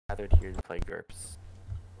gathered here to play Gurps.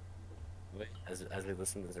 As we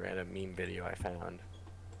listen to this random meme video I found.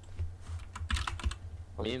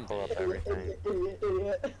 Let me pull up everything.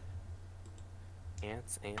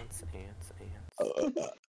 Ants.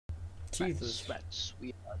 Jesus. Rats.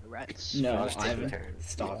 We are the rats. No, Just take a Ivan. turn.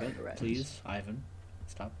 Stop it, Rats. please. Ivan.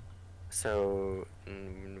 Stop. So,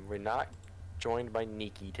 we're not joined by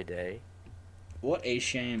Niki today. What a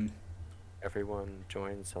shame. Everyone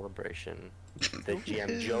join celebration. The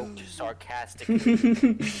GM joked sarcastically.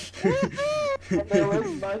 And there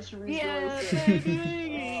was much rejoicing.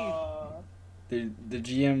 The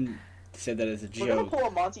GM said that as a We're gonna joke. pull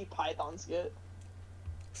a Monty Python skit.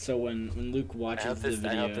 So when Luke watches the I hope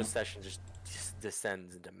video, this session just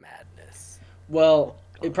descends into madness. well,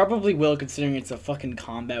 it probably will, considering it's a fucking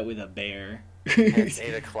combat with a bear. And it's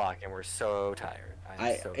 8 o'clock and we're so tired.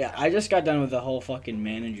 I just got done with the whole fucking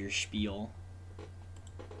manager spiel.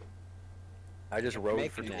 I just rode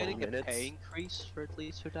Make for you 20 getting a minutes. pay increase for at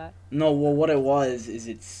least for that? No, well, what it was is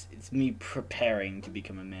it's me preparing to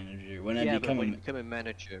become a manager. When I Yeah, become but when a you become a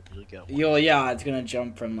manager, you get one. Yo, yeah, it's gonna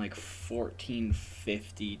jump from like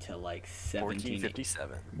 1450 to like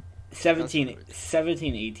 1457.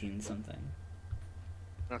 17, 18 something.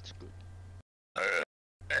 That's good.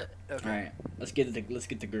 Okay. Alright, let's get the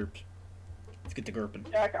Gurps. Let's get the Gurpin.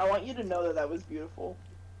 Jack, I want you to know that that was beautiful.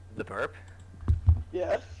 The burp?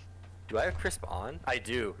 Yeah. Do I have crisp on? I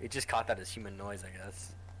do. It just caught that as human noise, I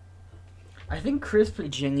guess. I think Crisp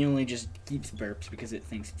genuinely just keeps burps because it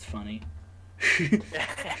thinks it's funny.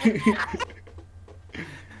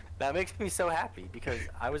 That makes me so happy because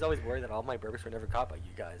I was always worried that all my burps were never caught by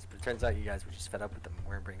you guys, but it turns out you guys were just fed up with them and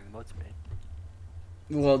weren't bringing them out to me.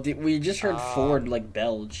 Well, we just heard Ford like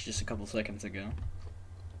belch just a couple seconds ago.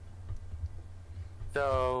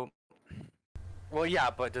 So, well, yeah,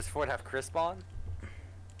 but does Ford have crisp on?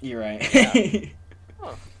 You're right. Yeah. Huh.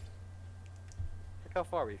 Look how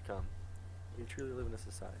far we've come. We truly live in a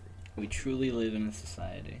society. We truly live in a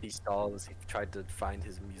society. He stalls. He tried to find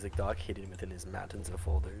his music dock hidden within his mountains of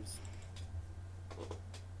folders.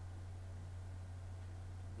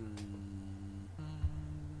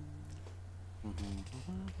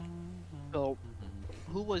 So,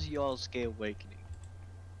 who was y'all's gay awakening?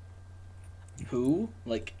 Who?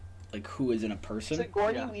 Like who isn't a Is person? it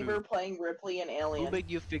Gordon Yeah, Weaver playing Ripley and Who Alien? made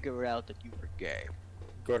you figure out that you were gay?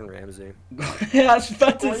 Gordon Ramsay. I was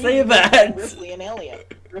about to Gordon say Weaver that. playing Ripley and Alien.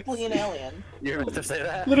 Ripley and Alien. You were about to say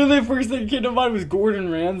that? Literally, the first thing that came to mind was Gordon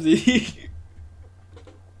Ramsay.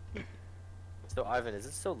 So Ivan, is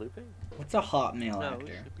it still looping? What's a hot male No, it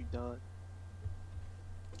actor? should be done.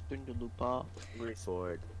 Turn the loop off.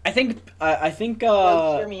 Ford. I think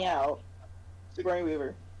Hear me out. Sigourney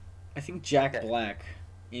Weaver. I think Jack Okay. Black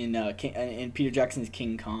in Peter Jackson's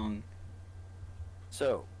King Kong.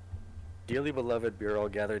 So, dearly beloved, we are all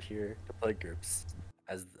gathered here to play Gurps,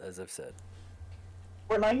 as I've said.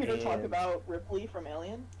 We're not here to talk And- about Ripley from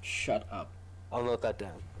Alien. Shut up. I'll note that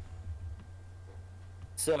down.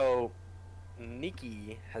 So,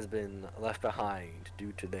 Niki has been left behind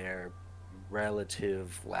due to their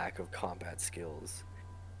relative lack of combat skills.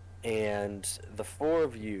 And the four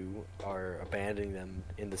of you are abandoning them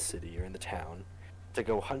in the city or in the town to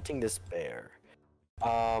go hunting this bear.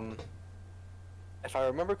 If I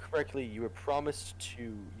remember correctly, you were promised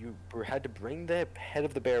had to bring the head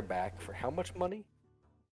of the bear back for how much money?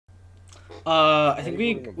 I think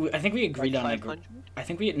we agreed on Like like 500? I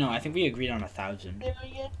think we agreed on 1,000.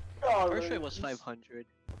 First it was 500.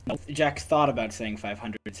 Jack thought about saying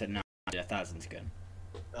 500, said no, 1,000's good.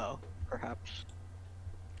 Oh, perhaps.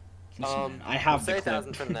 Listen, man, I have we'll the say clip.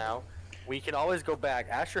 1,000 from now. We can always go back.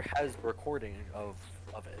 Asher has recording of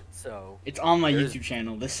it, so It's on my There is- YouTube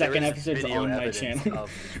channel. The second there is episode's video on my evidence channel.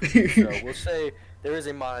 of the truth. So we'll say there is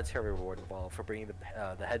a monetary reward involved for bringing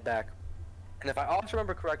the head back. And if I also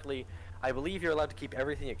remember correctly, I believe you're allowed to keep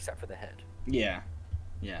everything except for the head. Yeah.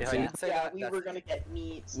 Yeah. If So I didn't say Yeah, that, we that's- were gonna get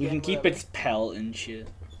meat. we can skin, keep whatever. its pelt and shit.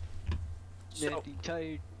 So, Natty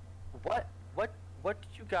tight. what did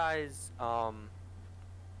you guys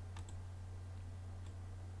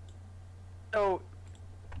So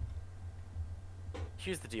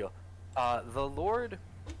here's the deal. The Lord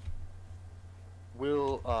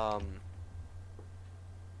will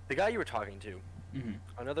the guy you were talking to, Mhm.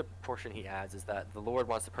 another portion he adds is that the Lord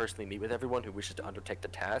wants to personally meet with everyone who wishes to undertake the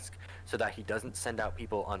task so that he doesn't send out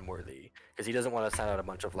people unworthy, because he doesn't want to send out a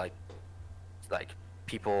bunch of like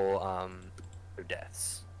people their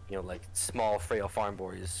deaths, you know, like small frail farm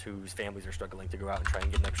boys whose families are struggling to go out and try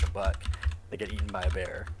and get an extra buck. They get eaten by a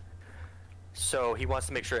bear. So he wants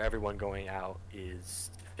to make sure everyone going out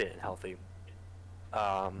is fit and healthy.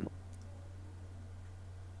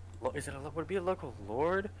 Would it be a local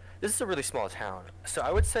lord? This is a really small town, so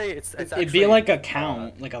I would say it's It'd actually be like a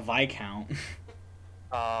count, like a viscount.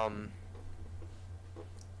 Um.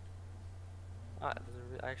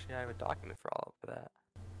 Actually, I have a document for all of that.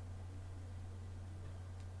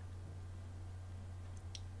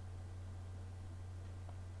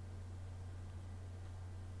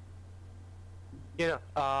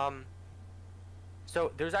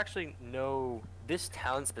 So there's actually no. This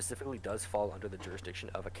town specifically does fall under the jurisdiction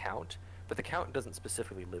of a count, but the count doesn't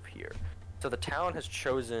specifically live here. So the town has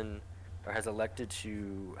chosen, or has elected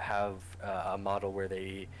to have a model where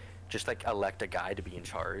they just like elect a guy to be in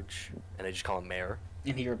charge, and they just call him mayor.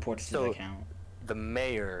 And he reports to the count. The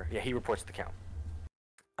mayor, yeah, he reports to the count.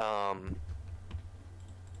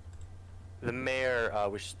 The mayor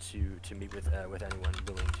wishes to meet with anyone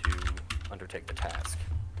willing to undertake the task.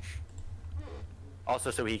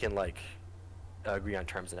 Also, so he can like agree on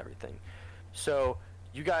terms and everything. So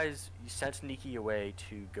you sent Niki away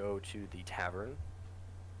to go to the tavern,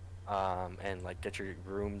 and like get your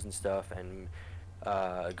rooms and stuff, and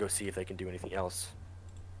go see if they can do anything else.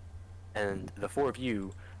 And the four of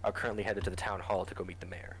you are currently headed to the town hall to go meet the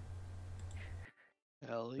mayor.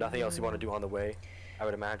 Nothing else you want to do on the way, I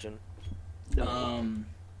would imagine. No.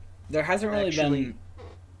 There hasn't really been.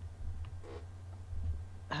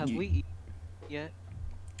 Have we eaten yet?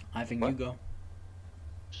 I think What? you go.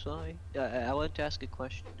 Sorry. I want to ask a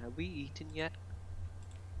question. Have we eaten yet?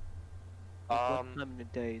 Like, what time of the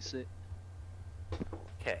day is it?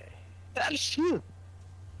 Okay. That's you!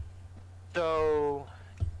 So,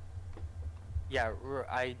 yeah,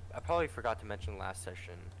 I probably forgot to mention last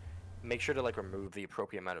session. Make sure to like remove the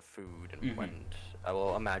appropriate amount of food, and when I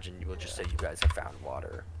will imagine you will just say you guys have found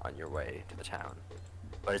water on your way to the town.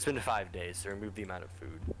 But it's been 5 days, so remove the amount of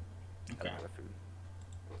food. Okay. Amount of food.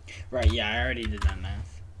 Right. Yeah, I already did that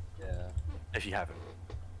math. Yeah. If you haven't.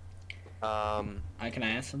 Can I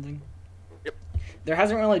ask something? Yep. There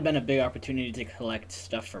hasn't really been a big opportunity to collect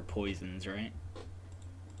stuff for poisons, right?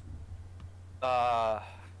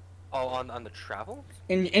 On the travel?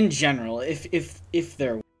 In general, if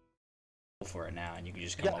they're for it now, and you can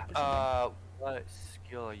just come up with something. What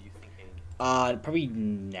skill are you thinking? Probably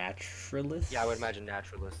naturalist. Yeah, I would imagine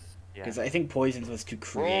naturalist. Yeah. Because I think poisons was to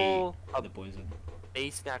create Roll the poison.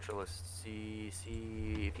 Base naturalist. See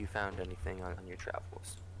if you found anything on your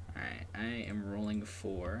travels. Alright, I am rolling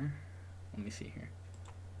for. Let me see here.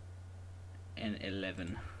 An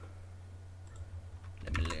 11.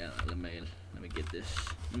 Let me get this.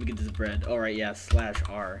 Let me get this bread. Alright, yeah,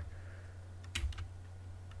 /R.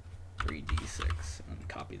 3d6. And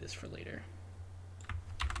copy this for later.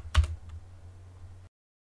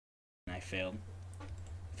 And I failed.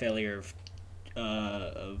 Failure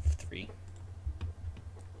of 3.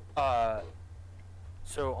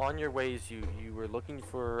 So on your ways, you were looking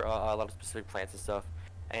for a lot of specific plants and stuff,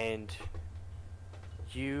 and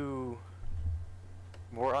you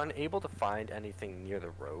were unable to find anything near the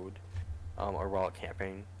road, or while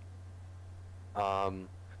camping.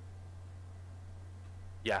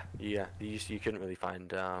 You couldn't really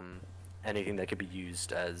find anything that could be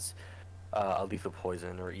used as a lethal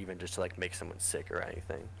poison, or even just to like make someone sick or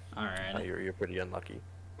anything. All right. You're pretty unlucky.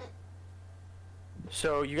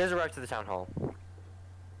 So you guys arrive to the town hall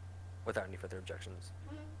without any further objections,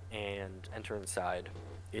 and enter inside.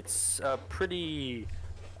 It's a pretty.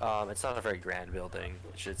 It's not a very grand building.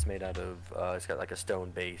 It's made out of. It's got like a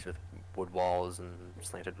stone base with wood walls and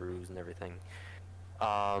slanted roofs and everything.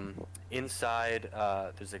 Inside,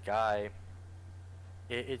 there's a guy.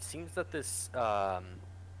 It seems that this town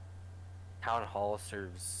hall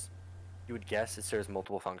serves. You would guess it serves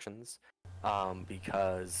multiple functions,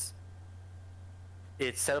 because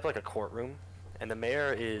it's set up like a courtroom, and the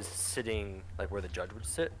mayor is sitting like where the judge would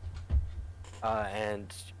sit,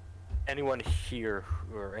 and anyone here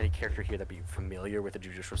or any character here that be familiar with the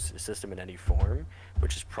judicial system in any form,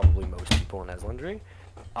 which is probably most people in Eslandry,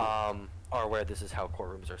 are aware this is how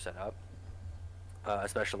courtrooms are set up,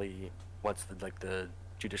 especially once the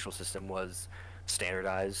judicial system was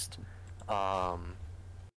standardized by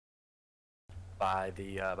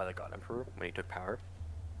the God Emperor when he took power.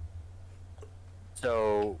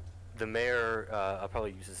 So the mayor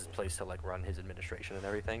probably uses his place to like run his administration and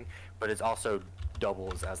everything, but it also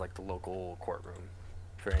doubles as like the local courtroom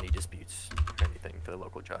for any disputes or anything for the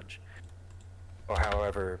local judge, or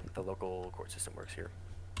however the local court system works here.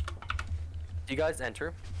 Do you guys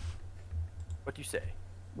enter? What do you say?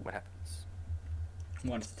 What happens? Who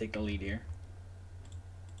wants to take the lead here?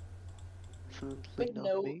 Definitely not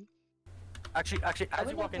no. me. Actually, I as you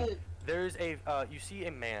would walk like in, to- there's a you see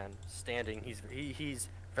a man standing. He's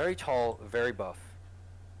very tall, very buff.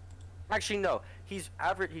 Actually, no, he's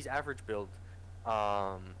average. He's average build,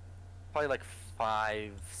 probably like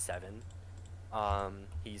 5'7".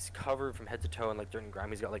 He's covered from head to toe in like dirt and grime.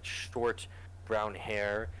 He's got like short brown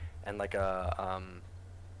hair and like an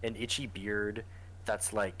itchy beard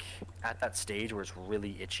that's like at that stage where it's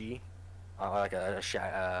really itchy, like yeah,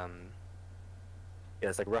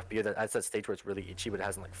 it's like a rough beard that's that stage where it's really itchy, but it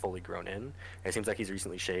hasn't like fully grown in. And it seems like he's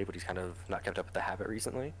recently shaved, but he's kind of not kept up with the habit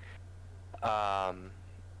recently.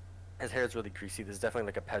 His hair is really greasy. This is definitely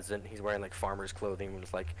like a peasant. He's wearing like farmer's clothing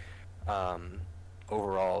with like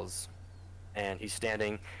overalls, and he's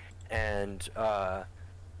standing, and as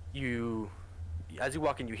you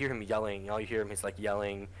walk in, you hear him yelling. All you hear him is like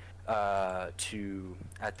yelling at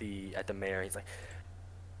the mayor. He's like,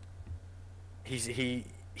 he's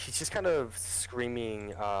just kind of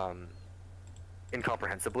screaming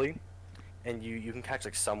incomprehensibly, and you can catch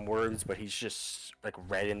like some words, but he's just like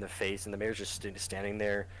red in the face, and the mayor's just standing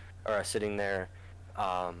there or sitting there,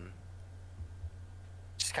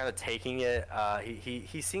 just kind of taking it.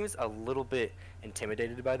 He seems a little bit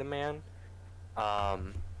intimidated by the man,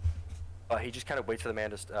 but he just kind of waits for the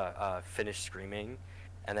man to finish screaming,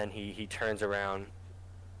 and then he turns around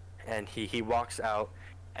and he walks out,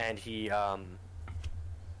 and he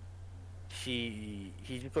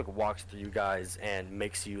just like walks through you guys and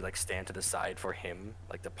makes you like stand to the side for him,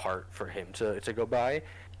 like the part for him to go by.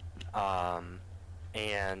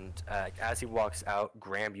 And as he walks out,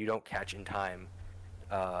 Graham, you don't catch in time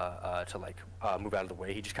to like move out of the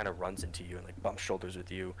way. He just kind of runs into you and like bumps shoulders with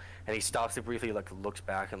you, and he stops it briefly, like looks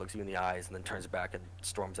back and looks you in the eyes, and then turns back and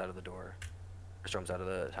storms out of the door, or storms out of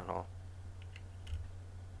the town hall.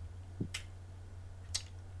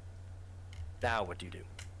 Now what do you do?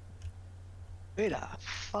 Who the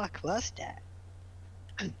fuck was that?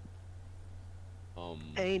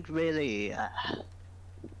 Ain't really,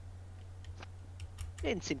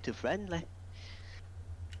 didn't seem too friendly.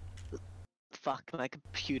 Fuck, my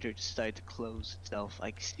computer decided to close itself. I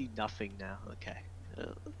can see nothing now. Okay.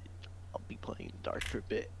 I'll be playing in the dark for a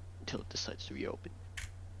bit until it decides to reopen.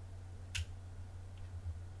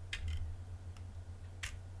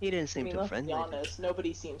 He didn't seem too friendly. Let's be honest,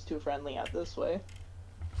 nobody seems too friendly out this way.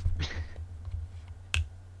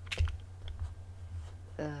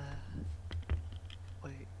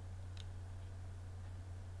 Wait.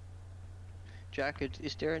 Jack,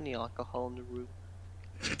 is there any alcohol in the room?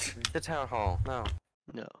 The town hall. No.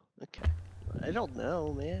 No. Okay. I don't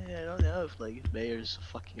know, man. I don't know if like Mayor's a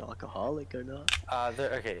fucking alcoholic or not.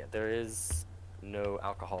 There is no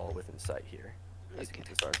alcohol within sight here, as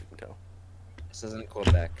far as you can tell. This isn't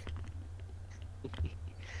Quebec.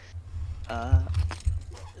 So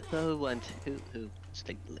who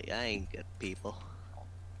lately? I ain't good people.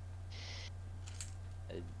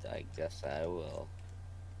 I guess I will.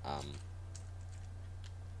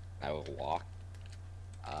 I will walk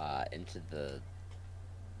into the.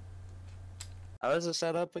 How is it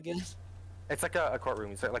set up again? It's like a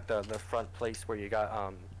courtroom. It's like the front place where you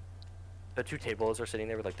got the two tables are sitting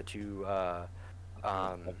there with like the two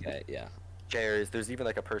okay, yeah. chairs. There's even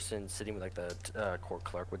like a person sitting with like the court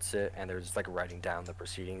clerk would sit, and they're just like writing down the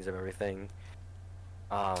proceedings of everything.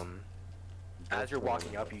 As you're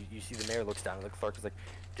walking up, you see the mayor looks down, and the clerk is like,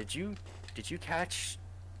 did you catch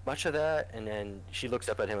much of that? And then she looks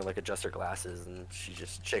up at him and like adjusts her glasses, and she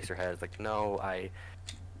just shakes her head. It's like, no, I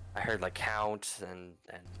heard like count and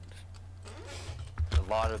a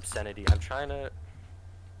lot of obscenity.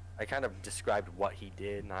 I kind of described what he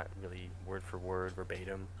did, not really word for word,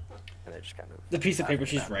 verbatim, and I just kind of. The piece of paper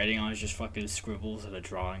she's writing on is just fucking scribbles and a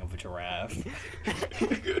drawing of a giraffe.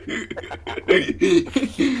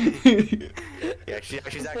 Yeah,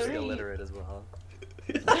 she's actually illiterate as well.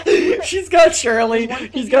 She's got Charlie.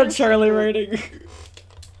 She's got Charlie writing.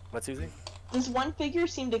 What, Susie? Does one figure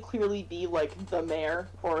seem to clearly be like the mayor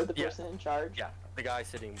or the person in charge? Yeah, the guy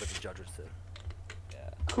sitting with the judges too. Yeah.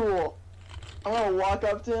 Cool. I'm gonna walk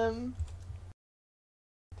up to him.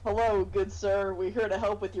 Hello, good sir. We're here to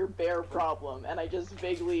help with your bear problem, and I just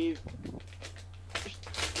vaguely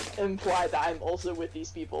imply that I'm also with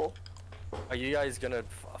these people. Are you guys gonna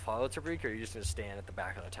follow Tariq, or are you just gonna stand at the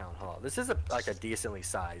back of the town hall? This is like a decently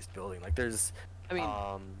sized building. Like there's, I mean,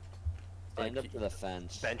 Stand up to the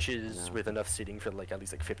fence. benches with enough seating for like at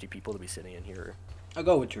least like 50 people to be sitting in here. I'll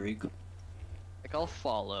go with Tariq. like I'll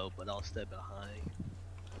follow, but I'll stay behind.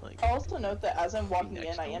 Like, I'll also note that as I'm walking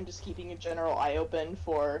next in, I to am him. just keeping a general eye open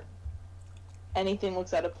for anything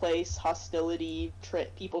looks out of place, hostility,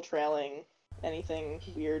 people trailing, anything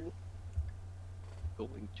weird.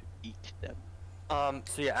 going to eat them.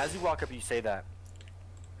 So yeah, as you walk up, you say that.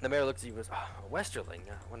 The mayor looks at you and goes, oh, Westerling,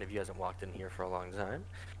 one of you hasn't walked in here for a long time.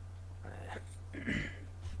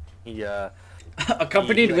 He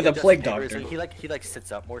Accompanied with a adjusts plague papers, doctor. and he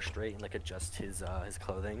sits up more straight and like adjusts his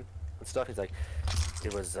clothing and stuff. He's like,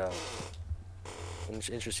 it was an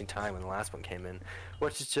interesting time when the last one came in.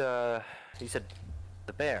 What did you said?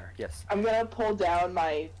 The bear, yes. I'm gonna pull down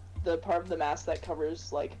the part of the mask that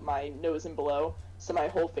covers like my nose and below, so my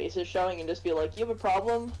whole face is showing, and just be like, "You have a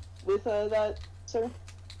problem with that, sir?"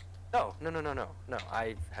 No.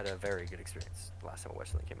 I had a very good experience the last time a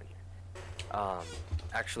Westerling came in here.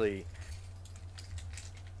 Actually,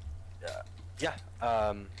 yeah.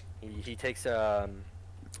 He takes a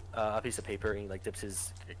piece of paper and he like dips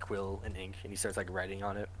his quill in ink and he starts like writing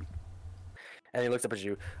on it. And he looks up at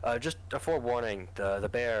you. Just a forewarning: the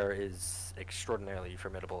bear is extraordinarily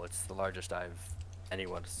formidable. It's the largest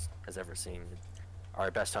anyone has ever seen.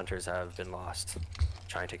 Our best hunters have been lost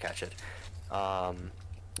trying to catch it.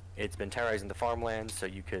 It's been terrorizing the farmland, so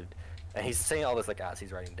you could. And he's saying all this like as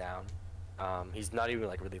he's writing down. He's not even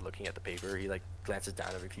like really looking at the paper. He like glances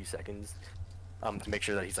down every few seconds to make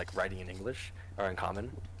sure that he's like writing in English or in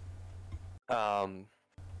Common. And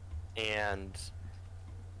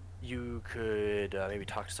you could maybe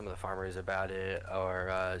talk to some of the farmers about it,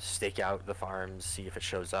 or stake out the farms, see if it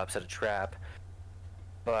shows up, set a trap.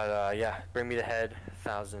 But yeah, bring me the head,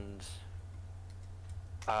 1,000.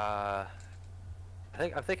 I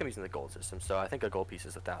think I'm using the gold system, so I think a gold piece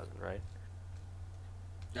is 1,000, right?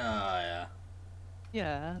 Yeah.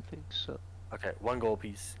 Yeah, I think so. Okay, 1 gold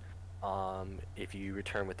piece. If you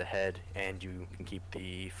return with the head, and you can keep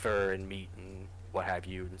the fur and meat and what have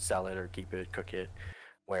you, and sell it or keep it, cook it,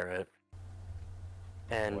 wear it.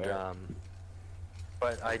 And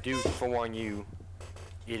but I do forewarn you,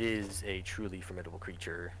 it is a truly formidable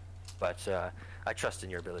creature. But I trust in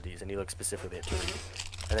your abilities. And he looks specifically at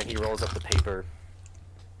Tariq, and then he rolls up the paper,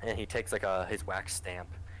 and he takes like his wax stamp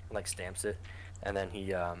and like stamps it, and then he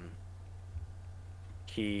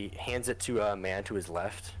hands it to a man to his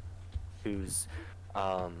left, who's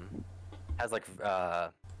has like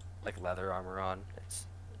leather armor on. It's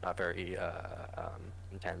not very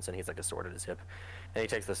intense, and he's like a sword at his hip. And he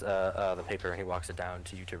takes this the paper and he walks it down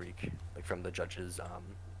to you, Tariq, like from the judge's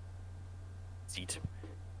seat,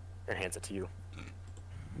 and hands it to you.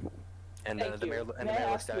 And the mayor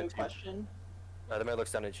looks down at you. The mayor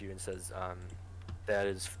looks down at you and says, "That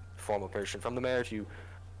is formal permission from the mayor to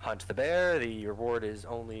hunt the bear. The reward is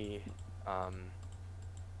only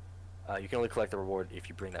you can only collect the reward if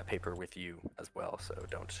you bring that paper with you as well. So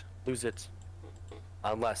don't lose it,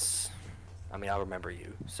 unless I'll remember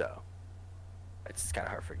you. So it's kind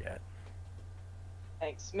of hard to forget."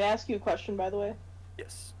 Thanks. May I ask you a question, by the way?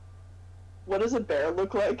 Yes. What does a bear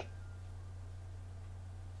look like?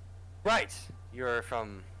 Right. You're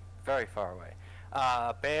from very far away.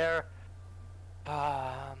 Bear.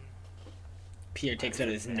 Pierre takes out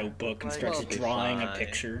his notebook and Like, starts well, drawing a fine.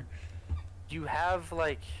 picture. You have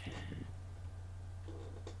like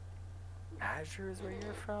Azure is where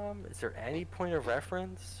you're from? Is there any point of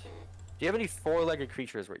reference? Do you have any 4-legged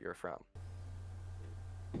creatures where you're from?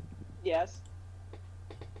 Yes.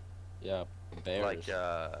 Yeah, bears. Like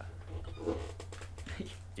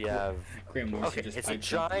do you have Graham Morrissey okay, just it's a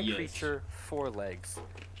pipes up, giant "Yes." creature, 4 legs,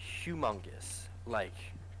 humongous, like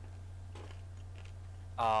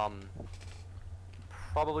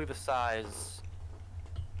probably the size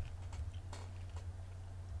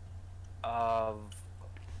of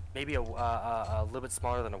maybe a little bit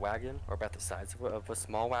smaller than a wagon, or about the size of a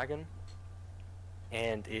small wagon,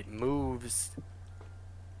 and it moves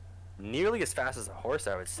nearly as fast as a horse,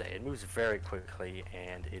 I would say. It moves very quickly,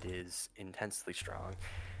 and it is intensely strong.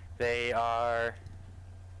 They are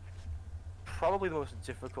probably the most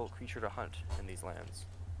difficult creature to hunt in these lands.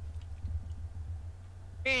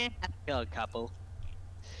 Kill a couple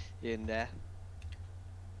in there.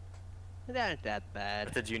 They aren't that bad.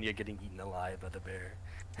 That's a Junia getting eaten alive by the bear.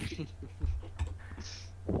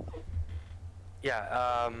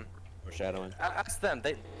 Yeah, Foreshadowing. ask them.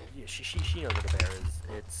 She knows what a bear is.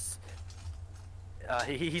 It's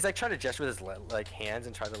he's like trying to gesture with his like hands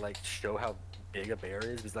and try to like show how big a bear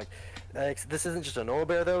is. He's like, this isn't just a normal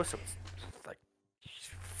bear though, so it's like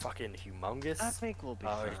fucking humongous. I think we'll be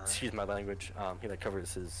fine. Excuse my language. He like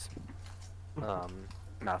covers his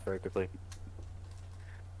mouth very quickly.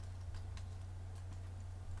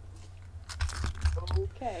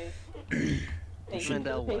 Okay. Thank you for Send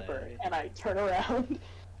the that paper. way. And I turn around.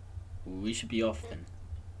 We should be off then.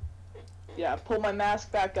 Yeah, pull my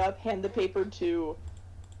mask back up, hand the paper to...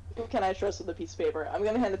 Who can I trust with a piece of paper? I'm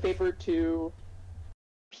gonna hand the paper to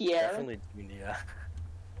Pierre. Definitely Junia.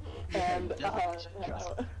 And,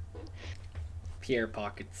 Pierre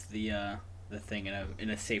pockets the thing in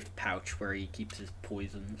a safe pouch where he keeps his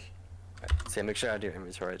poisons. So make sure I do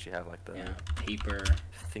inventory that you have like the Yeah, paper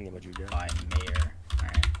thingamajigger. by mayor.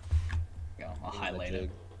 Alright. Go, I'll highlight it.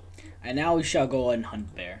 And now we shall go and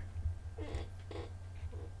hunt bear.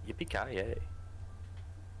 Yippee-ki-yay.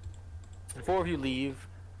 So before you leave,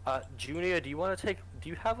 Junia, do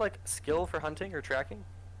you have like skill for hunting or tracking?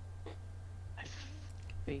 I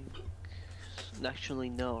think. Actually,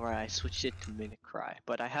 no, right? I switched it to Mimicry,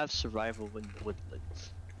 but I have survival in the woodlands.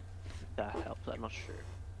 If that helps, I'm not sure.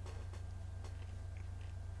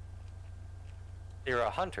 You're a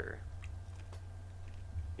hunter,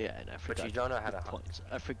 Yeah, and I but forgot. you don't know to how to put hunt. points.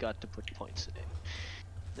 I forgot to put points in it.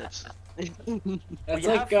 That's. That's you like,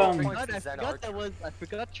 have 4 um... points. I Zen forgot that archer. was. I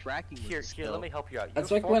forgot tracking. Was Here, skill. let me help you out. You That's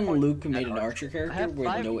have like 4 when points Luke in made Zen an archer I character have with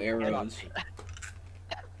 5 no points. arrows. I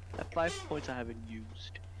have 5 points I haven't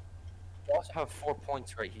used. You also have 4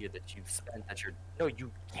 points right here that you've spent that you're... No,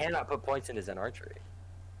 you cannot put points into Zen archery.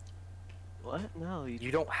 What? No,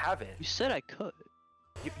 You don't have it. you said I could.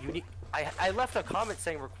 You need... I left a comment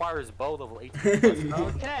saying requires bow level 18 plus.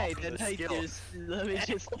 Okay, then The I skill. let me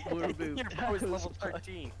just remove Your bow is those level points.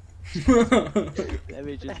 13. Let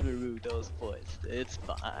me just remove those points. It's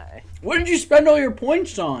fine. What did you spend all your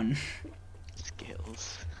points on?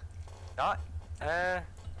 Skills. Not...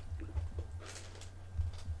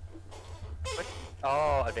 What?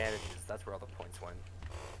 Oh, advantages. That's where all the points went.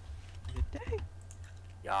 Dang.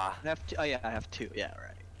 Yeah. I have two. Oh yeah, I have 2. Yeah,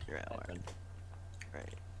 right. Right. Right.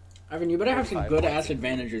 Ivan, you better have some 5 good points. ass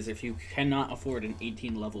advantages if you cannot afford an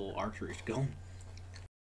 18 level archery skill.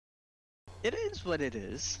 It is what it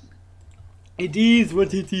is. It is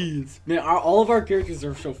what it is. Man, all of our characters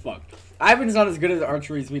are so fucked. Ivan's not as good at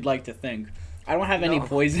archery as we'd like to think. I don't have any No.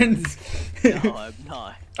 poisons. No, I'm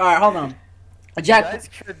not. Alright, hold on. You Jack, guys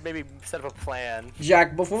could maybe set up a plan.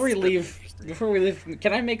 Jack, before we leave,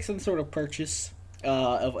 can I make some sort of purchase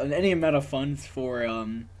of any amount of funds for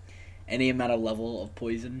any amount of level of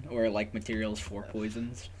poison or like materials for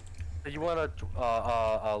poisons? You want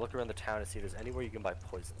to look around the town and see if there's anywhere you can buy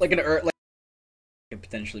poison. Like could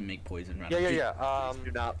potentially make poison. Right? Yeah.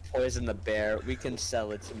 Do not poison the bear. We can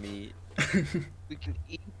sell it to meat. We can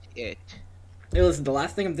eat it. Hey, listen. The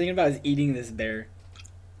last thing I'm thinking about is eating this bear.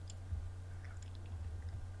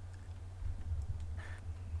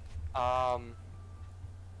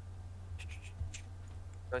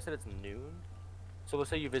 I said it's noon. So let's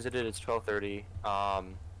say you visited. It's 12:30.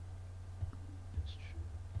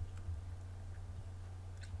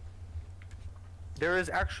 There is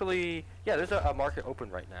actually, there's a market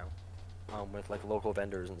open right now, with like local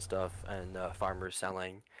vendors and stuff and farmers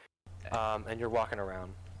selling, and you're walking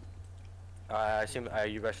around. I assume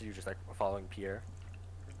you just like following Pierre.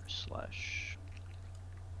 Slash.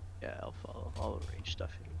 Yeah, I'll follow. I'll arrange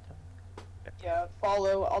stuff anytime. Yeah,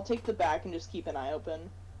 follow. I'll take the back and just keep an eye open.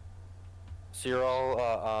 So you're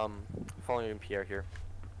all following Pierre here.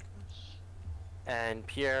 And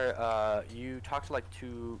Pierre, you talk to like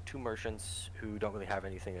two merchants who don't really have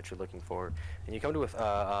anything that you're looking for, and you come to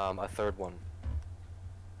a third one,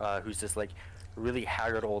 who's this like really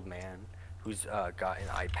haggard old man who's got an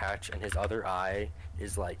eye patch, and his other eye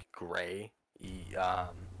is like gray.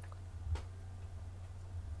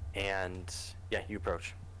 And yeah, you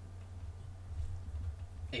approach.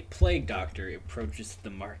 A plague doctor approaches the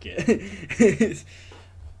market.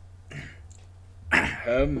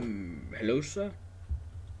 Hello, sir?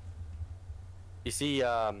 You see,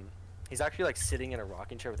 he's actually like sitting in a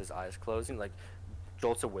rocking chair with his eyes closed, and like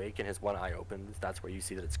jolts awake and his one eye opens. That's where you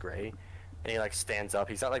see that it's gray. And he like stands up.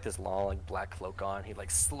 He's got like this long like black cloak on. He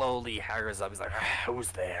like slowly haggers up. He's like, "Who's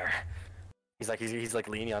there?" He's like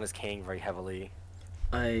leaning on his cane very heavily.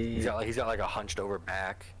 He's got like a hunched over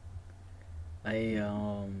back. I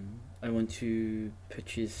want to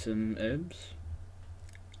purchase some herbs.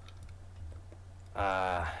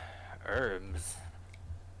 Herbs.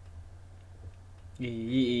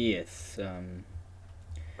 Yes,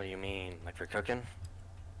 What do you mean? Like for cooking?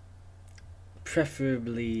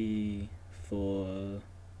 preferably for,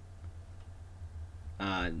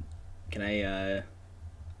 can I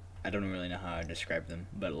don't really know how to describe them,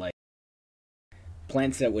 but like,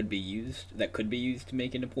 plants that could be used to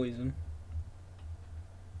make into poison.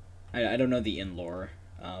 I don't know the in-lore,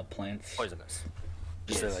 plants. Poisonous.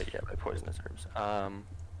 Just Yes. say like, by poisonous herbs. I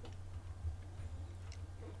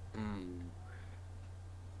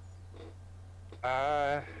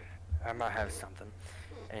might have something.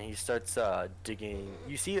 And he starts digging.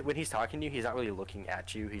 You see that when he's talking to you, he's not really looking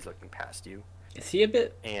at you. He's looking past you. Is he a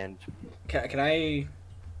bit? And Can I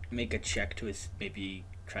make a check to maybe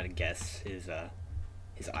try to guess his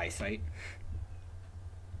eyesight?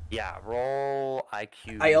 yeah, roll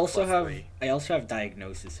IQ. I also plus have 3.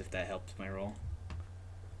 diagnosis if that helps my roll.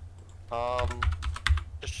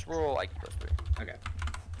 Just roll IQ plus 3. Okay.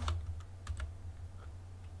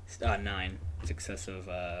 9. It's excessive,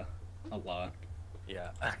 a lot. Yeah.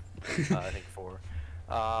 I think 4.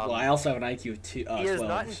 Well, I also have an IQ of 2, he 12. is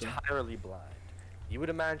not so. entirely blind. You would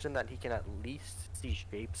imagine that he can at least see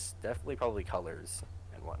shapes, definitely probably colors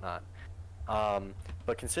and whatnot.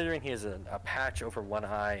 But considering he has a patch over one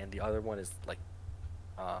eye and the other one is like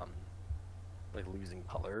losing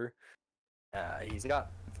color, he's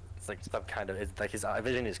got it's like some kind of it's like his eye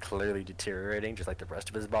vision is clearly deteriorating, just like the rest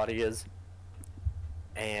of his body is,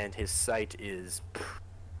 and his sight is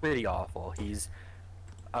pretty awful. He's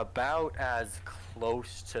about as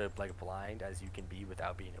close to like blind as you can be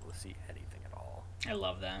without being able to see anything at all. I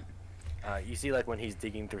love that. You see, like when he's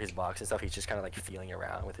digging through his box and stuff, he's just kind of like feeling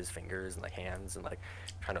around with his fingers and like hands and like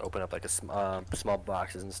trying to open up like small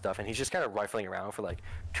boxes and stuff. And he's just kind of rifling around for like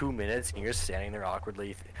 2 minutes, and you're just standing there awkwardly.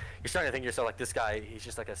 You're starting to think to yourself like, this guy, he's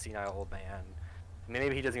just like a senile old man.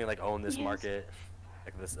 Maybe he doesn't even like own this market,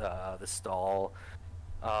 like this stall.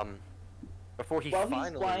 Before he While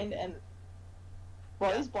finally. he's blind and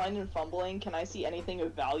he's blind and fumbling, can I see anything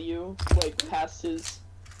of value like past his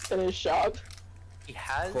shop? He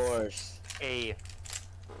has Of course.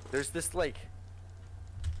 there's this like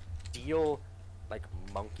steel like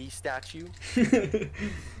monkey statue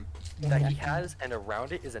that he has, and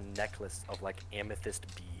around it is a necklace of like amethyst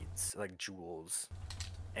beads, like jewels,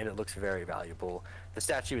 and it looks very valuable. The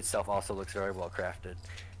statue itself also looks very well crafted.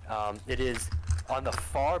 It is on the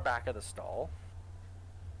far back of the stall.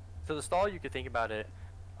 So the stall, you could think about it,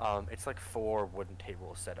 it's like 4 wooden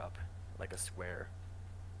tables set up like a square,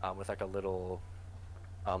 with like a little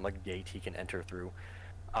like gate he can enter through.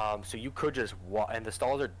 So you could just walk, and the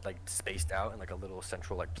stalls are like spaced out in like a little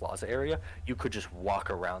central like plaza area. You could just walk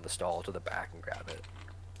around the stall to the back and grab it.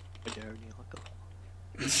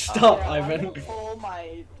 Stop, Yeah, I'm Ivan. gonna pull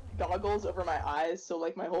my goggles over my eyes so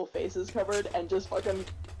like my whole face is covered and just fucking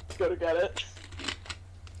go to get it.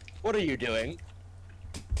 What are you doing?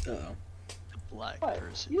 Uh-oh. Black What?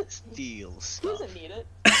 person You- steals He stuff. doesn't need it.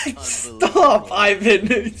 Stop, Ivan!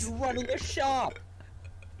 You're running a shop.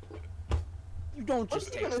 You don't What's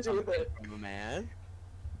just he take gonna do with something it? from a man.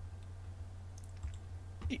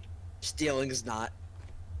 Stealing is not.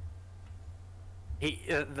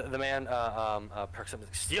 The man perks up and is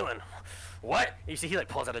like, stealing? What? You see he like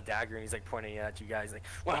pulls out a dagger and he's like pointing it at you guys like,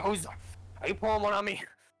 well, are you pulling one on me?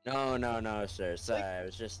 No, sir. Sorry, I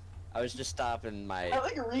was just stopping I my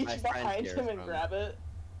like reach friend behind here him and from- grab it.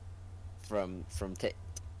 from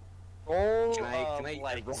Roll Can I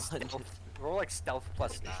like run? roll like stealth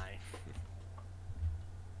plus 9.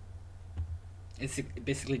 It's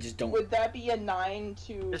basically just don't Would that be a 9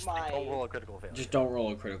 to Just my? don't roll a critical failure. just don't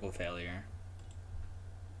roll a critical failure.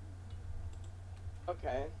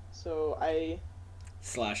 Okay, so I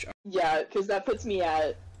Slash yeah, because that puts me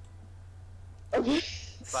at. Okay.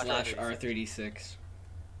 slash R3D6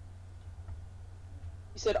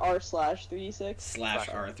 You said R/3d6. slash Slash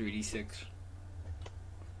R3D6.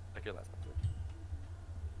 Like your last one.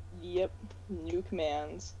 Yep. New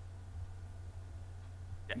commands.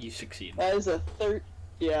 You succeed. That is a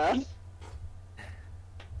Yeah.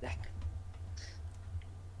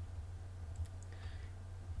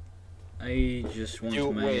 I just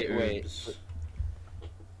want my wait. herbs.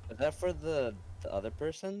 Is that for the other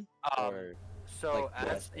person? Or So Like,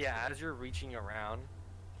 as you're reaching around,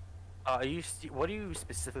 what are you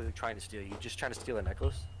specifically trying to steal? You just trying to steal a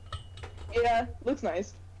necklace? Yeah, looks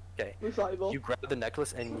nice. Okay. Looks valuable. You grab the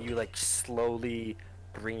necklace and you like slowly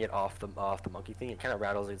bring it off the monkey thing. It kind of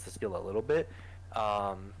rattles against the steel a little bit,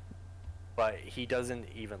 but he doesn't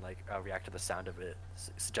even like react to the sound of it,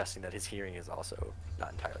 suggesting that his hearing is also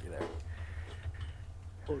not entirely there.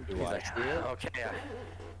 do He's I like, steal? okay.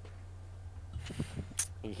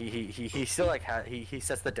 He still like he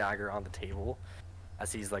sets the dagger on the table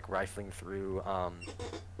as he's like rifling through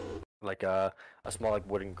like a small like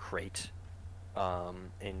wooden crate,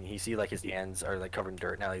 and you see like his hands are like covered in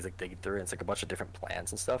dirt now. He's like digging through it, and it's like a bunch of different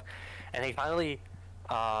plants and stuff, and he finally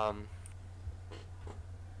can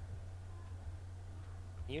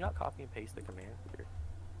you not copy and paste the command here?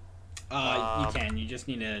 You can. You just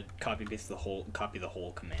need to copy the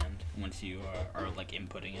whole command once you are like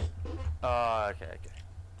inputting it. Okay.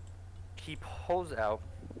 He pulls out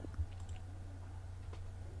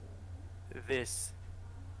this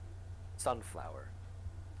sunflower,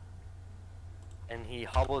 and he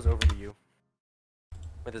hobbles over to you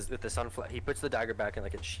with the sunflower. He puts the dagger back in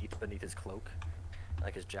like a sheath beneath his cloak,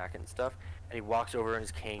 like his jacket and stuff, and he walks over in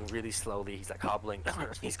his cane really slowly. He's like hobbling,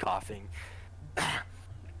 he's coughing,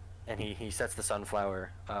 and he sets the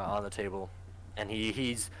sunflower on the table, and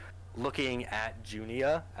he's looking at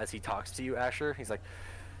Junia as he talks to you, Asher. He's like,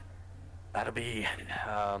 that'll be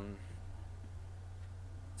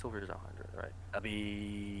silver is 100, right? That'll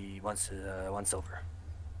be one silver.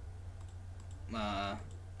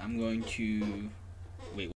 I'm going to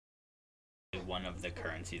wait. One of the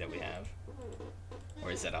currency that we have,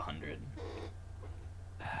 or is that 100?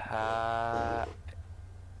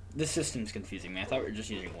 This system's confusing me. I thought we were just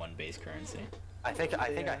using one base currency. I think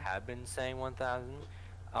I have been saying 1,000.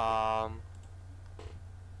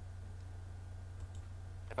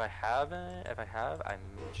 If I have, I'm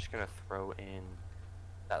just gonna throw in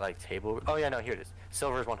that like table. Oh yeah, no, here it is.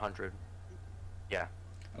 Silver is 100. Yeah.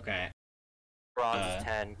 Okay. Bronze is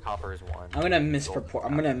 10. Copper is 1. I'm gonna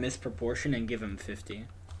misproportion and give him 50.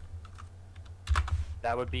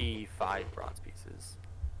 That would be 5 bronze pieces.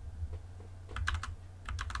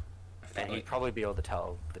 And he'd probably be able to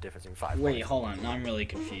tell the difference in 5. Wait, hold on. Now I'm really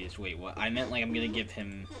confused. Wait, what? I meant like I'm gonna give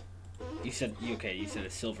him. You said a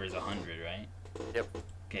silver is 100, right? Yep.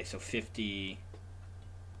 Okay, so 50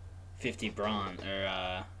 bronze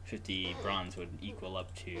or 50 bronze would equal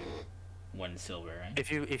up to 1 silver, right?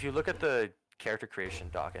 If you look at the character creation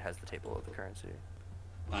doc, it has the table of the currency.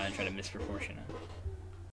 I try to misproportion it.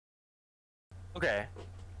 Okay.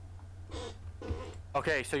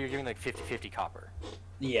 Okay, so you're giving like 50-50 copper.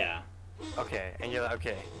 Yeah. Okay, and you're like,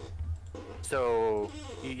 okay. So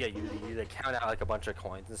you like count out like a bunch of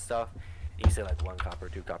coins and stuff. And you say like 1 copper,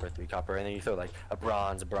 2 copper, 3 copper, and then you throw like a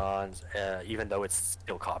bronze, even though it's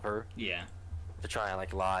still copper. Yeah. To try and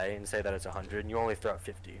like lie and say that it's 100, and you only throw out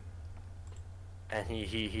 50. And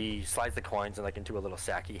he slides the coins in, like into a little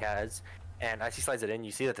sack he has, and as he slides it in,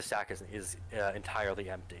 you see that the sack is entirely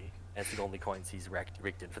empty. And it's the only coins he's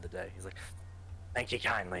raked in for the day. He's like, "Thank you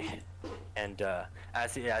kindly." And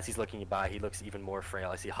as he's looking by, he looks even more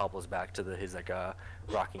frail as he hobbles back to his like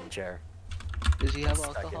rocking chair. Does he have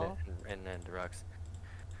Stuck alcohol? in it and rocks.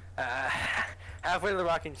 Halfway to the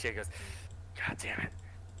rocking chair, goes, "God damn it!"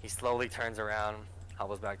 He slowly turns around,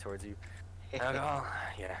 hobbles back towards you. And I go, "Oh,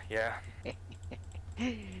 yeah."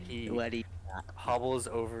 He hobbles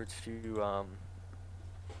over to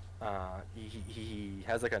he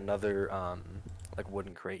has like another like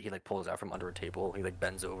wooden crate he like pulls out from under a table. He like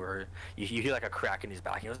bends over. You hear like a crack in his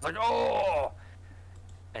back. He was like, "Oh!"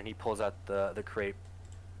 And he pulls out the crate.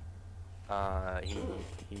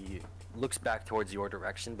 He looks back towards your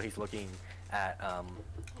direction, but he's looking at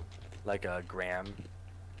like a Graham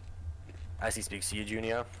as he speaks to you,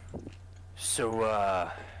 Junia. So what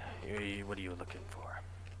are you looking for?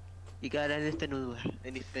 You got anything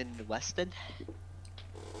Western?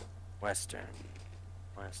 Western.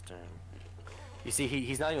 You see,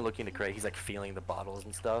 he's not even looking at the crate. He's like feeling the bottles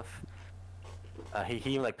and stuff. He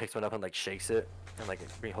even like picks one up and like shakes it and like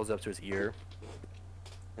he holds it up to his ear.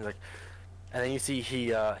 And like, and then you see he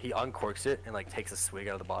uncorks it and like takes a swig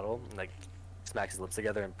out of the bottle and like smacks his lips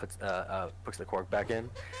together and puts the cork back in. And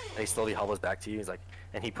he slowly hobbles back to you. He's like,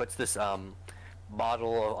 and he puts this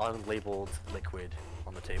bottle of unlabeled liquid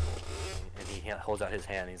on the table, and he holds out his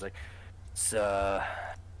hand. And he's like, "It's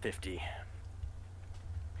 50.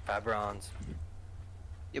 5 bronze."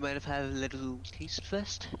 You might have had a little taste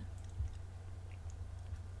first?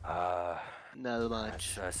 Not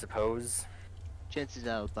much. I suppose. Chances are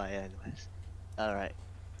I'll buy it anyways. Alright.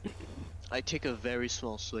 I take a very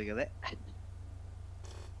small swig of it.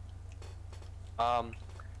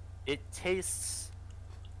 It tastes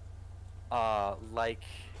like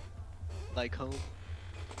home.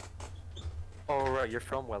 Oh right, you're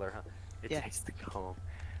from Weller, huh? It Yeah. tastes like home.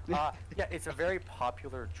 Yeah, it's a very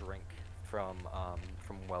popular drink from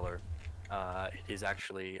Weller. It is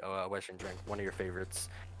actually a Western drink, one of your favorites.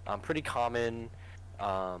 Pretty common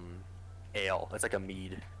ale. It's like a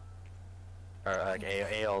mead, or like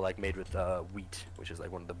ale like made with wheat, which is like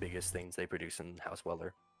one of the biggest things they produce in House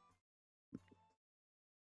Weller.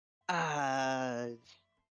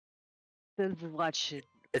 Silver Watcher.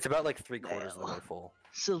 It's about like 3/4 of the way full.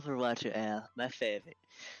 Silver Watcher Ale, my favorite.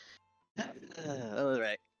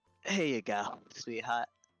 Alright. Here you go, sweetheart.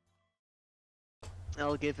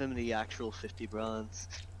 I'll give him the actual 50 bronze.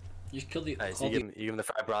 You just killed the. Nice. You give him the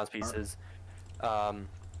 5 bronze pieces.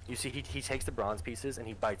 You see, he takes the bronze pieces and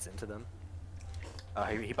he bites into them.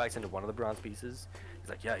 He bites into one of the bronze pieces. He's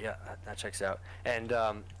like, yeah, that checks out. And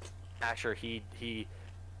Asher, he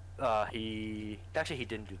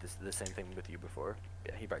didn't do the same thing with you before.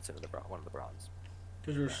 Yeah, he bites into one of the bronze.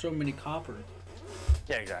 Because there's so many copper.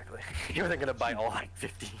 Yeah, exactly. You weren't gonna buy all like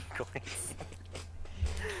 50 coins.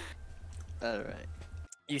 Alright.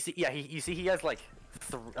 You see, yeah, he has like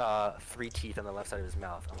 3 teeth on the left side of his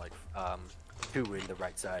mouth and like 2 in the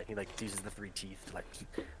right side. He like uses the 3 teeth to like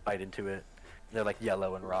bite into it. They're like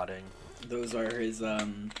yellow and rotting. Those are his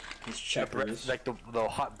checkers. Like the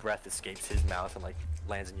hot breath escapes his mouth and like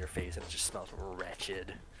lands in your face, and it just smells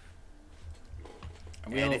wretched.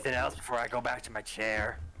 Anything else before I go back to my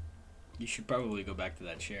chair? You should probably go back to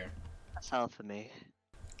that chair. That's all for me.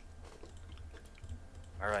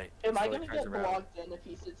 All right. Am I gonna get blocked in if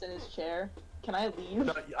he sits in his chair? Can I leave?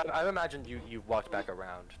 No, I imagined you walked back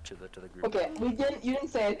around to the group. Okay, you didn't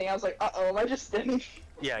say anything. I was like, uh-oh, am I just standing?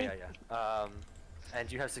 Yeah. And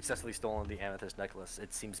you have successfully stolen the amethyst necklace.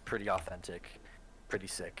 It seems pretty authentic, pretty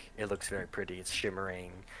sick. It looks very pretty. It's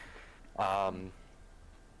shimmering. And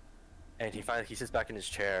he sits back in his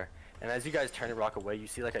chair. And as you guys turn and walk away, you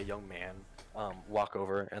see like a young man walk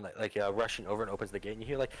over and rushing over and opens the gate. And you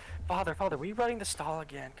hear like, Father, were you running the stall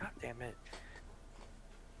again? God damn it.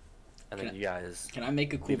 And then you guys... Can I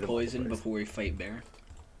make a cool poison before we fight Bear?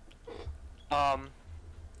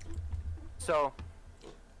 So...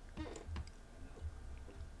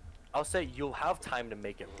 I'll say you'll have time to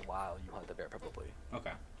make it while you hunt the bear, probably.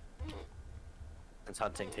 Okay. Since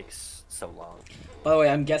hunting takes so long. By the way,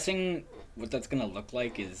 I'm guessing what that's gonna look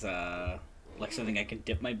like is, like something I can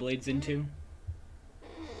dip my blades into.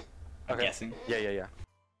 I'm guessing. Yeah.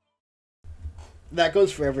 That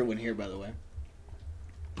goes for everyone here, by the way.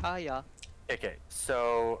 Yeah. Okay,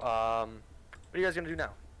 so, what are you guys gonna do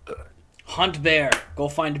now? Hunt bear. Go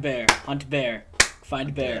find bear. Hunt bear.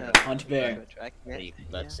 Find bear. Hunt bear.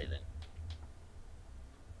 Let's say that.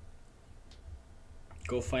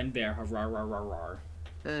 Go find bear. Rar rar rar rar.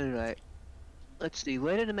 Alright. Let's see,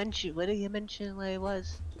 where did you mention where it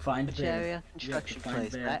was? Find Which bear. area? Construction find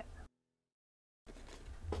place, bear. right?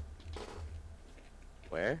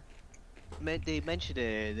 Where? They mentioned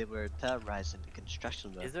they were terrorizing the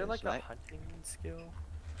construction workers, Is there like right? a hunting skill?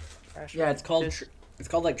 Asher? Yeah, it's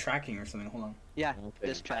called like tracking or something. Hold on. Yeah, Okay.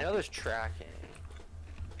 there's I tracking. know there's tracking.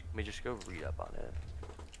 Let me just go read up on it.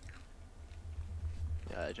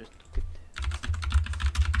 Yeah, I just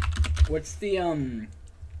What's the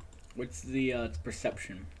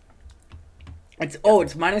perception? It's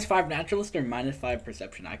 -5 naturalist or -5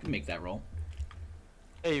 perception. I can make that roll.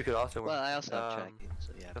 Hey, you could also well, I also have tracking,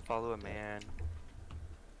 so yeah. to follow a man.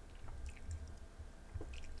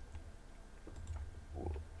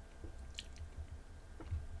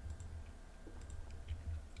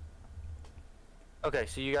 Okay,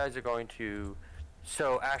 so you guys are going to...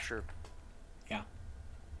 So, Asher. Yeah.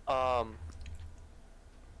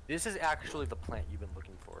 This is actually the plant you've been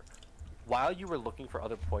looking for. While you were looking for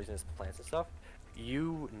other poisonous plants and stuff,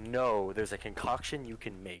 you know there's a concoction you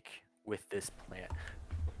can make with this plant.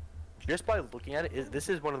 Just by looking at it, this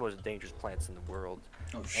is one of the most dangerous plants in the world.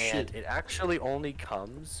 Oh shit. And it actually only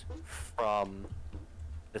comes from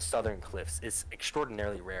the southern cliffs. It's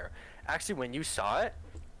extraordinarily rare. Actually, when you saw it,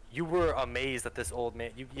 you were amazed that this old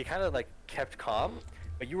man... You kind of, like, kept calm,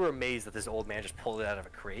 but you were amazed that this old man just pulled it out of a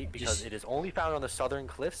crate because it is only found on the southern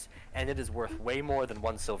cliffs, and it is worth way more than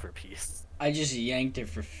 1 silver piece. I just yanked it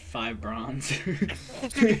for 5 bronze.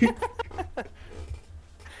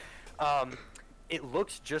 It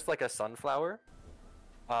looks just like a sunflower,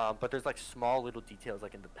 but there's, like, small little details,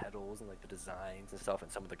 like, in the petals and, like, the designs and stuff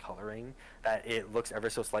and some of the coloring that it looks ever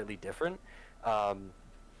so slightly different.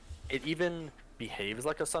 It even behaves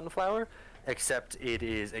like a sunflower, except it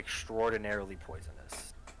is extraordinarily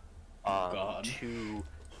poisonous. God. To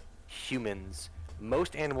humans,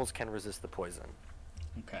 most animals can resist the poison.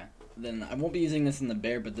 Okay. Then I won't be using this in the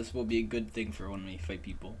bear, but this will be a good thing for when we fight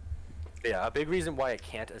people. Yeah, a big reason why it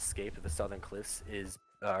can't escape the southern cliffs is,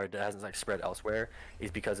 or it hasn't like spread elsewhere, is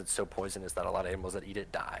because it's so poisonous that a lot of animals that eat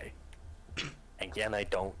it die. And again, they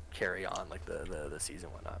don't carry on like the season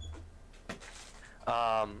whatnot.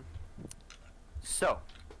 So.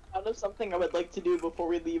 Out of something I would like to do before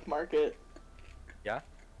we leave market. Yeah?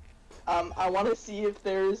 I want to see if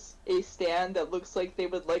there's a stand that looks like they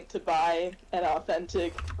would like to buy an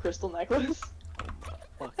authentic crystal necklace.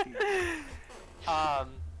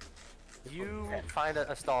 You find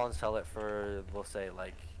a stall and sell it for, we'll say,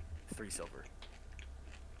 like, 3 silver.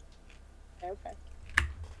 Okay.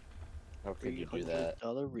 How could you do that?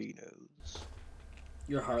 $300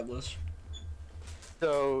 You're heartless.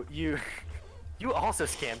 So, you also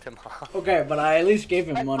scammed him off. Okay, but I at least gave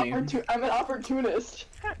him money. I'm an opportunist.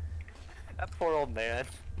 That poor old man.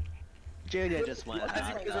 Junia just went As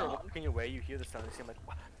you out. guys are walking away, you hear the sound and seem like,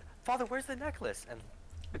 Father, where's the necklace? And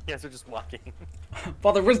you guys are just walking.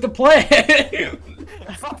 Father, where's the plan?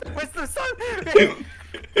 Father, where's the sun?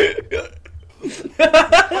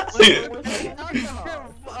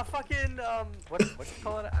 A fucking, what you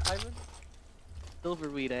call it, Ivan?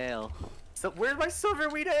 Silverweed ale. So, where's my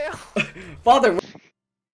silverweed ale? Father.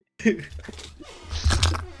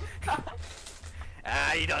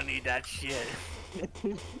 Nah, you don't need that shit.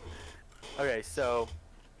 Okay, so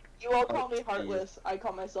You all call me heartless. I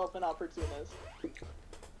call myself an opportunist.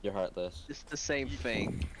 You're heartless. It's the same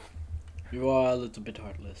thing. You are a little bit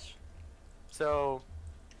heartless. so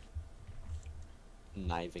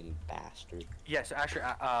Kniving bastard. yeah. So actually,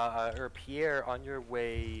 or Pierre, on your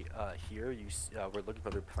way here, you were looking for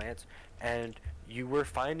other plants, and you were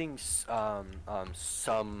finding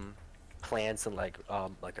some plants and like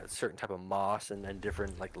a certain type of moss and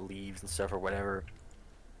different like leaves and stuff or whatever,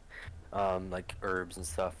 like herbs and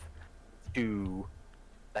stuff,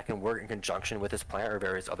 that can work in conjunction with this plant or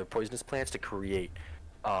various other poisonous plants to create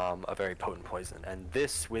a very potent poison. And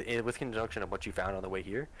this, with conjunction of what you found on the way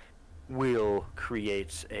here, will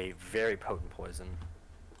create a very potent poison.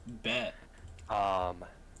 Bet.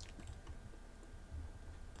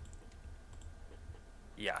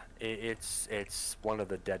 Yeah, it's one of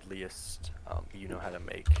the deadliest you know how to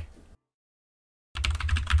make.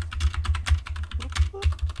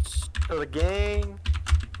 So the gang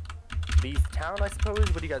leaves town, I suppose.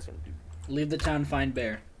 What are you guys gonna do? Leave the town, find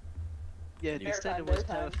bear. Yeah, Bear instead time, it was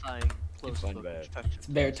bear time. terrifying. Close Fun to bear. construction. It's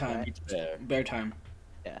bear time. It's bear. Bear time.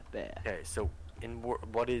 Yeah, bear. Okay, so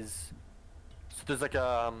what is? So there's like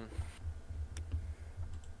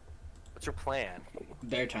what's your plan?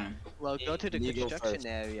 Bear time. Well, go to the You go construction first.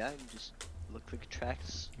 area and just look for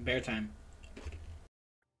tracks. Bear time.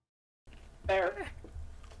 Bear.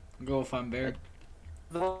 Go find bear.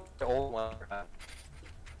 The old one.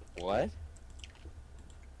 What?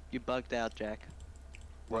 You bugged out, Jack.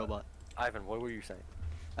 What? Robot. Ivan, what were you saying?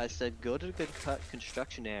 I said go to the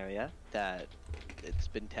construction area that it's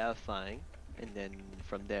been terrifying, and then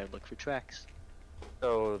from there look for tracks.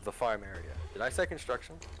 So the farm area. Did I say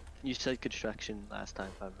construction? You said construction last time,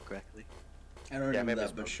 if I remember correctly. I don't Yeah, remember maybe that,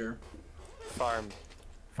 it's but both. sure.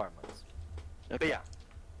 Farmlands. But yeah,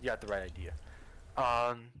 you got the right idea.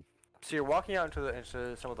 So you're walking out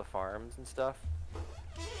into some of the farms and stuff,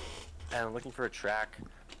 and looking for a track.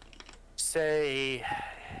 Say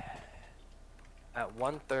at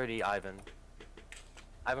 1:30, Ivan,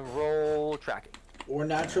 roll tracking. Or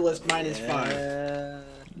naturalist -5. Yeah.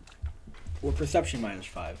 Or perception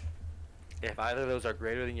 -5. If either of those are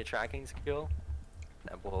greater than your tracking skill,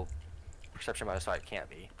 then perception -5 can't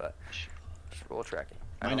be, but just roll tracking.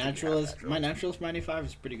 I My don't think you have naturalist -5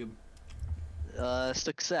 is pretty good.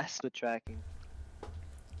 Success with tracking.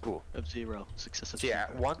 Cool. Of 0. Success of So yeah,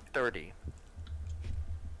 0. at 1:30,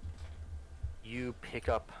 you pick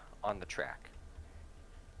up on the track.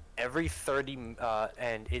 Every 30,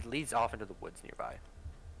 and it leads off into the woods nearby.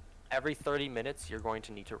 Every 30 minutes, you're going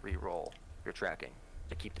to need to re-roll your tracking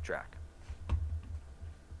to keep the track.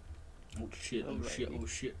 Oh shit, oh shit, oh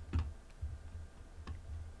shit.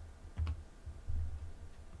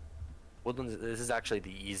 Woodlands, this is actually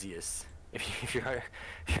the easiest. If you're,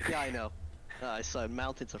 Yeah, I know. I saw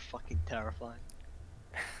mountains are fucking terrifying.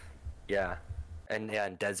 yeah, and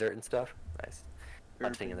desert and stuff. Nice.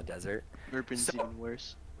 Hunting in the desert. Urban's So- even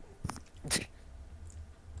worse.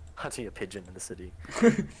 Hunting a pigeon in the city.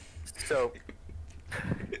 So,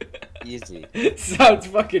 Easy. Sounds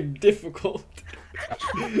fucking difficult.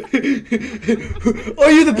 Are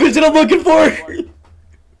you the pigeon I'm looking for?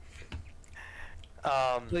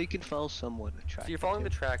 So you can follow someone with tracking. So you're following the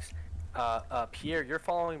tracks. Pierre, you're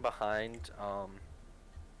following behind,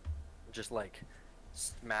 just like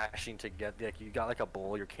smashing together. Like you got like a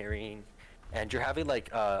bowl you're carrying, and you're having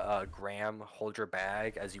like Graham hold your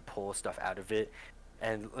bag as you pull stuff out of it,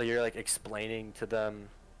 and you're like explaining to them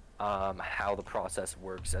how the process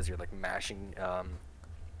works as you're like mashing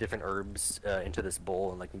different herbs into this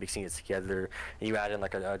bowl and like mixing it together. And you add in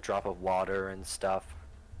like a drop of water and stuff.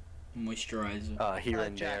 Moisturizer. Here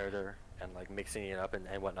and Jack. there, and like mixing it up and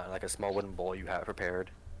whatnot, like a small wooden bowl you have prepared.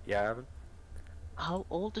 Yeah, Evan? How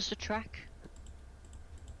old is the track?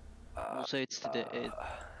 I'll say it's today.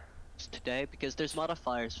 It's today because there's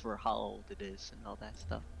modifiers for how old it is and all that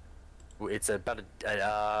stuff. It's about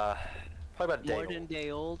probably about a day More than a old. day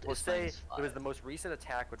old. We'll it's say -5. it was the most recent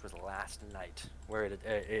attack, which was last night, where it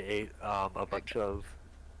ate a bunch of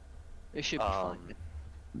It should be fine.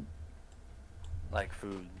 like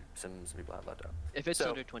food. Some people have left out, If it's so-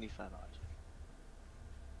 under 25 hours.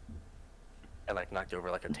 and like knocked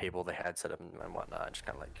over like a table they had set up and whatnot, and just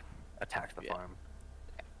kind of like attacked the Yeah. farm.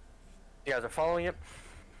 You guys are following it.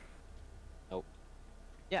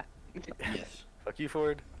 Yeah. Yes. Fuck you,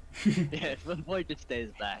 Ford. Yeah, the boy just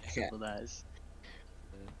stays back. Simple as.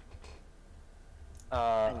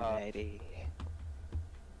 Alrighty.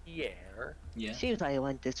 Pierre. Yeah. Seems I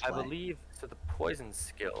went this I way. believe so. The poison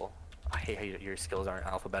skill. I hate how your skills aren't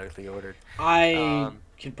alphabetically ordered. I Um,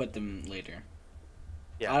 can put them later.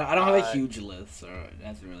 Yeah. I don't have a huge list, so it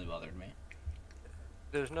hasn't really bothered me.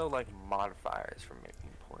 There's no like modifiers for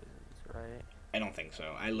making poisons, right? I don't think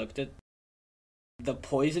so. I looked at the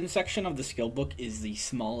poison section of the skill book is the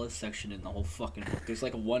smallest section in the whole fucking book. There's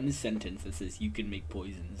like one sentence that says you can make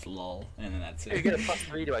poisons, lol, and then that's it. You get a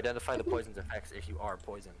 +3 to identify the poison's effects if you are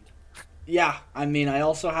poisoned. Yeah, I mean, I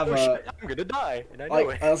also have Shit, I'm gonna die, and I know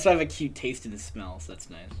like, it. I also have a cute taste and smell, so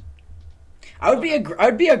that's nice. I would be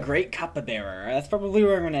a great cupbearer. That's probably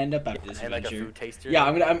where I'm gonna end up after this And adventure. like a food taster. Yeah,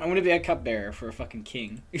 I'm gonna be a cupbearer for a fucking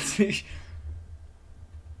king.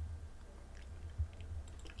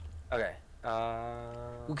 Okay.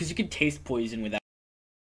 Well, because you can taste poison without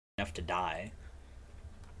enough to die.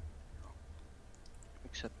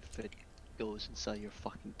 Except if it goes inside your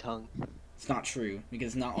fucking tongue. It's not true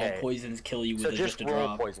because not Yeah, all poisons kill you with So just just a roll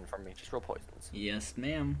drop. poison for me. Just roll poisons. Yes,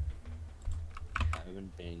 ma'am. I've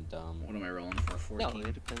been being dumb. What am I rolling for? No, 14.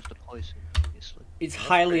 it depends the poison, obviously. It's That's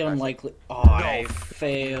highly pretty nice. unlikely. Oh, No I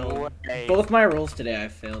failed. way. Both my rolls today I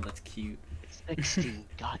failed. That's cute. 16,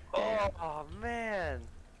 goddamn. Oh man.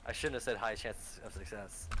 I shouldn't have said high chance of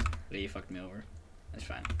success. But you fucked me over. That's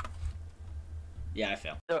fine. Yeah, I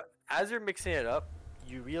failed. So as you're mixing it up,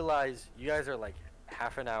 you realize you guys are like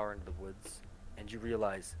half an hour into the woods, and you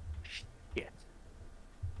realize, shit,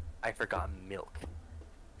 I forgot milk.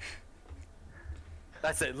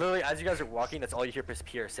 That's it. Literally, as you guys are walking, that's all you hear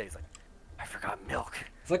Pierre say is like, I forgot milk.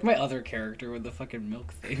 It's like my other character with the fucking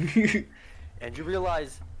milk thing. And you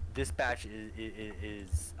realize this batch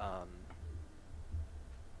is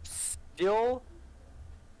still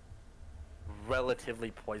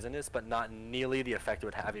relatively poisonous, but not nearly the effect it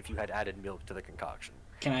would have if you had added milk to the concoction.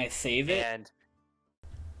 Can I save it? And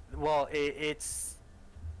well, it's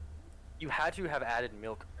you had to have added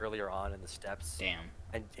milk earlier on in the steps, Damn.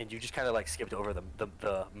 and you just kind of like skipped over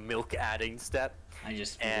the milk adding step I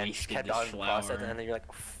just and wasted kept this on flour. process, and then you're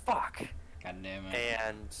like, fuck. God damn it.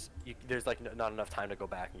 And there's like not enough time to go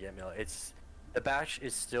back and get milk. The batch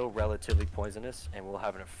is still relatively poisonous and will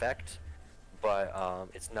have an effect, but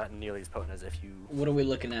it's not nearly as potent as if you. What are we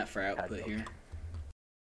looking at for had output milk. here?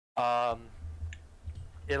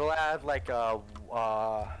 It'll add like a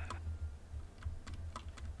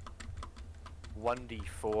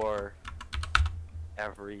 1d4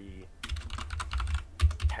 every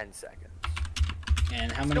 10 seconds.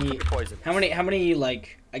 And how Still many? pretty poisonous. How many?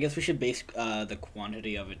 Like, I guess we should base the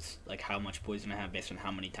quantity of its like how much poison I have based on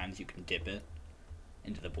how many times you can dip it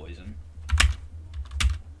into the poison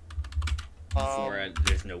before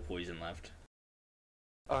there's no poison left.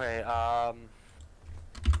 Okay,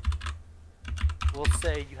 we'll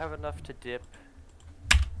say you have enough to dip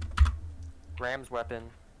Graham's weapon,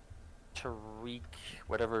 Tariq,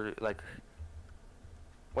 whatever, like,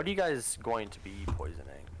 what are you guys going to be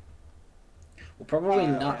poisoning? Well, probably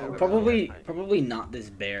not. yeah, Probably not this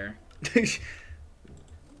bear.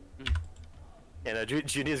 Yeah, no,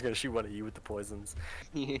 Junia's gonna shoot one of you with the poisons.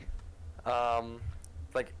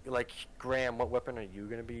 Like Graham, what weapon are you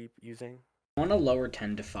gonna be using? I want to lower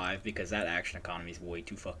 10 to 5 because that action economy is way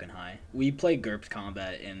too fucking high. We play Gurps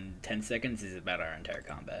combat in 10 seconds is about our entire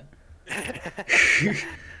combat.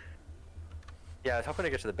 Yeah, I was hoping to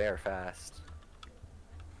get to the bear fast.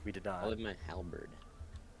 We did not. I love my halberd.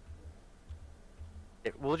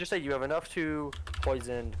 We'll just say you have enough to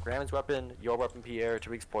poison Graham's weapon, your weapon, Pierre,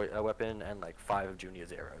 Tariq's weapon, and like 5 of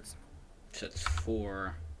Junia's arrows. So it's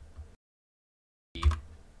 4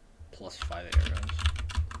 plus 5 arrows.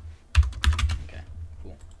 Okay,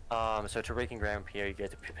 cool. So Tariq and Graham and Pierre, you get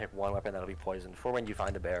to pick one weapon that'll be poisoned for when you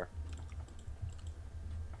find a bear.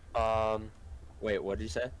 Wait, what did you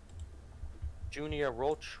say? Junia,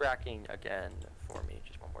 roll tracking again for me,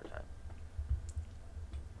 just one more time.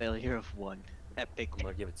 Failure of 1. Epic. I'm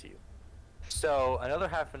gonna give it to you. So another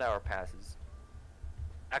half an hour passes.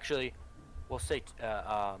 Actually, we'll say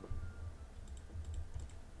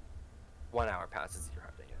 1 hour passes. You're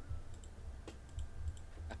having it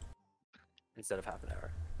instead of half an hour.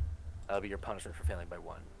 That'll be your punishment for failing by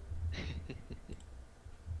 1.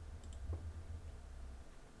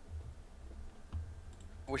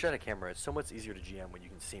 I wish I had a camera. It's so much easier to GM when you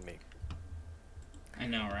can see me. I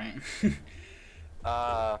know, right?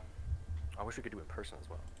 I wish we could do it in person as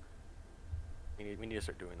well. We need to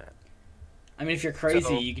start doing that. I mean, if you're crazy,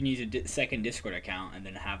 So- you can use a second Discord account and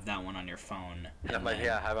then have that one on your phone. Have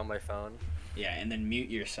have on my phone. Yeah, and then mute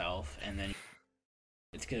yourself, and then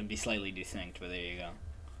it's gonna be slightly desynced, but there you go.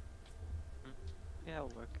 Yeah, it'll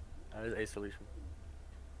work. That is a solution.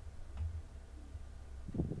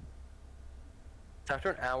 So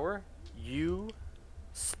after an hour, you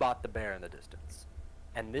spot the bear in the distance,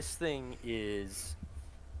 and this thing is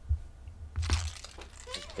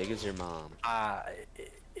As big as your mom.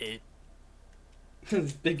 It,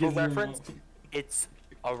 As big for as your reference, mom. it's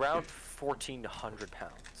around 1,400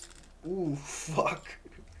 pounds. Ooh, fuck.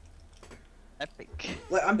 Epic.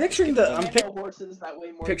 Like, I'm picturing the I know horses that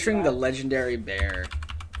weigh more picturing than the that. legendary bear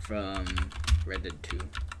from Red Dead 2.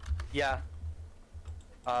 Yeah.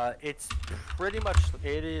 It's pretty much,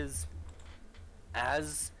 it is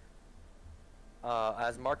as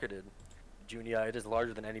marketed. Junia, it is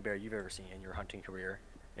larger than any bear you've ever seen in your hunting career,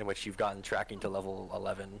 in which you've gotten tracking to level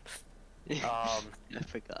 11. I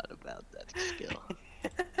forgot about that skill.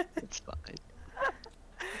 It's fine.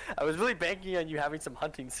 I was really banking on you having some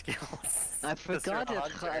hunting skills. I 'cause you're a forgot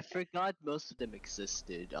hunter. I forgot most of them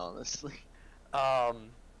existed, honestly.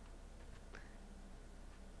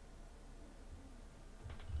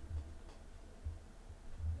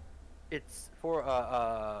 It's for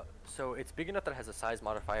so it's big enough that it has a size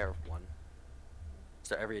modifier of 1.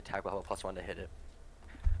 So every attack will have a +1 to hit it.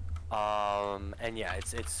 And yeah,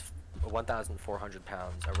 it's 1,400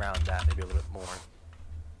 pounds, around that, maybe a little bit more.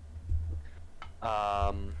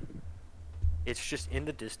 It's just in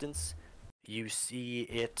the distance. You see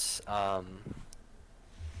it.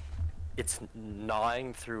 It's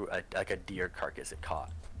gnawing through like a deer carcass it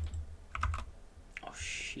caught. Oh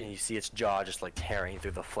shit. And you see its jaw just like tearing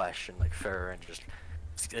through the flesh and like fur, and just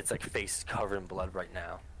it's like face covered in blood right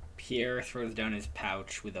now. Pierre throws down his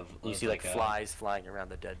pouch with a. You see like flies flying around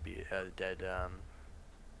the dead deer.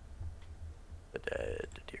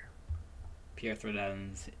 Pierre throws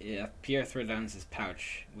down his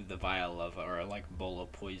pouch with the vial of, or like bowl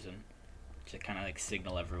of poison, to kind of like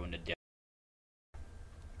signal everyone to death.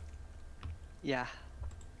 Yeah.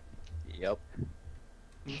 Yep.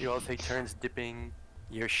 You all take turns dipping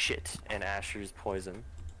your shit in Asher's poison.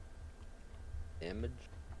 Damage.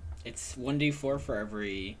 It's 1d4 for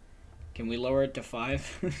every. Can we lower it to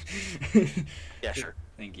 5? Yeah, sure.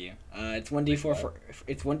 Thank you. It's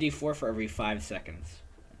 1d4 for every 5 seconds.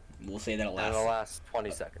 We'll say that it And lasts. it'll last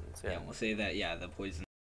 20 seconds. Yeah, Yeah. we'll say that. Yeah, the poison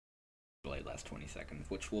really lasts 20 seconds,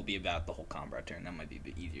 which will be about the whole combat turn. That might be a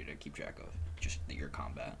bit easier to keep track of. Just your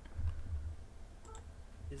combat.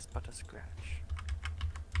 Is but a scratch.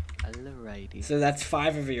 Alrighty. So that's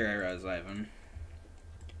 5 of your arrows, Ivan,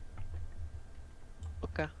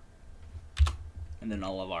 Okay. and then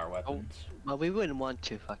all of our weapons. Well, we wouldn't want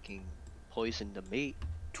to fucking poison the meat,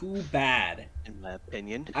 Too bad. in my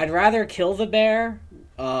opinion. I'd rather kill the bear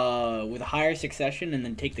with a higher succession and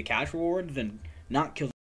then take the cash reward than not kill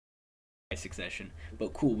the bear by succession.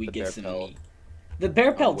 But cool, we The get bear some pelt. meat. The bear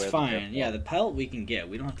I'll pelt's wear the bear fine. Yeah, pelt. the pelt we can get.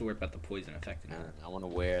 We don't have to worry about the poison affecting it. I want to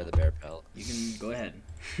wear the bear pelt. You can go ahead.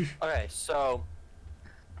 Okay, so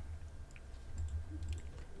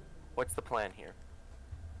what's the plan here?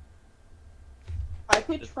 I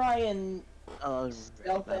could try and Oh,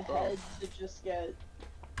 stealth ahead to just get.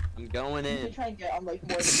 I'm going We could in. try and get on like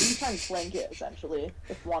more. We could try and flank it essentially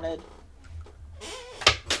if wanted.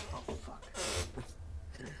 Oh fuck.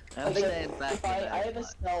 I'm Like, staying back. if I have a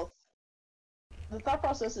stealth. The thought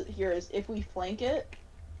process here is if we flank it,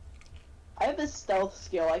 I have this stealth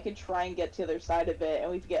skill. I could try and get to the other side of it,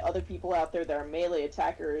 and we could get other people out there that are melee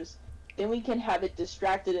attackers. Then we can have it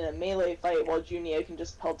distracted in a melee fight while Junia can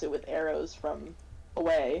just pelt it with arrows from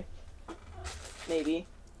away. Maybe.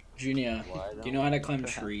 Junia, Why do you don't know how to we climb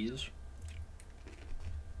perhaps- trees?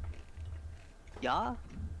 Yeah.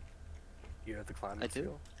 You have the climbing I do.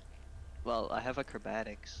 skill? Well, I have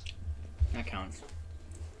acrobatics. That counts.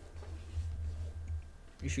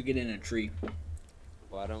 You should get in a tree.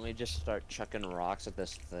 Why don't we just start chucking rocks at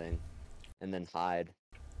this thing, and then hide?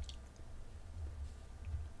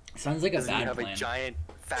 Sounds like a Because you bad have plan. a giant,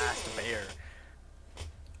 fast bear.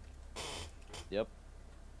 Yep.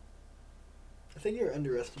 I think you're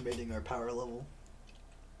underestimating our power level.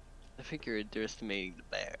 I think you're underestimating the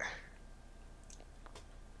bear.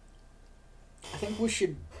 I think we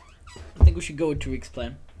should go with Tariq's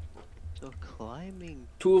plan. So climbing.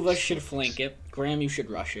 2 of us should flank it. Graham, you should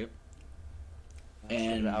rush it. That's what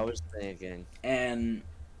And- I was thinking. And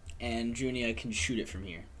Junia can shoot it from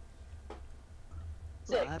here.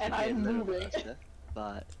 Sick, I have and to be a I'm little moving. closer,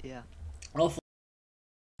 but yeah. I'll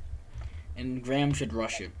and Graham should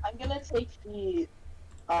rush it. I'm gonna take the.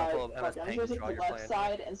 Couple of fuck, MS I'm Paint gonna to take draw the your left plan.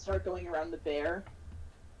 side and start going around the bear,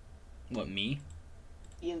 What, me?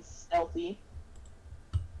 being stealthy.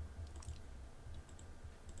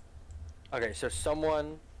 Okay, so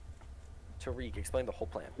someone, Tariq, explain the whole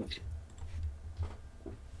plan.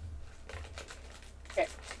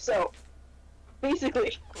 So,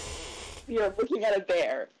 basically, we are looking at a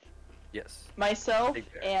bear. Yes. Myself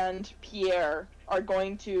Big bear. and Pierre are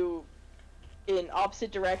going to, in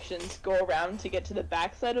opposite directions, go around to get to the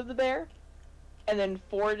backside of the bear, and then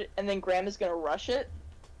Graham is gonna rush it,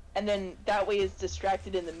 and then that way it's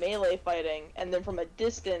distracted in the melee fighting, and then from a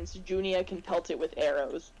distance, Junia can pelt it with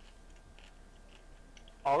arrows.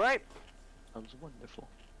 All right. Sounds wonderful.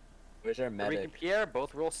 Where's our Tariq medic? and Pierre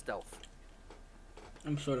both roll stealth.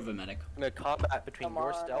 I'm sort of a medic. I'm gonna combat between Come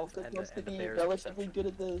your on, stealth I'm and supposed the to be bear's relatively perception. good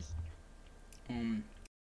at this.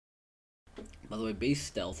 By the way, base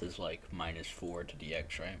stealth is like -4 to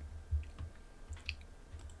DX, right?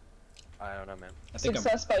 I don't know, man.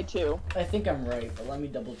 Success by 2. I think I'm right, but let me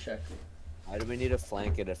double check. Why do we need to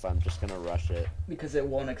flank it if I'm just gonna rush it? Because it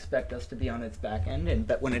won't expect us to be on its back end, and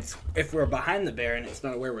but if we're behind the bear and it's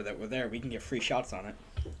not aware that we're there, we can get free shots on it.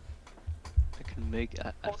 I can make.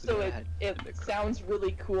 I Also, forgot I had it mimic cry. sounds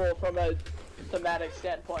really cool from a thematic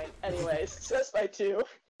standpoint. Anyway, success by 2.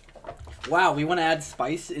 Wow, we want to add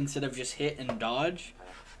spice instead of just hit and dodge?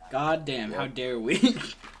 God damn, how dare we?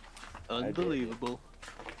 Unbelievable.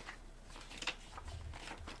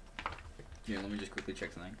 Here, let me just quickly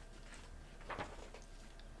check something.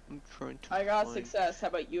 I'm trying to. I got find- success. How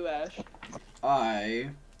about you, Ash? I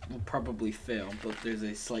will probably fail, but there's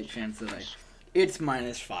a slight chance that I... It's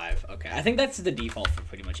 -5. Okay, I think that's the default for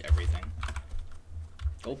pretty much everything.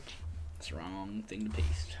 Oh, that's the wrong thing to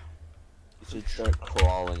paste. You should start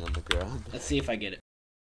crawling on the ground. Let's see if I get it.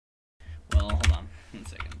 Well, hold on. 1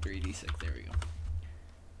 second. 3d6. There we go.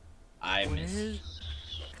 I missed. Where's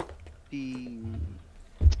the?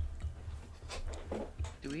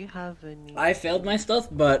 Do we have any? I failed my stealth,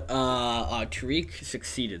 but Tariq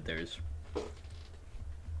succeeded theirs.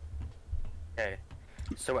 Okay.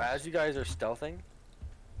 So as you guys are stealthing,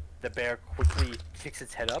 the bear quickly kicks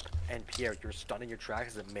its head up, and Pierre, you're stunned in your tracks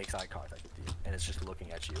as it makes eye contact with you, and it's just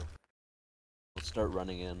looking at you. Let's start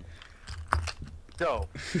running in. So,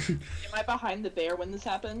 Am I behind the bear when this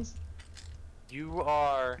happens? you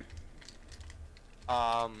are,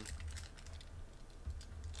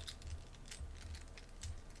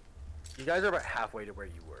 you guys are about halfway to where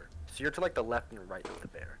you were. So you're to like the left and right of the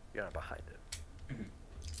bear. You're not behind it. Mhm.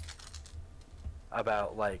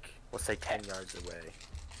 About like, let's say 10 yards away.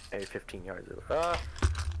 Maybe 15 yards away.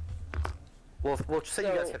 We'll say you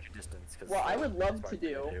guys So, have your distance. Cause what I would love that's to what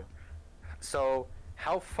you're gonna do- So,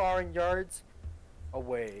 how far in yards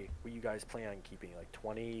away were you guys planning on keeping? Like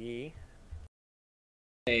 20?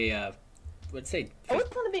 Let's say... I was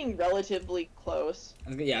kind of being relatively close. I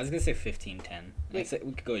was gonna say 15, 10. Wait.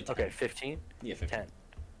 We could go with 10. Okay, 15? Yeah, 15. 10.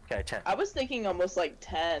 Okay, 10. I was thinking almost like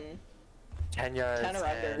 10. 10 yards. 10 or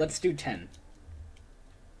under. and Let's do 10.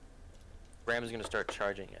 Ram's gonna start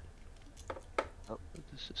charging it.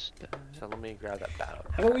 This is that. So let me grab that battle.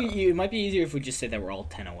 How about it might be easier if we just say that we're all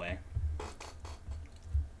 10 away.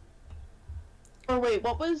 Or wait,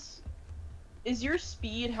 what was... Is your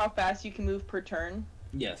speed how fast you can move per turn?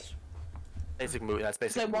 Yes. Basic move. That's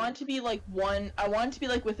Because basic. I want to be like I want to be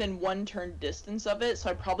like within 1 turn distance of it, so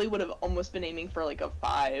I probably would have almost been aiming for like a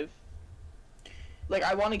 5. Like,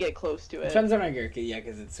 I want to get close to it. Depends on our gear, yeah,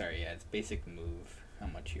 because it's basic move. How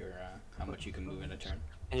much you can move in a turn.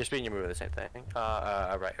 And your speed and your move are the same thing.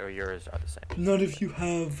 Right. Or yours are the same. Not if you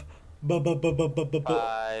have.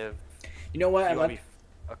 5. You know what? You wanna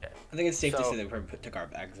I okay. think it's safe to So- say that we probably took our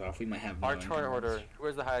bags off. We might have no Our turn intervals. order.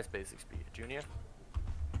 Where's the highest basic speed? Junia?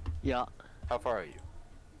 Yeah. How far are you?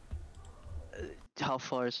 How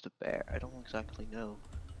far is the bear? I don't exactly know.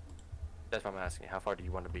 That's what I'm asking. How far do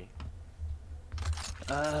you want to be?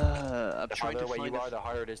 I'm The trying farther to away find. you are, the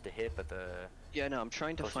harder it is to hit. But the Yeah, no, I'm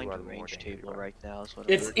trying to closer find you are, the the more range danger you table are. right now. Is what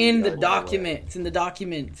It's I'm in the yards document. It's in the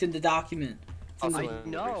document. It's in the document. It's, in Also, the, I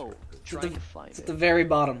know. Trying to find it's at it. the very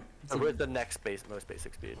bottom. It's So at- where's the next most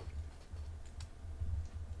basic speed?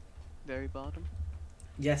 Very bottom.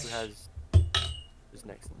 yes. Who has who's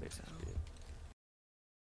next basic speed?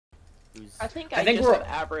 Who's I think I I think just we're- have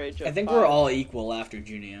average of I think 5. we're all equal after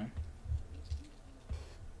Junia.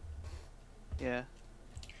 Yeah.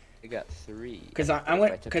 I got 3. Because I'm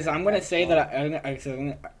gonna say that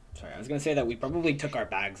I was gonna say that we probably took our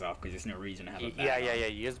bags off because there's no reason to have a bag. yeah.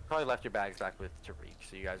 You guys probably left your bags back with Tariq,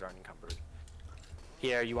 so you guys aren't encumbered.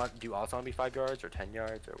 Pierre, do you also want to be 5 yards or 10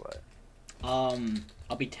 yards or what?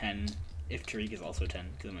 I'll be 10 if Tariq is also 10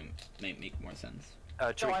 because it might make more sense.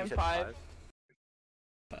 Tariq, I'm you said 5.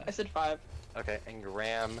 I said 5. Okay, and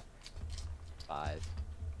Graham 5.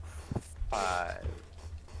 5.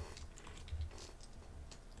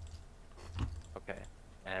 Okay,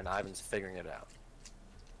 and Ivan's figuring it out.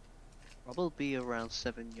 Probably around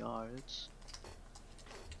 7 yards.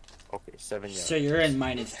 Okay, 7 yards. So you're in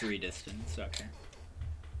 -3 distance. Okay.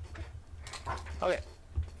 Okay.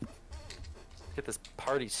 Get this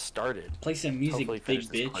party started. Play some music, Hopefully big finish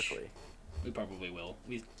this bitch. quickly. We probably will.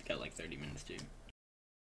 We've got like 30 minutes too.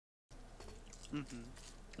 Mm-hmm.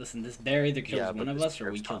 Listen, this bear either kills Yeah, one but of this us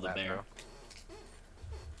or we Gurps kill the combat, bear. bro.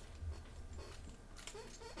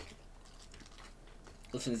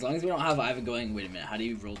 Listen, as long as we don't have Ivan going, wait a minute, how do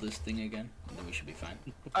you roll this thing again? And then we should be fine.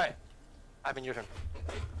 Alright. Ivan, your turn.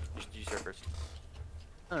 You start first.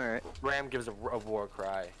 Alright. Ram gives a war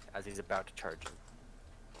cry as he's about to charge him.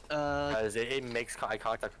 Uh, As it makes eye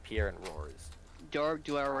contact with Pierre and roars.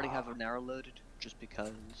 do I already have an arrow loaded? Just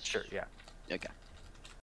because. Sure, yeah. Okay.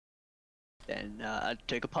 Then I'd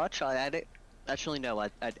take a pot shot at it. Actually, no,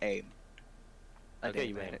 I'd aim. I'd Okay,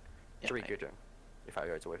 you at aim. it. Yeah, Tariq, your turn. You're 5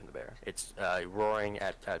 yards away from the bear. It's roaring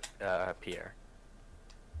at Pierre.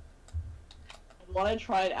 I want to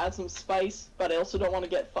try and add some spice, but I also don't want to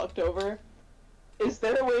get fucked over. Is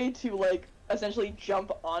there a way to, like, essentially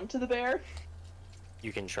jump onto the bear?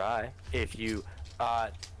 You can try. If you,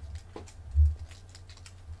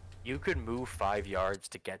 you could move 5 yards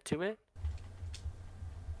to get to it.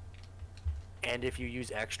 And if you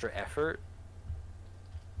use extra effort,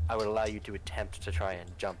 I would allow you to attempt to try and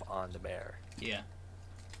jump on the bear. Yeah.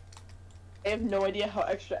 I have no idea how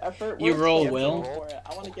extra effort works. You roll but I have to will? roll for it.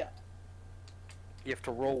 I want to get. You have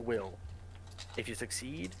to roll will. If you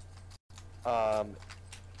succeed,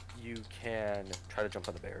 you can try to jump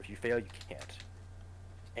on the bear. If you fail, you can't.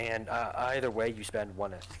 And either way, you spend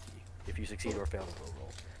 1 FP. If you succeed or fail the will roll.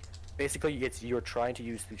 Basically, you're trying to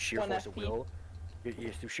use through sheer 1 force of FP. will.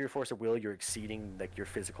 Through sheer force of will, you're exceeding like your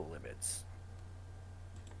physical limits.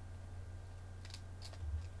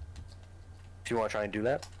 Do you want to try and do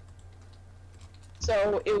that?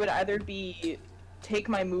 So it would either be take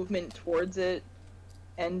my movement towards it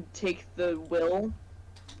and take the will,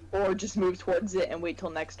 or just move towards it and wait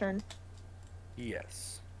till next turn.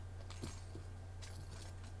 Yes.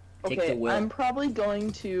 Take Okay, the will. I'm probably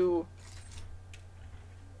going to.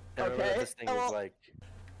 And remember that Okay, this thing well- is like.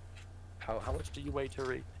 How much do you weigh,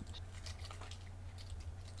 Tariq?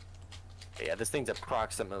 Yeah, this thing's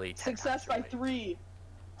approximately 10 Success times by your weight.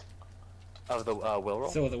 3. Of the will roll?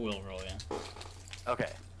 So the will roll, yeah. Okay,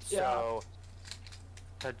 Yeah. so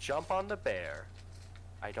to jump on the bear,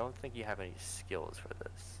 I don't think you have any skills for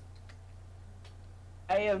this.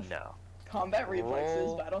 I have No. combat reflexes,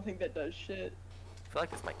 Roll. but I don't think that does shit. I feel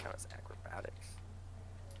like this might count as acrobatics.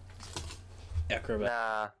 Acrobat.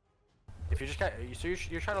 Nah. If you're just kind of, so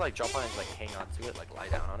you're trying to like jump on it and like hang on to it, like lie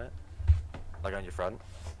down on it, like on your front.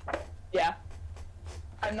 Yeah.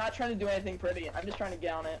 I'm not trying to do anything pretty. I'm just trying to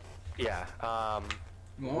get on it. Yeah. Well,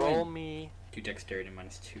 Roll me. Do dexterity -2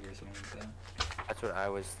 or something like that. That's what I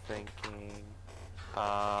was thinking.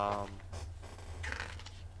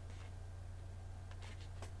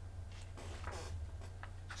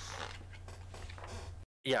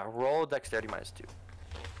 Yeah, roll dexterity -2,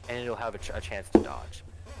 and it'll have a chance to dodge.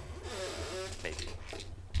 Maybe.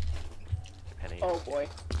 Depending. Oh boy.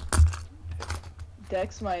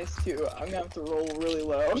 Dex -2. I'm gonna have to roll really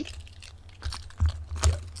low.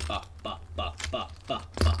 Ba, ba, ba, ba, ba,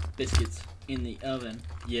 ba. Biscuits in the oven.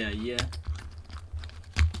 Yeah, yeah.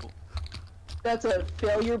 That's a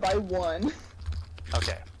failure by 1.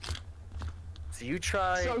 Okay. So you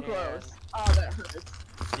try. So and- close. Oh, that hurts.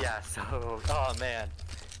 Yeah. So. Oh man.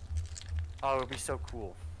 Oh, it would be so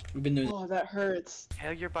cool. We've been doing Oh, that hurts.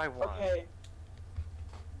 Failure by 1. Okay.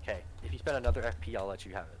 Okay. If you spend another FP, I'll let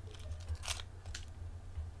you have it.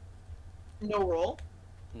 No roll.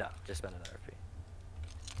 No, just spend another FP.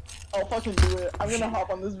 I'll fucking do it. I'm gonna hop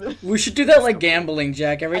on this bitch. We should do that like gambling,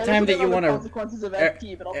 Jack. Every I time also that don't you know want the to, consequences of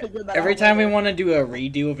FP, but I'll figure that every out time we later. want to do a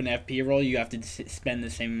redo of an FP roll, you have to spend the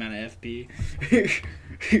same amount of FP.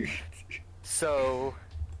 So,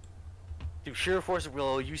 through sheer force of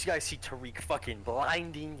will, you guys see Tariq fucking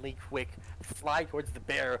blindingly quick fly towards the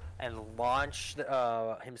bear and launch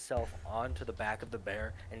himself onto the back of the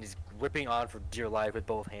bear, and he's gripping on for dear life with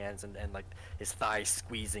both hands and like his thighs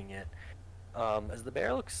squeezing it. As the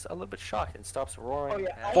bear looks a little bit shocked and stops roaring. Oh,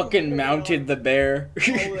 yeah, and- Fucking mounted the bear.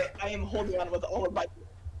 I am holding on with all of my.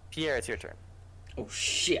 Pierre, it's your turn. Oh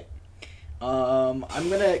shit. I'm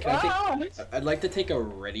gonna. Can I Ah! take, I'd like to take a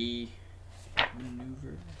ready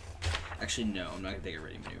maneuver. Actually, no, I'm not gonna take a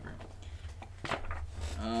ready maneuver.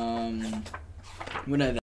 I'm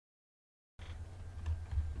gonna.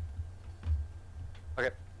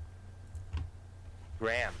 Okay.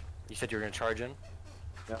 Graham, you said you were gonna charge in.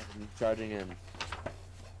 No, I'm charging in.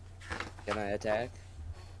 Can I attack?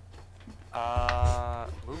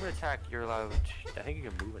 Move and attack. You're allowed. I think you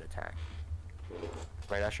can move and attack.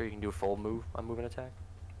 Right, Asher, you can do a full move on move and attack.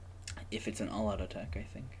 If it's an all-out attack, I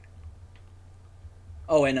think.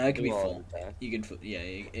 Oh, and it could be Do all full. attack. You can, yeah.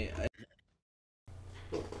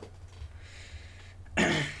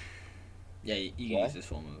 Yeah, you can What? use this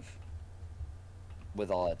full move. With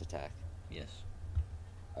all out attack. Yes.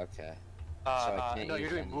 Okay. I can't no, use you're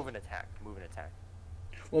doing any. move and attack. Move and attack.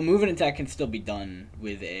 Well, move and attack can still be done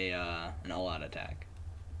with a an all-out attack.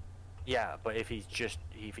 Yeah, but if he just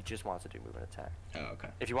wants to do move and attack. Oh, okay.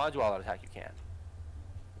 If you want to do all out attack, you can.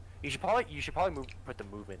 You should probably put the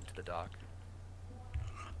movement into the dock.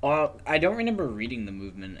 I don't remember reading the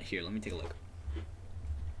movement here. Let me take a look.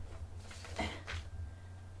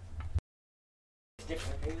 It's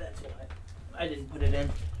different. Maybe that's why I didn't put it in.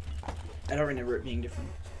 I don't remember it being different.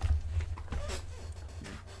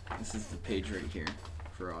 This is the page right here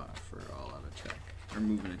for all out attack or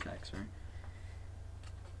movement attack. Sorry.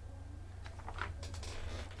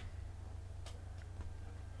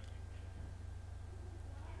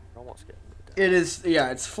 Almost getting it. It is,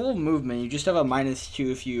 yeah, it's full movement. You just have a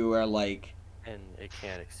 -2 if you are like. And it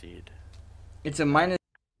can't exceed. It's a minus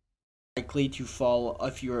likely to fall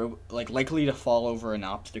if you're like likely to fall over an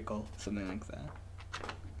obstacle, something like that.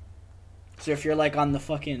 So if you're like on the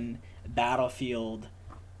fucking battlefield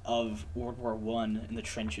of World War I in the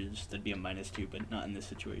trenches, that'd be a -2, but not in this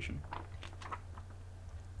situation.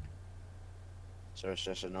 So it's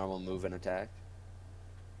just a normal move and attack.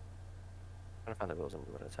 I'm trying to find the rules of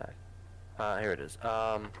move and attack. Here it is.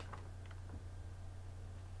 I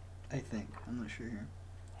think I'm not sure here.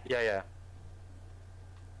 Yeah.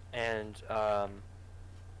 And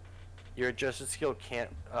your adjusted skill can't.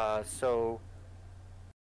 So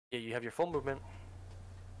yeah, you have your full movement.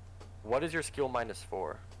 What is your skill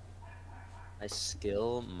 -4? My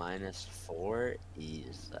skill -4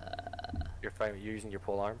 is You're using your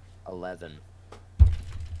pole arm. 11.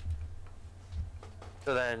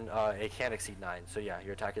 So then it can't exceed 9. So yeah,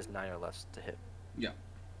 your attack is 9 or less to hit. Yeah.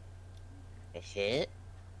 A hit?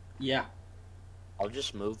 Yeah. I'll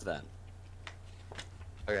just move then.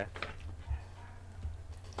 Okay.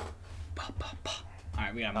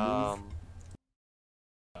 Alright, we gotta move.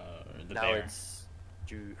 The Now bear. it's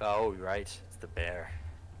oh right, it's the bear.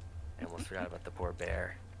 I almost forgot about the poor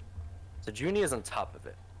bear. So Junia is on top of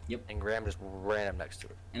it. Yep. And Graham just ran up next to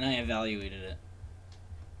it. And I evaluated it.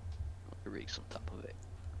 Tariq's on top of it.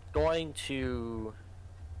 Going to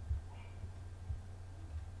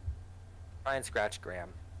try and scratch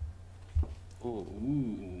Graham.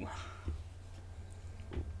 Ooh.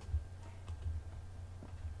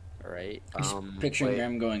 Alright. Just picturing wait.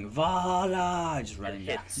 Graham going, Voila! Just running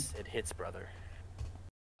down. It hits, brother.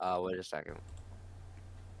 Wait a second.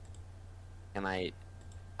 Can I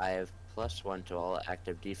have +1 to all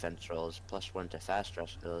active defense rolls, +1 to fast draw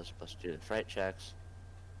skills, +2 to fright checks.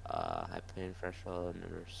 High pain threshold,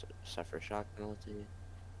 never suffer shock penalty.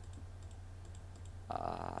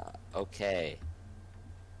 Okay.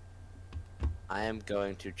 I am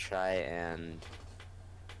going to try and...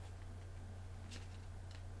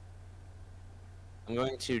 I'm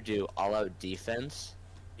going to do all-out defense.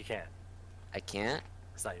 You can't. I can't?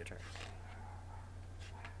 It's not your turn.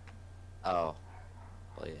 Oh.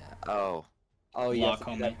 Well, yeah. Oh. Oh, you have to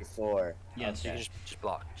do that homie. before. Yes. You Okay. just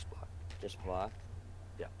block. Just block. Just block?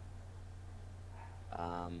 Yeah.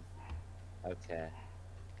 Okay.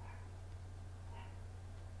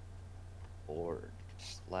 /R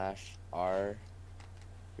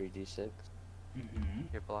 3d6. Mm-hmm.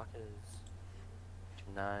 Your block is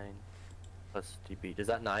 9 plus DP. Does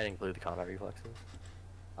that 9 include the combat reflexes?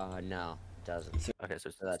 No, it doesn't. Okay,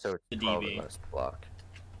 so that's it's the 12 DB. or less to block.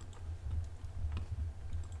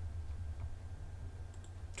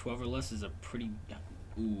 12 or less is a pretty...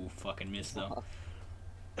 Ooh, fucking miss, though.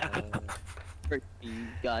 Freaking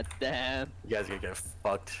goddamn. You guys are gonna get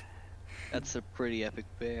fucked. That's a pretty epic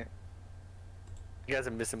bear. You guys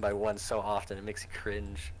are missing by 1 so often, it makes you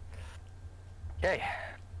cringe. Okay.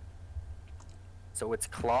 So its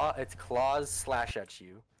claws slash at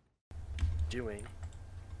you, doing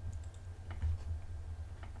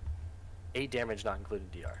 8 damage, not including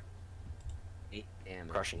DR. 8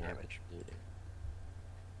 damage. Crushing not damage. included.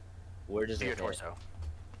 Where does To it your hit? torso.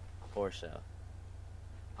 Torso.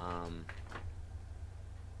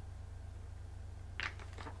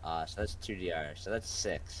 So that's 2 DR. So that's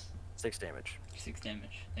 6. 6 damage. 6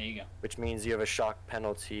 damage. There you go. Which means you have a shock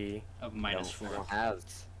penalty. Of I -4. don't have.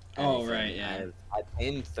 Oh, anything. right, yeah. I have high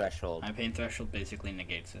pain threshold. My pain threshold basically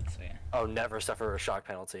negates it, so yeah. Oh, never suffer a shock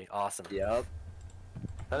penalty. Awesome. Yep.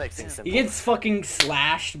 That makes things simple. He gets fucking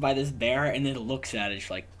slashed by this bear and then looks at it, just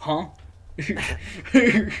like, huh?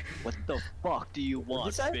 What the fuck do you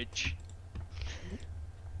want, say? bitch?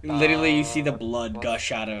 Literally, you see the blood what?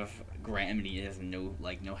 gush out of Graham, and he has no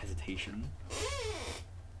hesitation.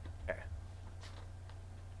 Okay.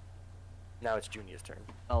 Now it's Junia's turn.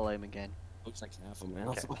 I'll aim again. Looks like half a mile,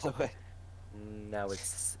 Okay. by the way. Now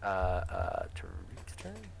it's Tariq's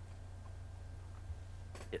turn.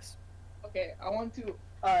 Yes. Okay, I want to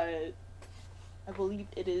I believe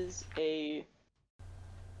it is a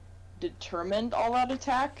determined all-out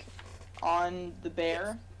attack on the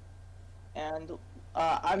bear, and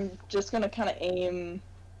I'm just gonna kind of aim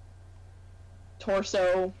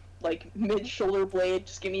torso, like mid-shoulder blade.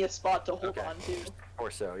 Just give me a spot to hold on to. Or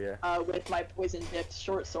so, yeah. With my poison-dipped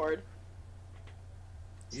short sword.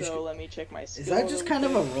 So let me check my skill. Is that just kind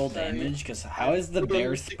of a roll Sorry. damage? Because how is the We're bear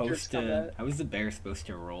doing supposed stickers to? combat. How is the bear supposed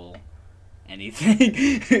to roll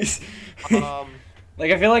anything? Like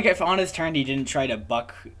I feel like if on his turn he didn't try to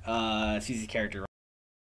buck Susie's character,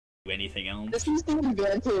 do anything else. This is the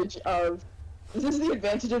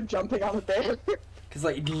advantage of jumping on the bear. Because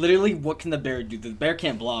like literally, what can the bear do? The bear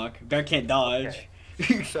can't block. Bear can't dodge.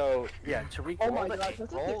 So, yeah, Tariq, Oh my roll god,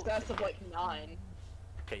 that's a roll- success of like 9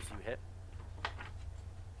 Okay, so you hit.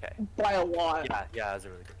 Okay. by a lot. Yeah, that was a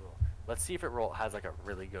really good roll. Let's see if it has like a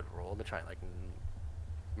really good roll to try and like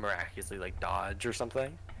miraculously like dodge or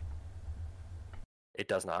something. It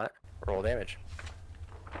does not. Roll damage.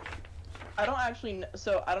 I don't actually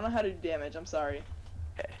so I don't know how to do damage, I'm sorry.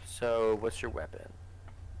 Okay, so what's your weapon?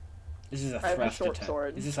 This is a I have a thrust short attack.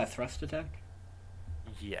 sword. Is this a thrust attack?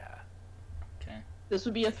 Yeah. Okay. This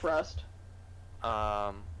would be a thrust,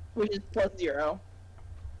 which is +0.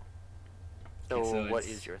 So, Okay, so what it's-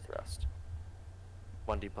 is your thrust?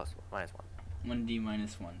 1d plus minus 1. 1d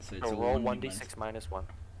minus 1. So it's So a roll 1d 1d6 minus 1.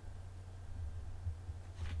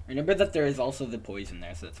 Remember that there is also the poison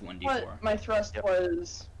there, so that's 1d4. But my thrust Yep.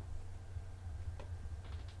 was...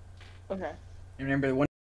 Okay. Remember the one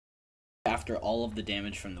after all of the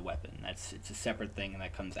damage from the weapon. It's a separate thing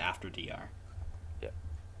that comes after DR. Yeah.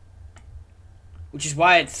 Which is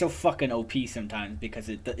why it's so fucking OP sometimes, because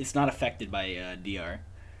it's not affected by DR.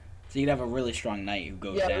 So you could have a really strong knight who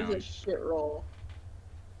goes Yeah, down. it was a shit roll.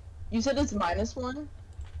 You said it's -1?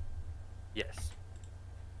 Yes.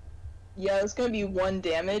 Yeah, it's gonna be 1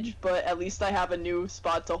 damage, but at least I have a new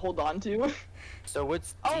spot to hold on to. So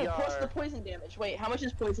what's Oh, DR? plus the poison damage. Wait, how much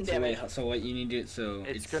is poison So, damage? so what you need to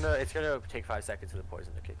It's gonna take 5 seconds for the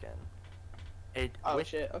poison to kick in. Oh, with,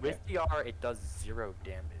 shit, okay. With DR, it does 0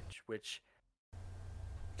 damage, which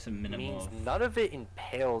it's a minimum means of none of it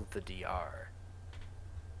impaled the DR.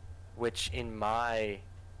 Which, in my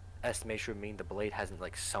estimation, would mean the blade hasn't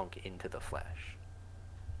like sunk into the flesh.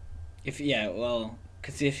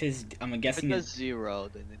 because if his I'm If it guessing does 0,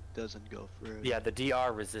 then it doesn't go through. Yeah, the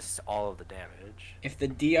DR resists all of the damage, if the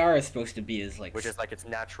DR is supposed to be as like which is like its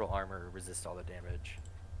natural armor resists all the damage,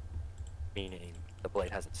 meaning the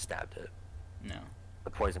blade hasn't stabbed it. no The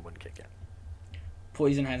poison wouldn't kick in.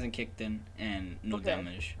 poison hasn't kicked in and no Okay.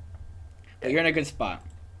 damage, but you're in a good spot.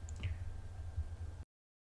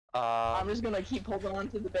 I'm just gonna keep holding on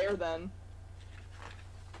to the bear then.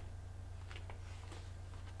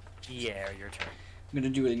 Yeah, your turn. I'm gonna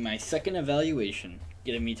do my second evaluation,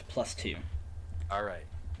 getting me to +2. All right,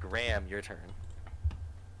 Graham, your turn.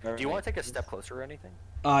 Do you want to take a step closer or anything?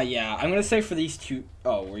 Yeah, I'm gonna say for these two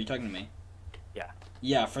oh, were you talking to me? Yeah.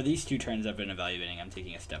 Yeah, for these 2 turns I've been evaluating, I'm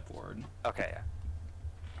taking a step forward. Okay,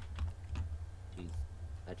 yeah.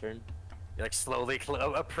 My turn? You're like slowly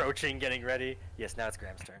approaching, getting ready. Yes, now it's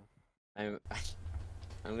Graham's turn. I'm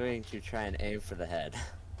going to try and aim for the head.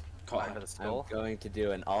 Fire for the I'm skull. going to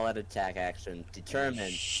do an all-out attack action,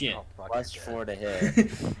 determined, Shit. Oh, fuck, plus you're 4 dead. to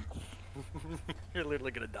hit. You're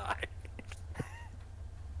literally gonna die.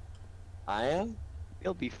 I am?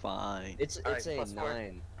 You'll be fine. It's Alright, a plus 4.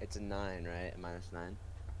 9. It's a 9, right?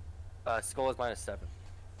 -9. Skull is -7.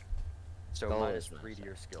 So Skull minus is 3 to -7.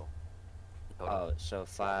 your skill. Oh, so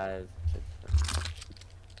 5,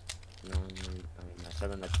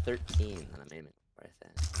 7, that's 13 that I'm aiming for, I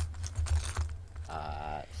think.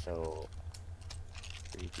 So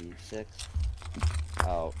 3d6.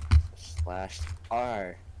 Oh,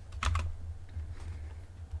 /R.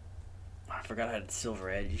 I forgot I had silver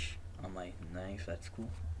edge on my knife. That's cool.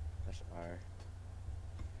 /R.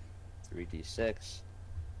 3d6.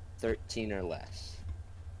 13 or less.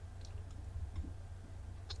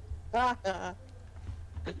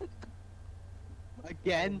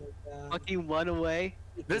 Again? Fucking 1 away?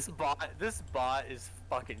 This bot is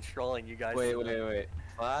fucking trolling you guys. Wait.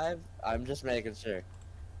 5? I'm just making sure.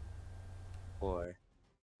 4.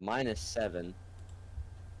 -7.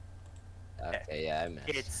 Okay, yeah, I missed.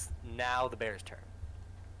 It's now the bear's turn.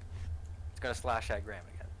 It's gonna slash at Graham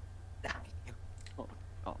again.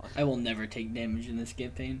 Oh, I will never take damage in this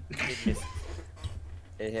campaign. It misses.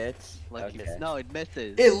 It hits? lucky. Okay. No, it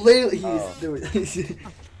misses. It literally Oh. doing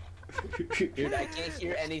Dude, I can't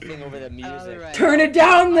hear anything over the music. Alright. Turn it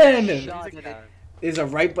down then. Shot at it. There's a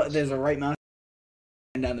right mouse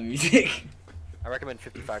down the music. I recommend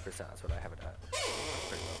 55%. That's what I have it at.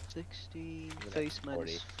 Pretty low. 16, Look at face that,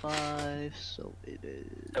 40. minus 5, so it is.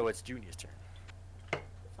 So it's Junia's turn.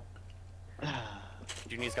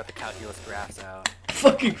 Junia's got the calculus graphs out.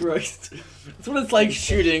 Fucking Christ. That's what it's like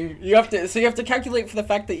shooting. You have to calculate for the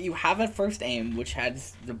fact that you have a first aim, which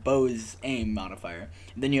has the bow's aim modifier.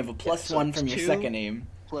 And then you have a +1 from your two. second aim.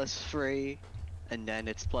 +3, and then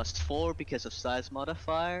it's +4 because of size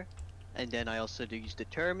modifier, and then I also do use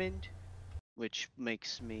determined, which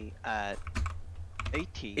makes me at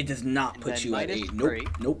 18. It does not And put then you at minus 8. three.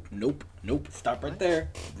 Nope. Stop right there.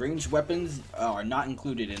 Ranged weapons are not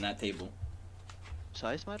included in that table.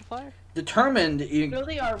 Size modifier? Determined. You,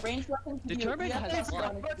 Really, our ranged weapons. Determined has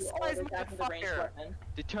one. one. Size modifier.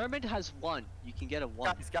 Determined has 1. You can get a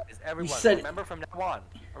 1. Guys, everyone, said- remember from now on.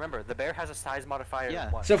 Remember, the bear has a size modifier Yeah.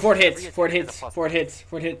 of 1. so Ford hits. Every Ford attack hits. is a +1. Ford hits.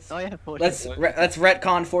 Ford hits. Oh yeah, 4. Let's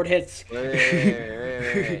retcon. Ford hits.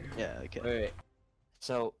 Wait. Yeah, okay. Wait.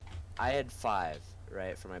 So, I had 5,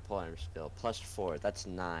 right, for my polearm skill. +4, that's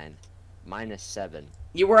 9. -7.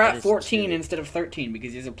 You were That at is 14 2. instead of 13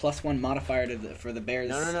 because there's a +1 modifier for the bears.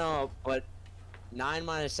 No, but 9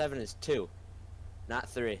 minus 7 is 2, not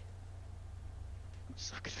 3. I'm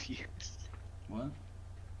so confused. What?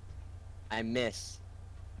 I miss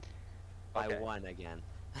by Okay. 1 again.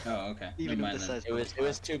 Oh, okay. Even Never with the mind then. size It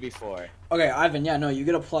was 2 before. Okay, Ivan. Yeah, no, you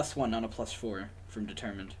get a +1, not a +4 from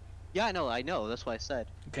determined. Yeah, I know, that's what I said.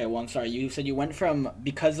 Okay, well, I'm sorry. You said you went from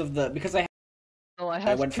because I Oh, I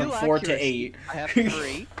have went from 2 4 to accuracy. 8. I have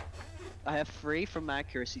 3. I have 3 from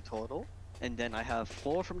accuracy total, and then I have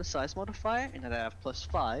 4 from the size modifier, and then I have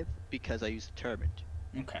 +5 because I use determined,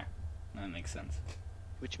 Okay, that makes sense.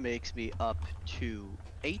 which makes me up to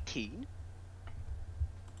 18.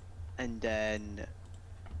 And then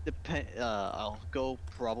I'll go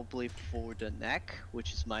probably for the neck,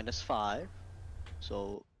 which is -5.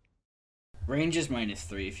 So Range is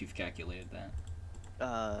 -3 if you've calculated that.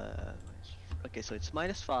 okay, so it's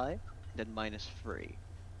 -5, then -3,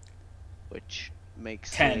 which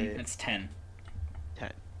makes 10. it That's 10.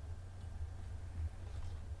 10.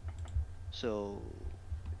 So,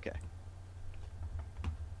 okay.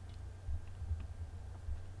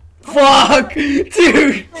 Fuck, dude.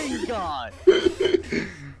 Thank God.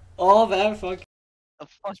 All that fucking A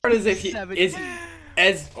plus part is if you 17.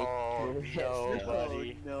 as Oh, no,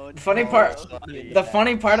 buddy. no. the funny part. buddy. The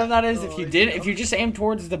funny part of that is if Oh, if no. you just aimed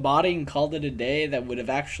towards the body and called it a day, that would have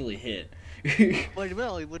actually hit.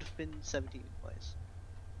 Well, it would have been 17 anyways.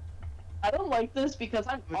 I don't like this because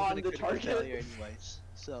I'm It would have on been the a critical failure target. anyways.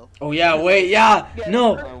 So, Oh yeah, wait, yeah, Yeah,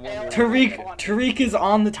 no, Tariq. Tariq is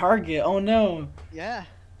on the target. Oh no. yeah.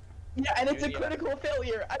 Yeah, and it's a Junia. critical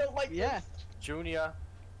failure. I don't like Yeah. this. Junia,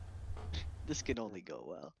 This can only go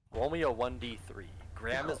well. roll me a 1d3.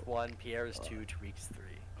 Graham is No. 1, Pierre is 2, Tariq's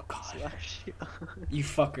 3. Oh god. Slash. You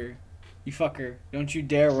fucker. You fucker. Don't you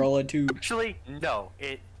dare roll a 2. Actually, no.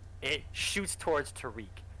 It shoots towards Tariq.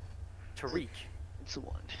 Tariq. It's a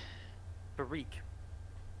 1. Tariq.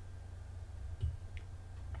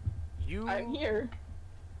 You, I'm here.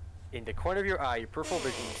 in the corner of your eye, your peripheral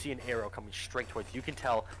vision, you see an arrow coming straight towards you. You can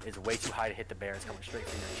tell it's way too high to hit the bear. It's coming straight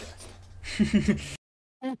for your chest.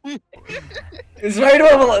 It's why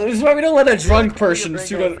we don't let a drunk person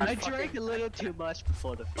shoot a. I drank a little too much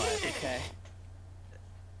before the fight, okay?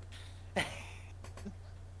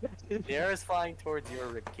 The arrow is flying towards your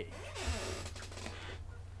ribcage.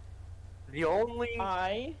 The only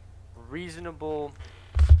reasonable...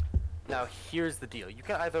 Now, here's the deal. You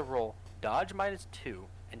can either roll dodge -2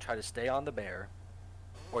 and try to stay on the bear,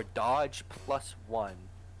 or dodge +1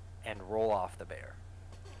 and roll off the bear.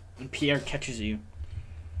 And Pierre catches you.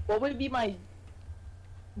 What would be my...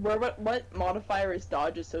 What modifier is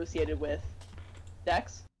dodge associated with?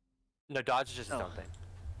 Dex? No, dodge is just its Oh. own thing.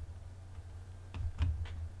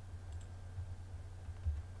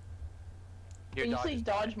 Your When you dodge say is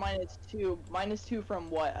dodge -2, -2 from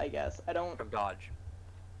what, I guess? I don't from dodge.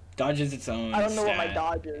 Dodge is its own. know what my stat.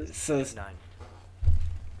 dodge is. So It's 9.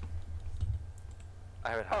 I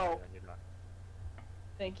have it higher Oh. than your dodge.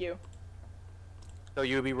 Thank you. So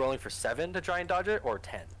you would be rolling for 7 to try and dodge it, or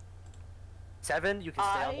 10? 7, you can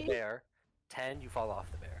stay on the bear. 10, you fall off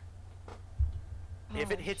the bear. If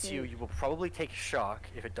it Oh, hits you, shit. you will probably take shock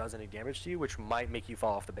if it does any damage to you, which might make you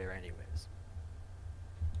fall off the bear anyways.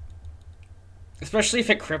 especially if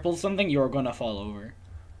it cripples something, you're gonna fall over.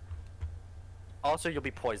 Also, you'll be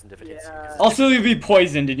poisoned if it hits you. 'cause Yeah. it's Also, you'll be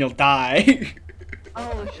poisoned and you'll die.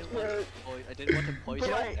 Oh, I didn't want shit. I didn't want to poison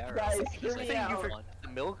Right, the arrow. guys, Because hear I me think out. you different want- the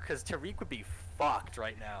milk, because Tariq would be fucked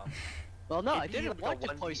right now. Well, no, It'd I be didn't like a want to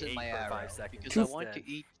 1d8 poison my for 5 arrow seconds because I want to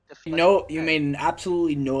instead. eat No, you made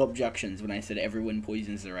absolutely no objections when I said everyone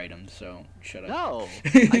poisons their items, so shut up. No, I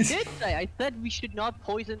did say. I said we should not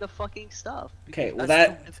poison the fucking stuff. Okay, well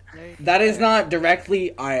That's that is not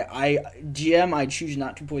directly. GM. I choose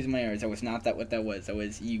not to poison my arrows. That was not what that was. That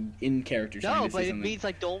was you in character. No, trying to but say it something. means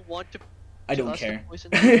I don't want to. I don't us to care.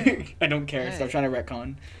 poison the arrows. I don't care. Hey. Stop trying to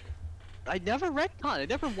retcon. I never retcon. I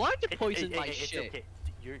never wanted to poison my it's shit. okay.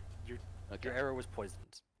 Your arrow was poisoned.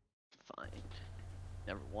 Fine.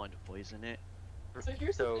 Never wanted to poison it. So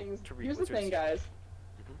here's the thing. Tariq, Here's the what's yours? thing, guys.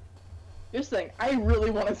 Mhm. Here's the thing. I really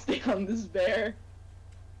want to stay on this bear,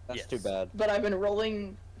 That's Yes. too bad. but I've been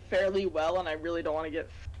rolling fairly well, and I really don't want to get.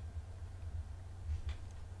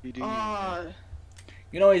 You do. Ah. You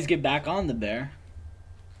can always get back on the bear.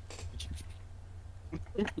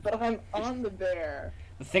 But I'm on the bear.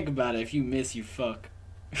 But think about it. If you miss, you fuck.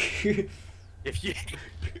 If you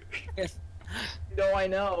No, I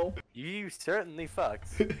know. you certainly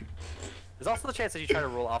fucked. There's also the chance that you try to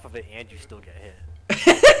roll off of it and you still get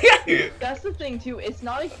hit. That's the thing too. It's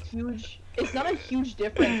not a huge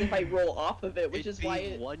difference if I roll off of it, which It'd is why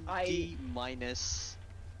be 1d minus.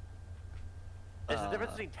 There's a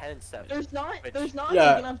difference between 10 and 7. there's not Which- a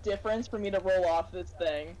Yeah. big enough difference for me to roll off this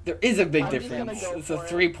thing. There is a big I'm just gonna difference. go It's a for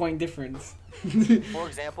it. 3-point difference. For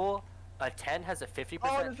example, a 10 has a 50%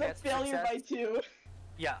 Oh, there's a chance of failure success. by 2.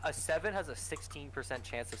 Yeah, a 7 has a 16%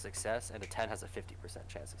 chance of success, and a 10 has a 50%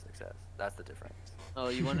 chance of success. That's the difference. Oh,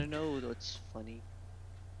 you want to know what's funny?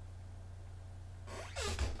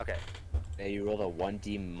 Okay. Yeah, you rolled a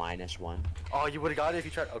 1d minus 1. Oh, you would have got it if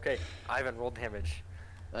you tried. Okay, I haven't rolled damage.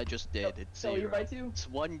 I just did. It's Failure 0. by 2. It's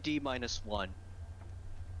 1d minus 1.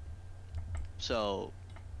 So,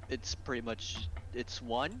 it's pretty much it's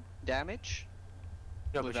 1 damage.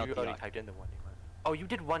 No, but Without you the already eye. typed in the 1d. Oh, you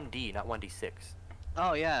did 1d, not 1d6.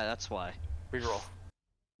 Oh yeah, that's why. Reroll.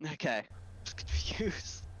 Okay, just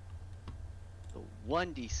confused. So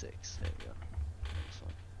 1d6. There we go. This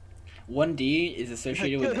one. 1D is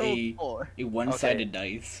associated with Good old a 4. one-sided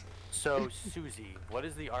dice. So, Susie, what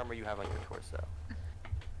is the armor you have on your torso?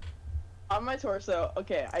 On my torso,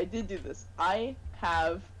 okay, I did do this. I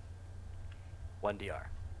have 1dr.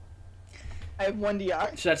 1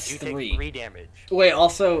 DR. So that's You 3. take 3 damage. Wait,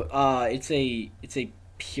 also, it's a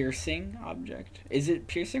piercing object. Is it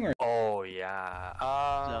piercing or Oh,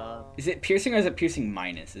 yeah. is it piercing or is it piercing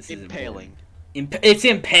minus? This is Impaling. It's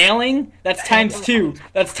impaling? That's times 2.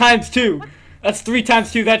 That's times 2. That's 3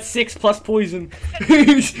 times 2. That's 6 plus poison.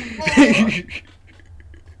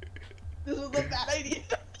 This was a bad idea.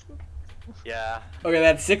 Yeah. Okay,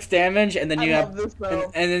 that's 6 damage, and then I you love have this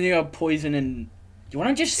though. and then you have poison and. Do you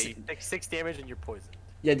want to just? Okay, you take 6 damage and you're poisoned.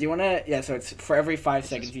 Yeah. Do you want to? Yeah. So it's for every 5 This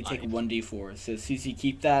seconds is you take fine. 1d4. So Susie,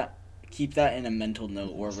 keep that in a mental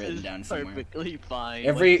note or This written is down somewhere. Perfectly fine.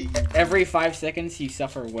 Every 5 seconds you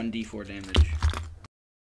suffer 1d4 damage.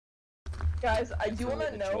 Guys, I do So want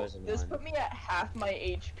to the know, chosen this one. put me at half my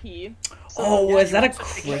HP. So Oh, yeah, was you that a also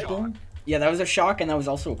take a cripple? shock. Yeah, that was a shock, and that was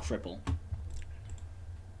also a cripple.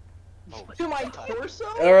 Oh, to my torso?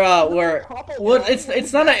 Or With a where? crumple Well, down? it's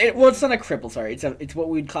not a it's not a cripple. Sorry, it's what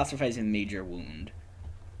we'd classify as a major wound,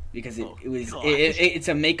 because Oh, God. it's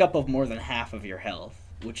a makeup of more than half of your health,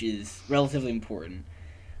 which is relatively important.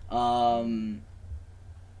 You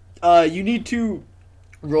need to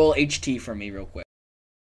roll HT for me real quick,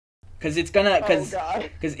 because it's gonna Oh god.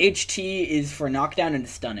 because HT is for knockdown and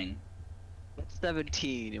stunning.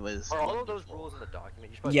 17. It was. Are all of those wonderful. rules in the document?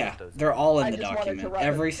 You should probably Yeah, put those. they're all in I the just wanted to document. run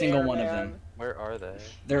Every it single there, one of man. them. Where are they?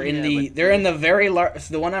 They're in Yeah, the but- they're in the very large.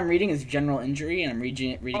 So the one I'm reading is general injury, and I'm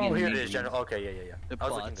reading Oh, in here it major is, wound. general. Okay, yeah. The I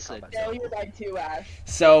was looking at bot the said combat. Failure by 2, Ash.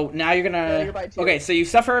 So now you're Failure gonna. by 2. Okay, so you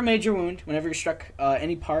suffer a major wound whenever you're struck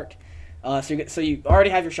any part. So you already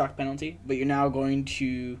have your shock penalty, but you're now going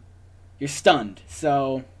to. You're stunned.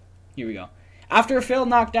 So here we go. After a failed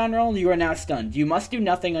knockdown roll, you are now stunned. You must do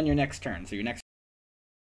nothing on your next turn. So your next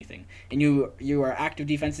anything, and your active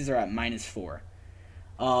defenses are at -4.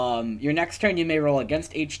 Your next turn you may roll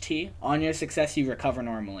against HT. On your success, you recover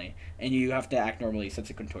normally, and you have to act normally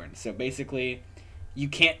subsequent turns. So basically, you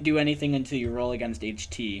can't do anything until you roll against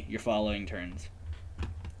HT your following turns.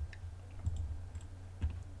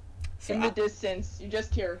 So, In the distance, you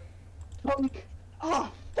just hear, Punk.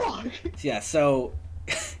 Oh, fuck. so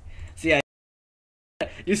yeah,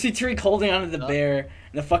 you see Tariq holding onto the bear, and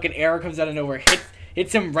the fucking arrow comes out of nowhere,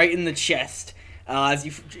 hits him right in the chest. As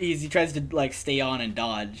he tries to like stay on and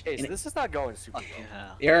dodge. Okay, so And this is not going super Fucking well.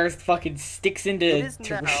 hell. the arrow fucking sticks into It is now.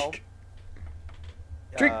 Tariq.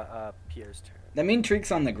 Trick- Pierre's turn. That means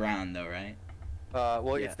Tariq's on the ground though, right?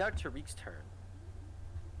 Well, Yeah. it's now Tariq's turn.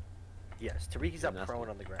 Yes, Tariq's up Nothing. prone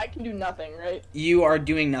on the ground. I can do nothing, right? You are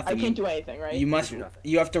doing nothing. I can't do anything, right? You must. do nothing.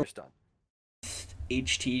 You have to You're stunned.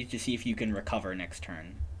 HT to see if you can recover next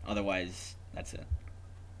turn. Otherwise, that's it.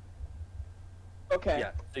 Okay.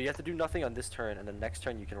 Yeah, so you have to do nothing on this turn, and then next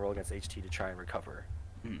turn you can roll against HT to try and recover.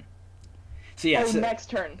 So yeah. Oh, So, next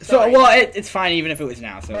turn. so Sorry. well, it's fine even if it was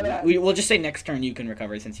now. So But, we'll just say next turn you can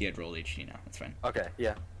recover since you had rolled HT now. That's fine. Okay,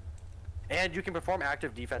 yeah. And you can perform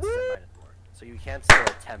active defenses at -4, so you can still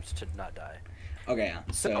attempt to not die. Okay. Yeah.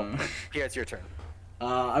 So. Pierre, it's your turn.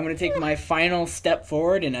 I'm gonna take my final step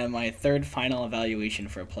forward and my third final evaluation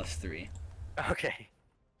for a +3. Okay.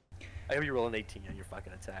 I hope you roll an 18 on your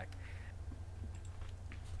fucking attack.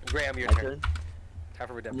 Graham, your My turn. turn? Time for I'm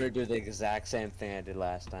gonna redemption. do the exact same thing I did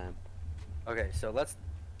last time. Okay, so let's.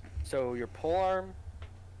 So your polearm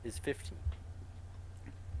is 15.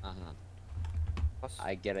 Uh huh. Plus,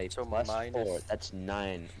 I get a So plus minus- 4. That's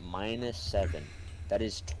 9. Minus 7. That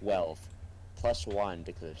is 12. Plus 1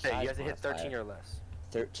 because of okay, size you have to hit 13 modifier. or less.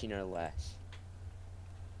 13 or less.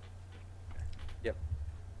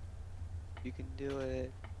 You can do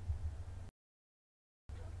it.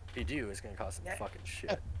 If you do, it's gonna cost some fucking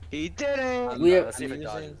shit. He did it! Let's see if I'm it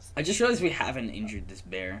using- dodges. I just realized we haven't injured this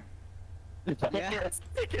bear. Yeah. It's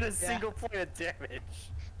taking a single point of damage.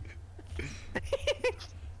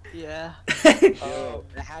 Yeah. Oh,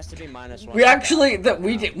 It has to be minus 1. We actually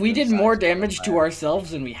we did Size more damage to modifier. ourselves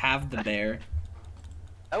than we have the bear.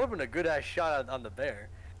 that would've been a good ass shot on the bear.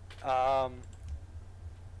 What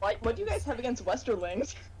do you guys have against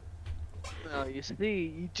Westerlings? No, you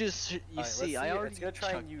see, Alright, see, let's I already It's gonna try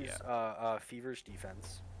and chucked- use yeah. feverish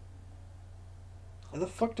defense. How the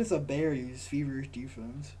fuck does a bear use feverish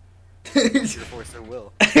defense? Your force of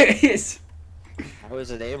will. Yes. How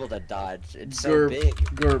is it able to dodge? It's so Gurp, big.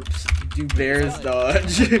 Gurps, do bears It's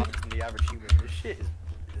dodge? not the average human.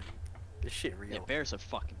 This shit real. Yeah, bears are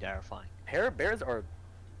fucking terrifying. Bears are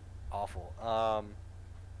awful.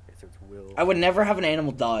 Okay, so it's will. I would never have an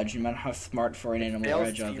animal dodge, no matter how smart for an animal or Fails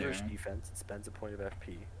agile they feverish are. defense. It spends a point of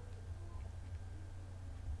FP.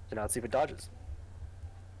 So now let's see if it dodges.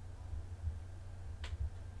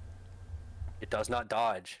 It does not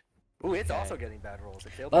dodge. Ooh, it's Okay. also getting bad rolls.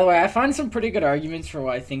 It failed By the way, I bad find some pretty good arguments for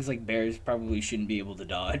why things like bears probably shouldn't be able to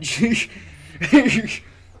dodge.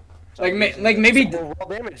 So like, I'm using like the- maybe, rolls. Roll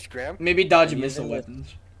damage, Graham. maybe dodge I'm missile using the-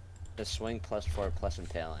 weapons. The swing plus 4 plus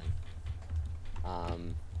impaling.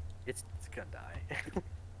 It's gonna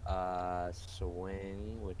die.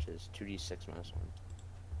 Swing, which is 2d6 minus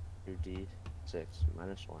 1. 2d6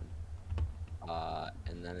 minus 1.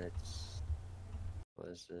 And then it's. What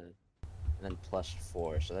is it? And then plus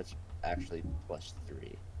 4, so that's actually plus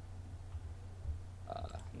 3.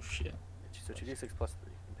 Oh shit. So 2d6 plus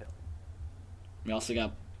 3. Impaling. We also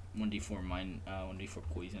got 1d4 1d4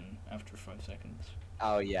 poison after 5 seconds.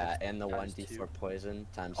 Oh yeah, and the Times 1d4 2. poison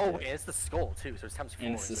times Oh, 2. and it's the skull too, so it's times 4.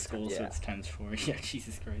 And it's the so skull, so yeah. it's times 4. Yeah,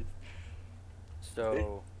 Jesus Christ.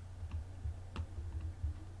 So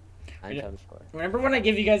 9 Yeah. times 4. Remember when I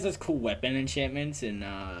gave you guys those cool weapon enchantments in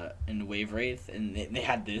Wave Wraith, and they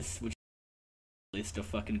had this, which list of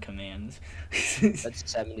fucking commands.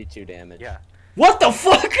 That's 72 damage. yeah. What the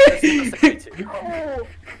fuck? It's not 72. Oh.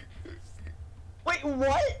 Wait,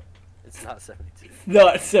 what? It's not 72.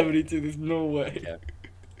 Not 72. There's no way. Yeah.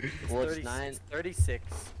 It's, Well, it's 30, 9. it's 36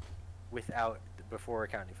 without before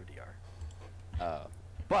accounting for DR. Oh.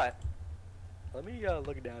 But let me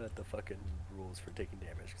look down at the fucking rules for taking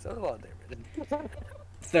damage because that was a lot of damage.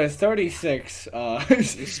 There's 36. You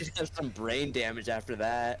should have some brain damage after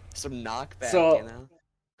that. Some knockback, So- you know?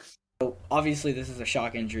 So obviously this is a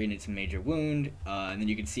shock injury and it's a major wound, and then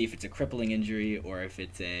you can see if it's a crippling injury or if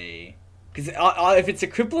it's a, because if it's a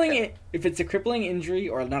crippling injury,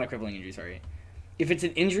 or not a crippling injury, sorry, if it's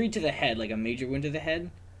an injury to the head, like a major wound to the head,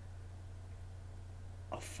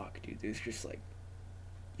 oh fuck, dude, there's just like,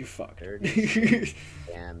 you're fucked. 36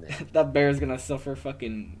 damage. That bear's gonna suffer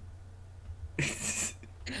fucking.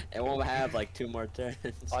 It won't have like 2 more turns.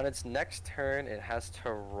 On its next turn, it has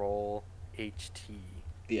to roll HT.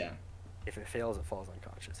 Yeah. If it fails, it falls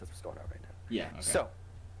unconscious. That's what's going on right now. Yeah. Okay. So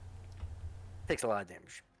takes a lot of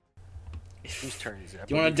damage. Whose turn is it? I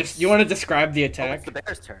Do you want believe to you want to describe the Oh, it's attack? the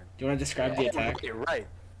bear's turn. Do you want to describe the Oh, attack? you're right.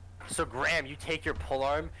 So Graham, you take your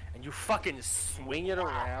polearm and you fucking swing it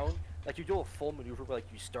around. Like you do a full maneuver where like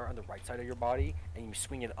you start on the right side of your body and you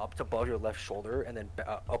swing it up to above your left shoulder and then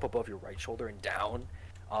up above your right shoulder and down,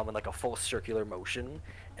 in like a full circular motion,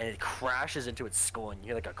 and it crashes into its skull and you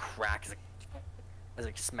hear like a crack as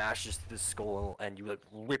it smashes through the skull, and you like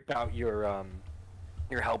rip out your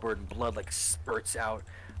halberd and blood like spurts out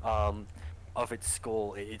of its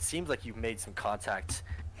skull. It seems like you've made some contact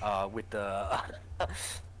with the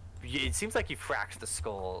It seems like you cracked the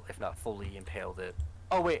skull, if not fully impaled it.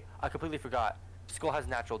 Oh wait, I completely forgot. Skull has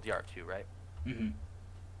natural DR too, right? Mm-hmm.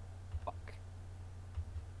 Fuck.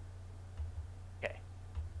 Okay.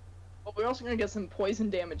 Well, we're also gonna get some poison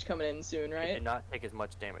damage coming in soon, It right? did not take as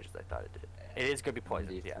much damage as I thought it did. It is gonna be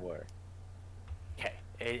poisoned, yeah. D4. Okay.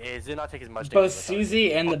 It did not take as much damage. Both as I thought it Susie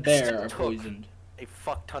did. and the It bear still are took poisoned. a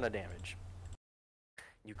fuck ton of damage.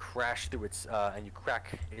 You crash through its and you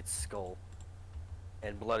crack its skull,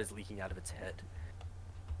 and blood is leaking out of its head.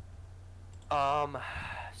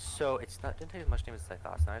 So didn't take as much damage as I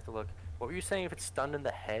thought. So now I have to look. What were you saying? If it's stunned in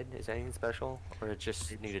the head, is there anything special, or it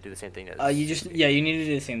just need to do the same thing as? You need to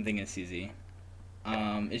do the same thing as Susie.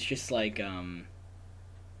 It's just like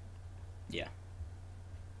yeah.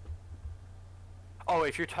 Oh,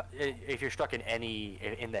 if you're struck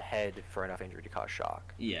in the head for enough injury to cause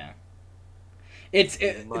shock. Yeah. You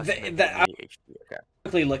I'm must make it in the HD. Okay.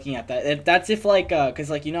 quickly looking at that. That's if like cause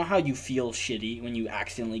like you know how you feel shitty when you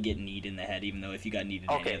accidentally get kneed in the head, even though if you got kneed in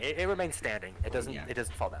the Okay, head. it remains standing. It doesn't. Yeah. It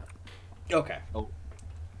doesn't fall down. Okay.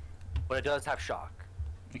 But it does have shock.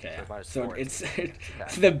 Okay. So minus So 4, it's okay.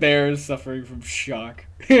 the bear is suffering from shock.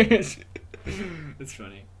 It's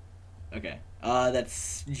funny. Okay.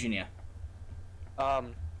 That's Junia. Oh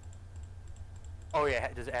yeah.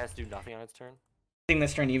 Does it do nothing on its turn?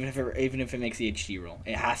 This turn, even if it makes the HD roll,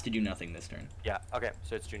 it has to do nothing this turn. Yeah. Okay.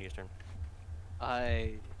 So it's Junior's turn.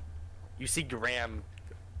 You see Graham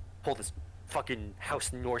pull this fucking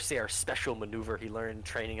House Norsair special maneuver he learned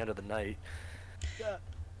training under the night.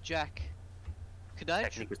 Jack, could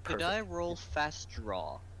Technique was perfect. I roll fast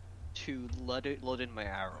draw to load in my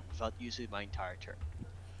arrow without using my entire turn?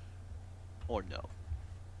 Or no?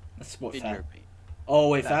 That's what In fast. your opinion. Oh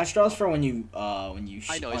wait, fast draws for when you I know it's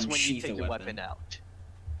when you unsheath take a the weapon. weapon out,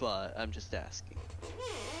 but I'm just asking.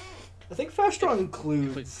 I think fast draw Could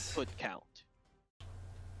includes. count.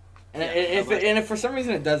 And, Yeah, if for some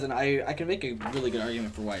reason it doesn't, I can make a really good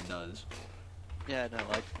argument for why it does. Yeah, no,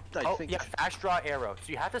 I Oh think. yeah, fast draw arrow.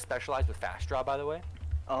 So you have to specialize with fast draw, by the way.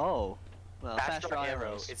 Oh, well, Fast draw arrow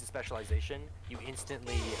arrows. is a specialization. You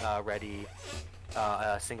instantly ready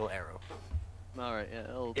a single arrow. All right,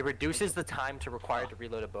 yeah. It reduces the time required to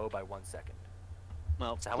reload a bow by 1 second.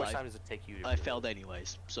 Well, So how much time does it take you to I reload? failed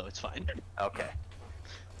anyways, so it's fine. Okay.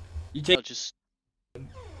 You I'll take. just.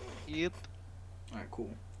 Yep. All right, cool.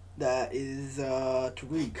 That is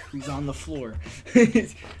Tariq, who's on the floor.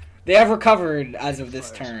 They have recovered as of this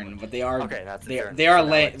turn, but they are Okay, that's the they turn. they are So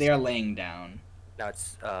now it's- they are laying down. Now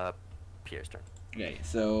it's Pierre's turn. Okay,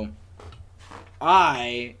 so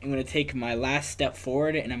I am gonna take my last step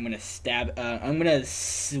forward and I'm gonna stab. I'm gonna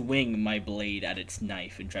swing my blade at its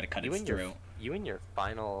knife and try to cut its throat. You and your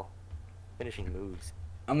final finishing moves.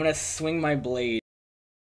 I'm gonna swing my blade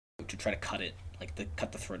to try to cut it,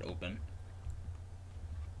 cut the throat open.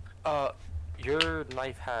 Your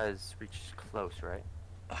knife has reached close, right?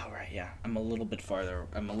 Oh right, yeah. I'm a little bit far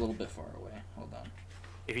away. Hold on.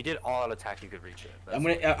 If you did all out attack, you could reach it. I'm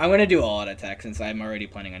gonna do all out attack since I'm already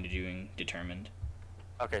planning on doing determined.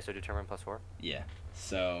 Okay, so determine +4. Yeah.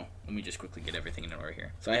 So let me just quickly get everything in order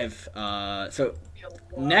here. So I have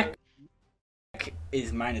neck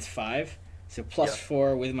is -5. So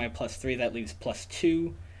 +4 with my +3, that leaves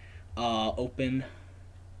 +2. Open.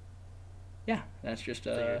 Yeah, that's just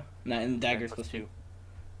and daggers +2.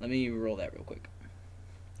 Let me roll that real quick.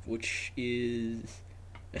 Which is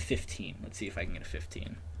a 15. Let's see if I can get a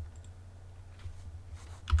 15.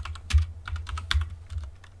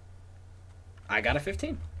 I got a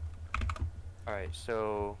 15. Alright,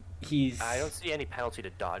 so I don't see any penalty to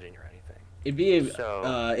dodging or anything. It'd be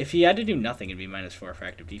So- if he had to do nothing, it'd be -4 for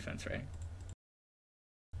active defense, right?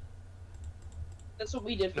 That's what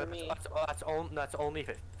we did for me. That's only if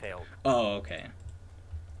it failed. Oh, okay.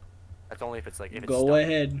 That's only if it's like if it's Go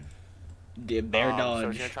stunned. ahead. Bear So dodge.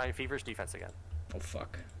 he's gonna try and feverish defense again. Oh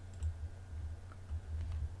fuck.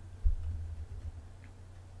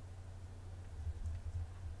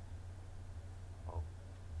 Oh,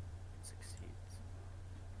 succeeds.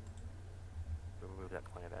 Remove that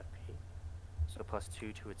point of FP. So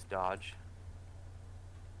 +2 to its dodge.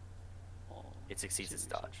 It succeeds its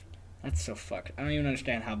dodge. That's so fucked. I don't even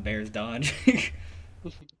understand how bears dodge.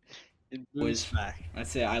 It moves back.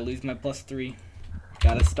 That's it. I lose my +3.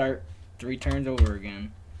 Gotta start 3 turns over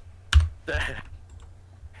again.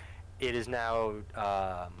 It is now.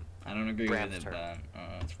 I don't agree Graham's with it, turn.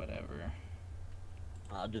 but it's whatever.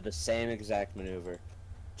 I'll do the same exact maneuver.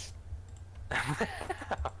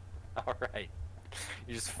 All right.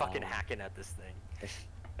 You're just fucking hacking at this thing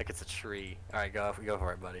like it's a tree. All right, go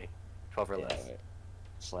for it, buddy. 12 or Yeah, less. wait.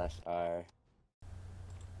 /R.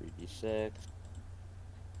 3d6.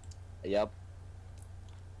 Yep.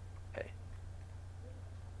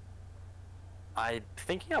 I'm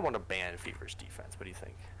thinking I want to ban Fever's defense. What do you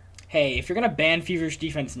think? Hey, if you're gonna ban Feverish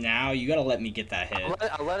defense now, you gotta let me get that hit.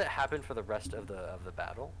 I'll let it happen for the rest of the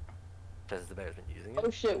battle, because the bear's been using it. Oh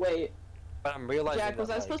shit! Wait, But I'm realizing Jack, was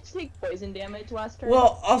that, I like, supposed to take poison damage last turn?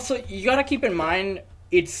 Well, also you gotta keep in mind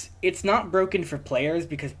it's not broken for players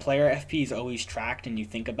because player FP is always tracked and you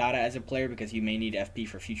think about it as a player because you may need FP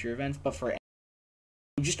for future events. But for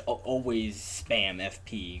you just always spam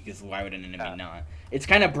FP because why would an enemy not? It's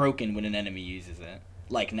kind of broken when an enemy uses it,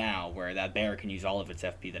 like now where that bear can use all of its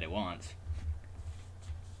FP that it wants.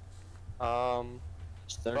 But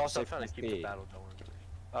also I'm trying to keep the battle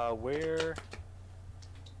going. Where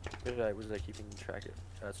was I keeping track of?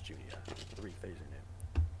 That's Junia. 3 phase her name.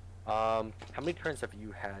 How many turns have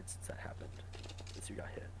you had since that happened? Since you got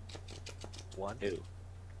hit? 1? 2.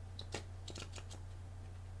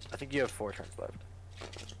 I think you have 4 turns left.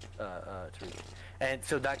 Tariq. And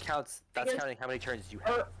so that counts. That's counting how many turns you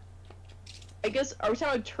have. I guess are we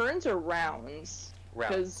talking about turns or rounds?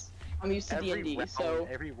 Rounds. Because I'm used to D&D, so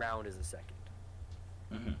every round is a second.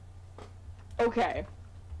 Mm-hmm. okay,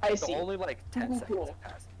 I So see. only like 10 Cool. seconds have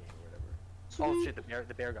passed the game or whatever. Oh shit, the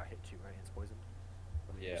bear got hit too, right? It's poisoned.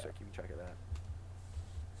 Let me start keeping track of that.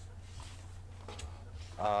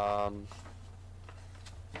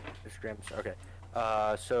 It's Grams. Okay.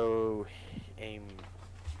 So aim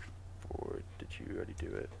for. Did you already do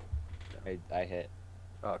it? No. I hit.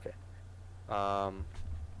 Oh, okay.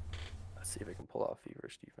 Let's see if I can pull off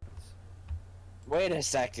Fever's defense. Wait a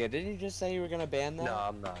second. Didn't you just say you were gonna ban that? No,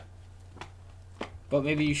 I'm not. But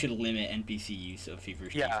maybe you should limit NPC use of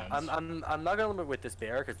Feverish defense. I'm not gonna limit with this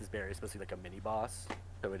bear because this bear is supposed to be like a mini boss,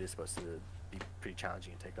 so it is supposed to be pretty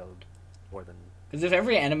challenging and take a more than. Because if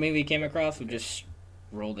every enemy we came across would just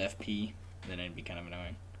rolled FP, then it'd be kind of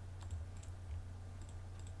annoying.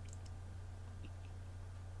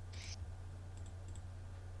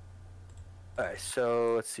 Alright,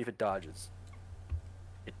 so let's see if it dodges.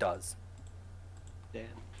 It does, Damn.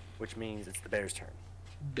 which means it's the bear's turn.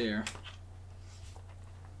 Bear.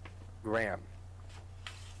 Graham.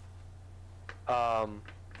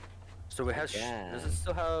 So it has. Does it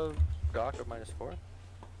still have Gawk of -4?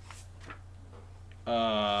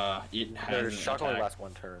 It has There's an shock only attack. lasts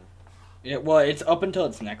 1 turn. Yeah, well, it's up until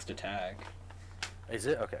its next attack. Is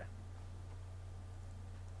it? Okay.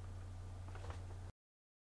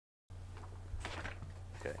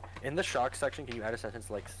 Okay. In the shock section, can you add a sentence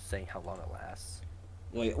like saying how long it lasts?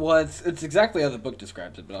 Wait, well, it's exactly how the book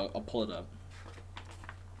describes it, but I'll pull it up.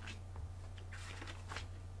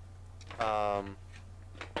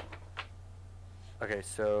 Okay,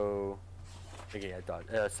 so. Okay, yeah, dodge.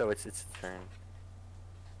 So it's its turn.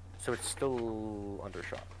 So it's still under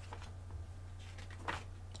shock.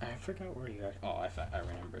 I forgot where you are. Oh, I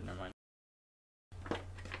remembered. Never mind.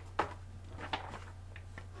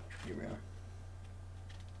 Here we are.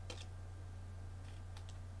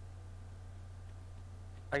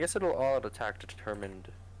 I guess it'll all out attack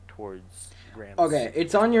determined towards Graham's. Okay,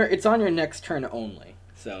 it's on your next turn only.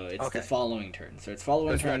 So it's Okay. the following turn. So it's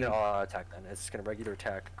following It's turn. gonna all out attack then. It's gonna regular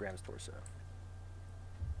attack Graham's torso.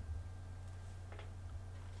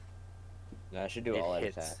 No, I should do It all out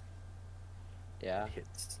hits. attack. Yeah? It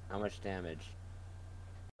hits. How much damage?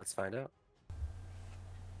 Let's find out.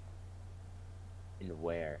 And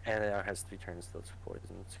where? And it now has 3 turns till it's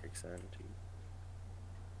poison. It's kicks in.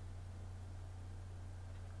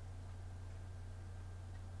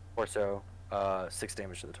 Torso, 6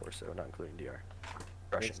 damage to the torso, not including DR.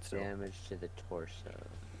 Rushing 6 still. damage to the torso.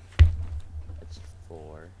 That's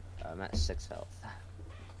 4. I'm at 6 health.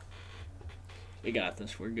 We got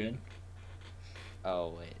this. We're good. Oh,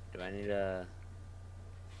 wait. Do I need a...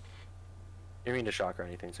 You mean to shock or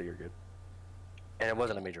anything, so you're good. And it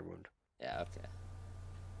wasn't a major wound. Yeah, okay.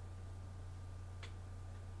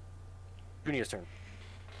 Junia's turn.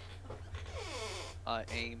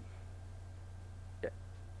 Aim.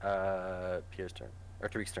 Pierre's turn. Or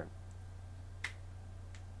Tariq's turn.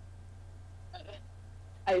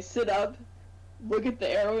 I sit up, look at the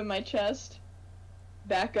arrow in my chest,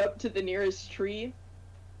 back up to the nearest tree,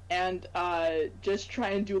 and just try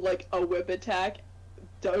and do like a whip attack.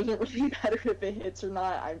 Doesn't really matter if it hits or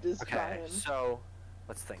not. I'm just Okay, trying. so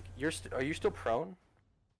let's think. Are you still prone?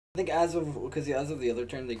 I think as of the other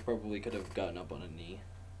turn, they probably could have gotten up on a knee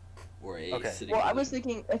or a Okay. sitting. Well, I was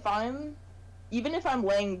thinking even if I'm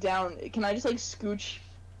laying down, can I just like scooch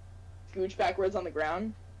backwards on the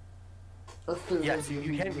ground? Yes,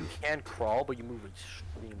 you can crawl, but you move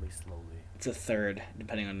extremely slowly. It's a third,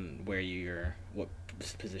 depending on what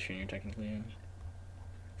position you're technically in.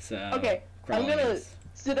 So Okay, I'm crawling gonna is-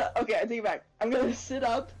 sit up. Okay, I take it back. I'm gonna sit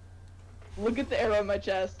up, look at the arrow in my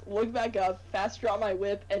chest, look back up, fast draw my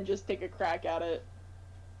whip, and just take a crack at it.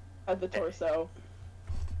 At the torso.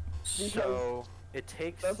 So it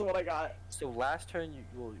takes. That's what I got. So last turn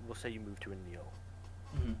we'll say you move to a kneel.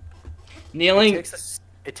 Mm-hmm. Kneeling.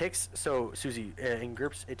 It takes so Susie in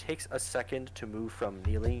Gurps. It takes a second to move from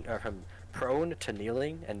kneeling or from prone to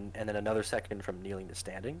kneeling, and then another second from kneeling to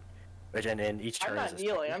standing. Which and then each turn. I'm not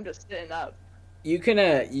kneeling. I'm just sitting up. You can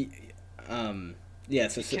yeah.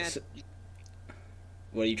 So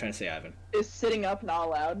what are you trying to say, Ivan? Is sitting up not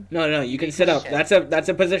allowed? No. You can sit up. That's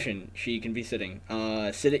a position. She can be sitting.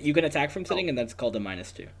 You can attack from sitting, and that's called a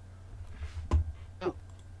 -2.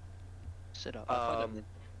 Sit up.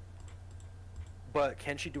 But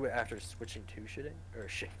can she do it after switching to shitting or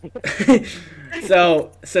shit?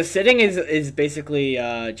 So sitting is basically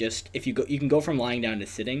just if you can go from lying down to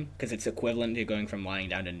sitting because it's equivalent to going from lying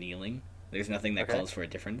down to kneeling. There's nothing that calls for a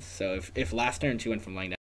difference. So if last turn she went from lying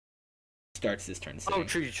down, starts this turn sitting. Oh,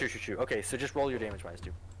 true. Okay, so just roll your damage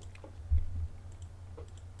 -2.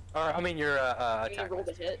 Or I mean your attack. Roll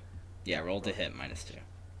to hit. Yeah, roll to hit -2.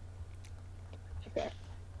 Okay.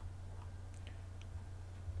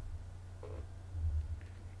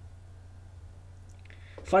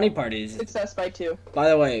 Funny part is, success by 2. by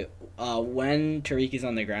the way, when Tariq is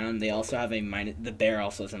on the ground, they also have the bear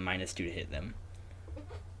also has a -2 to hit them.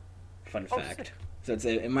 Fun fact. Sick. So it's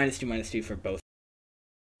a -2 for both.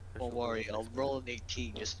 Don't worry, I'll roll an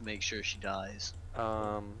 18 just to make sure she dies.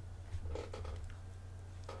 Oh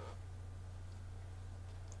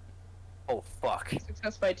fuck.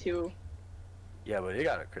 Success by 2. Yeah, but it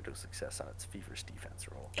got a critical success on its feverish defense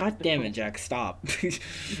roll. God damn it, Jack! Stop.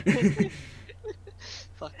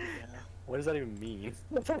 Fuck yeah. What does that even mean?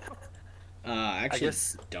 Actually, I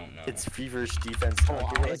guess don't know. it's feverish defense.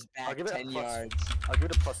 I'll give it 10 yards. I'll give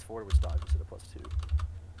it a +4 with dodge instead of +2.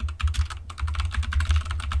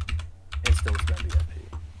 And still spend the FP.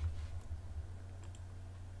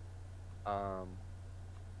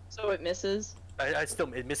 So it misses.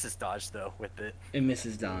 It misses dodge though with it. It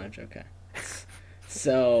misses dodge. Okay.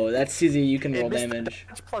 So that's Susie. You can roll damage.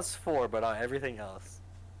 It's +4, but everything else.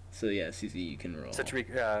 So yeah, Susie, you can roll. So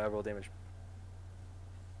Tariq, roll damage.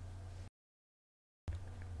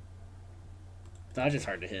 Dodge is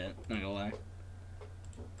hard to hit. Not gonna lie.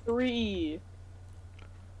 3.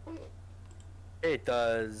 It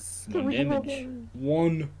does 1 damage.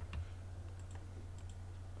 1.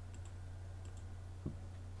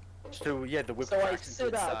 So yeah, the whip So I cracks into sit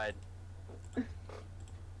its up. side.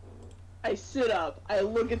 I sit up, I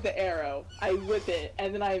look at the arrow, I whip it,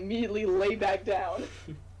 and then I immediately lay back down.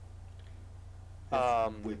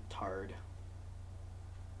 Whipped hard.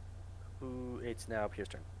 It's now Pierre's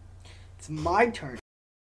turn. It's my turn.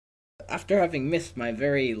 After having missed my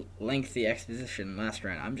very lengthy exposition last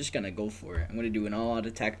round, I'm just gonna go for it. I'm gonna do an all-out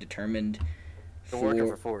attack determined The worker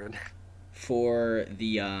for forward. for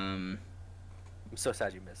the I'm so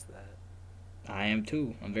sad you missed that. I am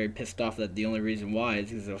too. I'm very pissed off that the only reason why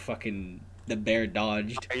is because the bear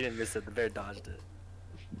dodged. You didn't miss it. The bear dodged it.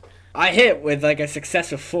 I hit with like a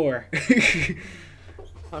success of 4.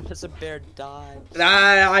 How does a bear dodge?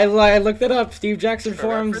 I looked it up. Steve Jackson For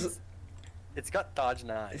forums. reference, it's got dodge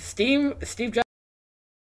 9. Steve Jackson is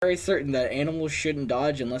very certain that animals shouldn't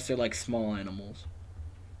dodge unless they're like small animals.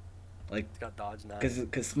 Like, It's got dodge 9.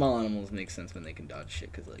 because small animals make sense when they can dodge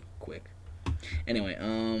shit, cause like quick. Anyway,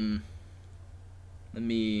 let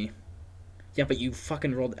me. Yeah, but you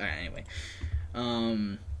fucking rolled. Alright, anyway,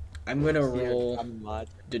 I'm gonna roll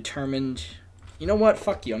determined. You know what?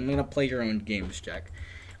 Fuck you. I'm gonna play your own games, Jack.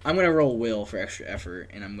 I'm gonna roll will for extra effort,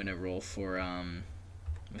 and I'm gonna roll for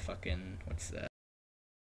fucking what's that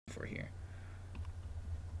for here?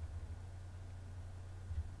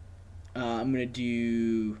 I'm gonna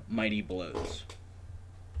do mighty blows.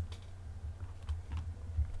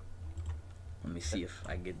 Let me see if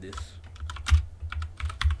I get this.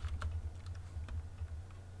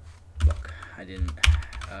 Look, I didn't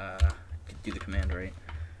do the command right.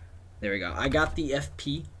 There we go. I got the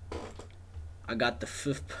FP. I got the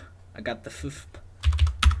FIP. I got the FIP.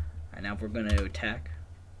 And now we're gonna attack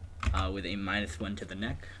with a -1 to the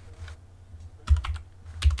neck.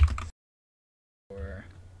 Or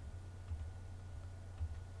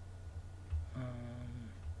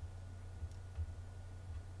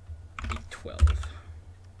a 12.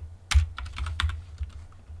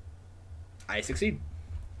 I succeed.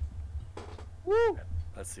 Woo!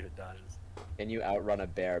 Let's see what dodges. Can you outrun a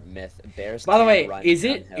bear? Myth. Bears. By the can't way, run is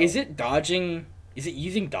it downhill. dodging? Is it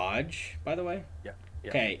using dodge? By the way. Yeah.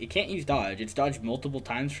 Okay, it can't use dodge. It's dodged multiple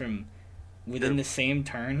times from within the same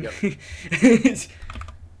turn. Yep.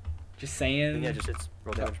 Just saying. Yeah, just hits.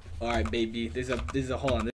 Roll damage. All right, baby. There's a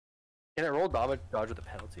hold on. Can it roll dodge with a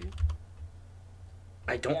penalty?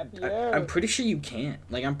 I don't. Yeah, I'm pretty sure you can't.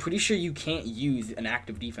 Like, I'm pretty sure you can't use an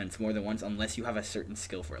active defense more than once unless you have a certain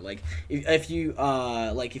skill for it. Like, if you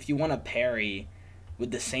if you want to parry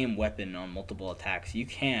with the same weapon on multiple attacks, you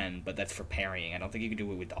can, but that's for parrying. I don't think you can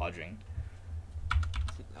do it with dodging.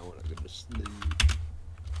 I want to go to sleep.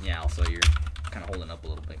 Yeah. Also, you're kind of holding up a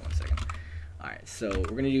little bit. 1 second. All right. So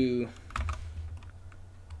we're gonna do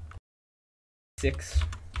 6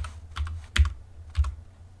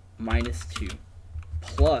 minus 2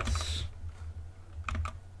 plus.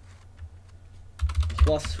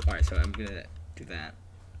 Alright, so I'm gonna do that.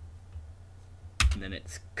 And then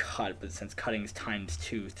it's cut, but since cutting is times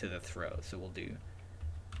 2 to the throw, so we'll do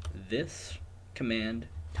this command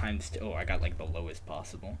times 2. Oh, I got like the lowest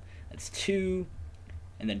possible. That's 2,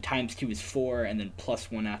 and then times 2 is 4, and then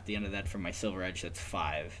plus 1 at the end of that for my silver edge, that's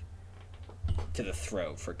 5 to the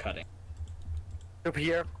throw for cutting. So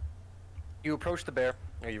Pierre, you approach the bear.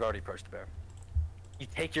 Or you've already approached the bear. You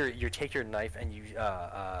take your knife and you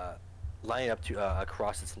line it up to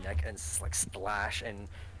across its neck and like slash, and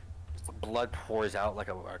blood pours out like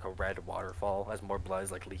a red waterfall as more blood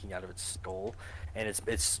is like leaking out of its skull, and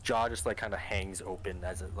its jaw just like kind of hangs open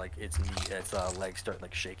as it like its legs start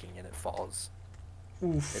like shaking and it falls.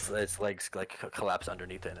 Oof. Its legs like collapse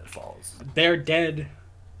underneath it and it falls. They're dead.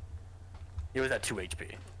 It was at 2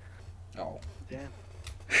 HP. Oh. Damn.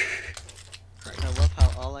 I love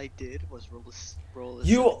how all I did was roll a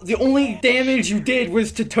The only damage you did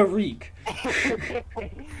was to Tariq.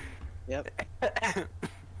 Yep.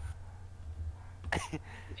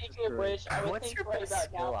 Speaking of which, I would What's think your right best about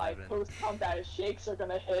skill, now my Ivan? post-combat shakes are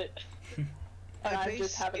gonna hit. And My I'm base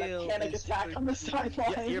just having a skill panic is attack on the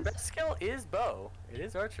sidelines. Yeah, your best skill is bow. It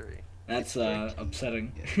is archery. That's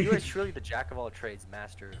upsetting. You are truly the jack of all trades,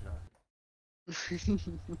 master of none.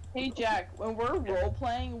 Hey Jack, when we're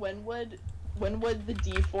role-playing, when would the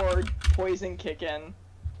D4 poison kick in?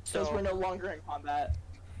 Since So we're no longer in combat.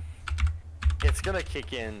 it's gonna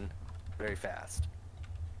kick in very fast.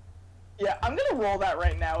 Yeah, I'm gonna roll that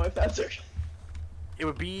right now if that's okay. It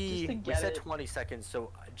would be, Just to we get said it. 20 seconds,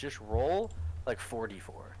 so just roll like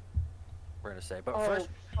 4d4. We're gonna say, but Oh, first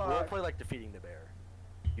fuck. roleplay like defeating the bear.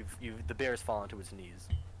 The bear has fallen to its knees.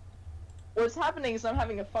 What's happening is I'm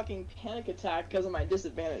having a fucking panic attack because of my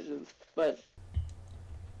disadvantages, but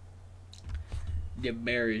The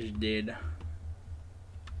bear is dead.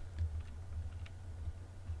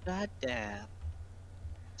 God damn.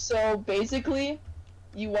 so basically,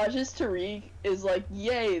 you watch as Tariq is like,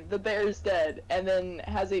 yay, the bear is dead, and then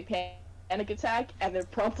has a panic attack, and then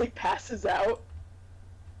promptly passes out.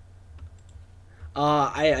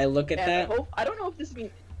 I look at And that. I don't know if this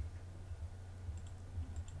means.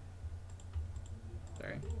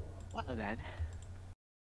 Sorry. What then?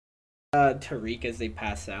 Tariq as they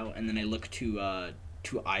pass out, and then I look to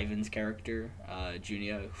Ivan's character,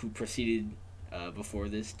 Junia, who proceeded before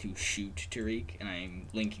this to shoot Tariq, and I'm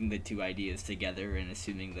linking the two ideas together and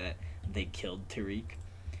assuming that they killed Tariq.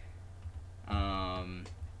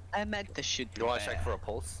 I meant to shoot the You want to bear. check for a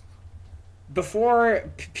pulse? Before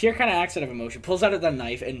Pierre kind of acts out of emotion, pulls out of the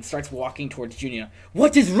knife and starts walking towards Junia.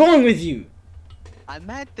 What is wrong with you? I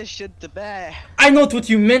meant to shoot the bear. I know what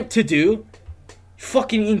you meant to do.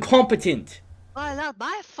 Fucking incompetent. Well, not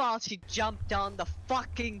my fault she jumped on the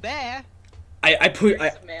fucking bear.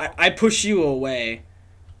 I push you away,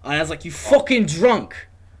 and I was like, you fucking drunk.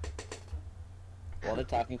 While they're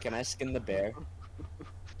talking, can I skin the bear?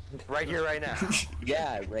 Right here, right now.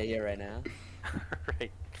 Yeah, right here, right now.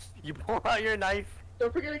 Right. You pull out your knife.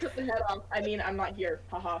 Don't forget to cut the head off. I mean, I'm not here.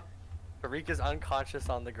 Haha. Tariq is unconscious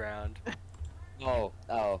on the ground. Oh,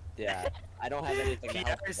 yeah. I don't have anything to Pierre,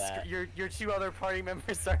 help with that. your two other party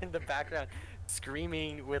members are in the background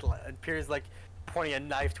screaming with, and Pierre's like pointing a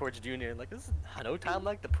knife towards Junior, like, this is no time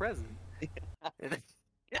like the present.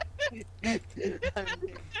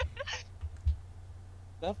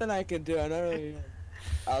 Nothing I can do. I don't really.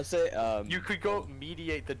 I'll say. You could go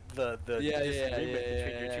mediate the disagreement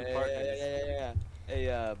between your two partners.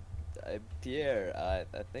 Yeah. Hey, Pierre.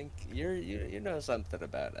 I think you know something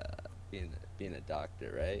about being a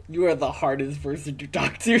doctor, right? You are the hardest person to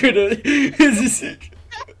talk to.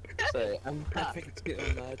 Say, I'm perfect too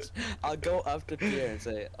much. I'll go up to Pierre and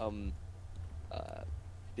say,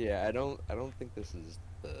 Pierre, I don't think this is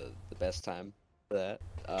the best time for that.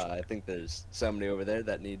 I think there's somebody over there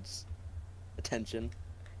that needs attention.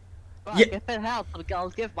 Well, Yeah. if it helps, I'll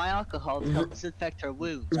give my alcohol to help disinfect her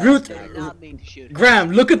wounds. Root- I did not mean to shoot her.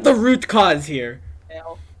 Graham, look at the root cause here.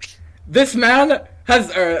 Hell. This man has,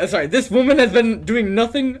 this woman has been doing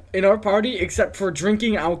nothing in our party except for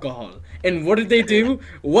drinking alcohol. And what did they do?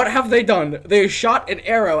 What have they done? They shot an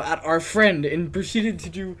arrow at our friend and proceeded to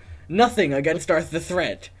do nothing against the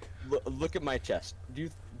threat. Look at my chest. Do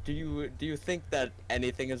you think that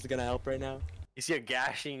anything is gonna help right now? You see a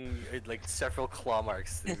gashing, like several claw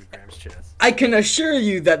marks through Graham's chest. I can assure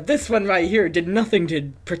you that this one right here did nothing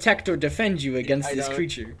to protect or defend you against this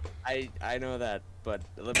creature. I know that, but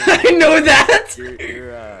let me I know that.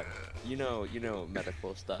 you're you know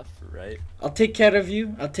medical stuff, right? I'll take care of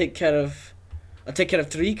you. I'll take care of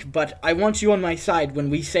Tariq, but I want you on my side when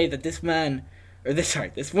we say that this woman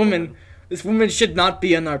should not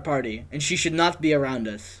be in our party, and she should not be around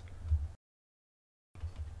us.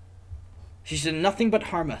 She should nothing but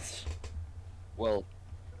harm us. Well,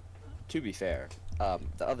 to be fair,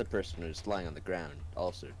 the other person who's lying on the ground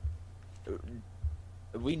also.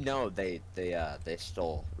 We know they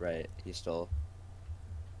stole, right? He stole.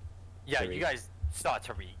 Yeah, Tariq. you guys saw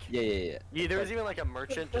Tariq. Yeah. There was even like a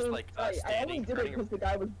merchant just like I only standing. did it because the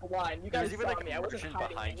guy was blind. You There guys was even saw like me. I a wasn't merchant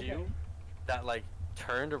hiding behind you anything. that like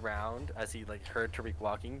turned around as he like heard Tariq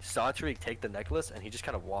walking, saw Tariq take the necklace, and he just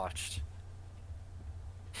kind of watched.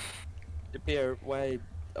 Pierre, why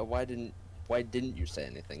didn't you say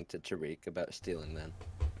anything to Tariq about stealing then?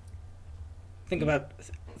 Think about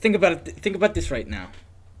it. Think about this right now.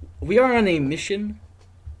 We are on a mission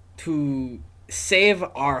to save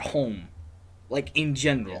our home, like in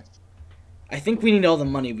general. Yes. I think we need all the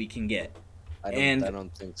money we can get. I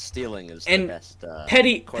don't think stealing is the best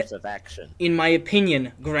course of action. In my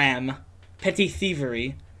opinion, Graham, petty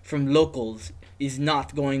thievery from locals is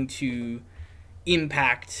not going to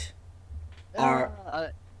impact our...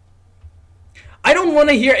 I don't want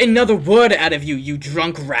to hear another word out of you, you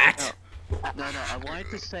drunk rat! No, I wanted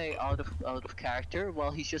to say out of character,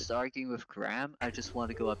 while he's just arguing with Graham, I just want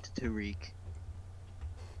to go up to Tariq.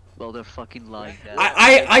 Well, they're fucking lying down.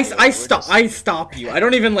 I stop you. I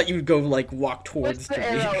don't even let you go, like, walk towards What's the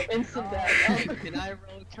arrow? Tariq. Instant death. Can I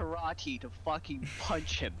roll karate to fucking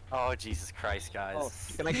punch him? Oh Jesus Christ, guys! Oh,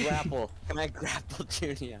 can I grapple? Can I grapple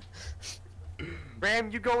Junia?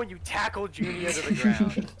 Ram, you go and you tackle Junia to the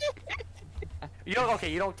ground. You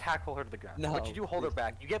don't tackle her to the ground. No. But you do hold her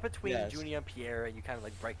back. You get between Yes. Junia and Pierre, and you kind of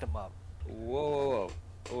like break them up. Whoa.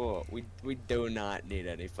 We do not need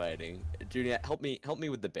any fighting. Junia, help me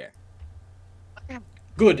with the bear.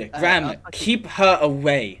 Good, Graham, keep her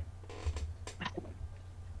away.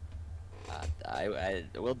 I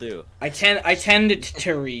will do. I tend to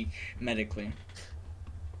Tariq medically.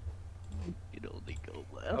 You'd only go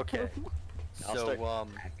left. Okay. I'll start So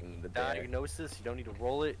hacking the bear. diagnosis. You don't need to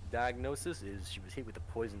roll it. Diagnosis is she was hit with a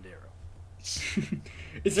poisoned arrow.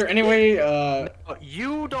 Is there any way,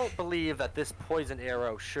 You don't believe that this poison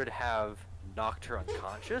arrow should have knocked her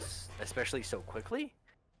unconscious, especially so quickly.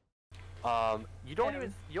 You don't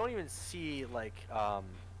even see like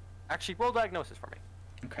actually roll diagnosis for me.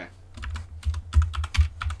 Okay.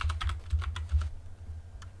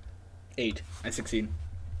 8. I succeed.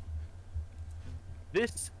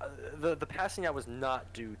 This the passing out was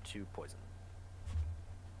not due to poison.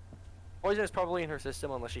 Poison is probably in her system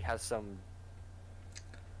unless she has some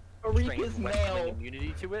Tariq strange is wrestling male.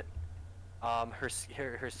 immunity to it.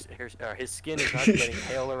 His skin is not getting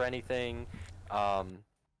pale or anything.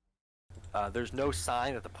 There's no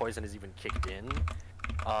sign that the poison is even kicked in.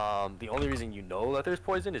 The only reason you know that there's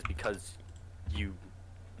poison is because you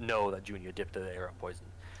know that Junia dipped the arrow poison.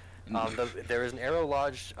 There is an arrow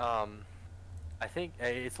lodged. I think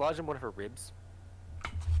it's lodged in one of her ribs.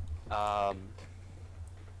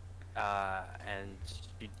 And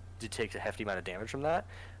she did take a hefty amount of damage from that,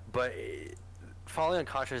 but falling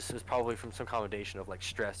unconscious is probably from some combination of like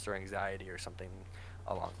stress or anxiety or something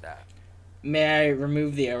along that. May I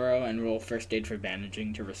remove the arrow and roll first aid for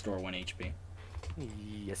bandaging to restore 1 HP?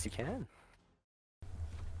 Yes, you can.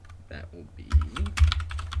 That will be...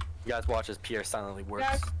 You guys watch as Pierre silently works.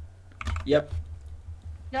 Yeah. Yep.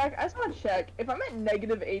 Jack, I just want to check. If I'm at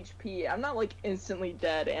negative HP, I'm not like instantly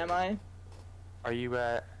dead, am I? Are you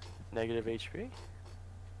at negative HP?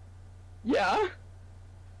 Yeah.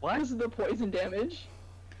 What? Because of the poison damage.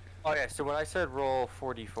 Okay, so when I said roll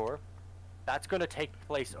 4d4, that's going to take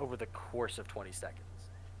place over the course of 20 seconds.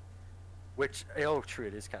 Which, oh, true,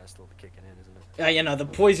 it is kind of still kicking in, isn't it? You know, the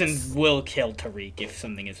poison will kill Tariq if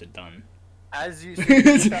something isn't done. As you see, you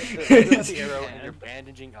have the arrow and you're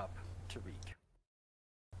bandaging up Tariq.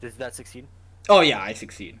 Does that succeed? Oh yeah, I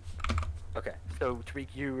succeed. Okay, so Tariq,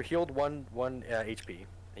 you healed one HP,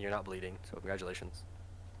 and you're not bleeding, so congratulations.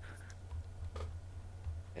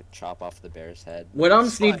 I chop off the bear's head. What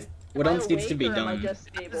else Fine. needs What Am I else needs to awake be or am I done? just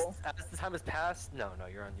stable? As the time has passed, no,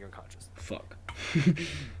 you're unconscious. Fuck.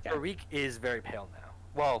 Tariq is very pale now.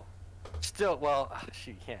 Well, Still, well,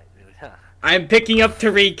 you can't really. Huh. I'm picking up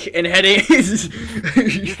Tariq and heading.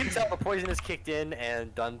 You can tell the poison has kicked in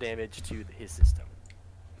and done damage to his system.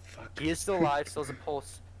 Fuck. He is still alive, still has a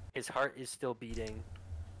pulse. His heart is still beating.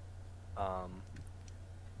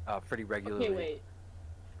 Pretty regularly. Okay, wait.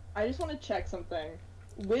 I just want to check something.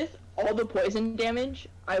 With all the poison damage,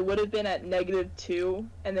 I would have been at -2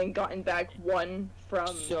 and then gotten back 1 from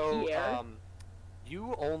So, Pierre.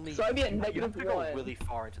 you only. So I'd be at you have -1. to go really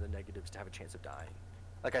far into the negatives to have a chance of dying.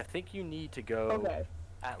 Like, I think you need to go Okay.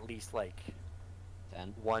 at least like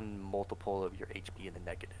 10. 1 multiple of your HP in the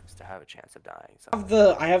negatives to have a chance of dying.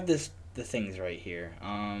 I have the things right here.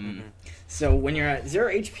 So when you're at 0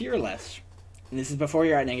 HP or less, and this is before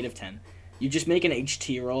you're at -10, you just make an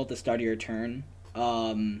HT roll at the start of your turn.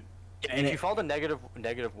 Yeah, and if you fall to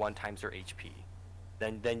 -1 times your HP,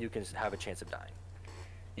 then you can have a chance of dying.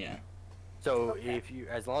 Yeah. So Okay. if you,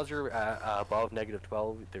 as long as you're above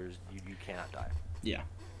 -12, you cannot die. Yeah.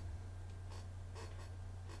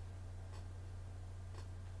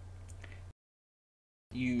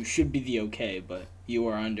 You should be the okay, but you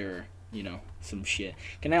are under, some shit.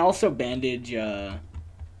 Can I also bandage,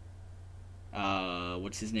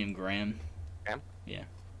 what's his name, Graham? Graham? Yeah.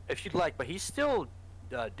 If you'd like, but he's still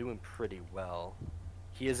doing pretty well.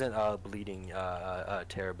 He isn't bleeding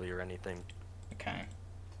terribly or anything. Okay.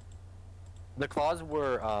 The claws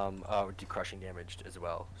were crushing damaged as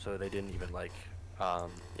well, so they didn't even they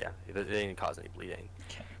didn't cause any bleeding.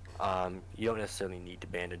 Okay. You don't necessarily need to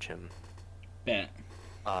bandage him, Bet.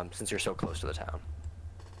 since you're so close to the town.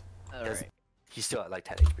 Alright. He's still at like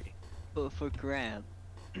 10 HP. But for Graham,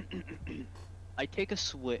 I take a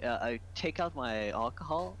swig. I take out my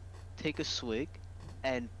alcohol, take a swig,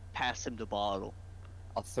 and pass him the bottle.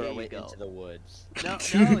 I'll There throw you it go. into the woods. No,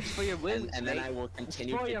 it's for your wounds, And mate. then I will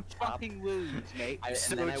continue It's for to your chop. fucking wounds, mate.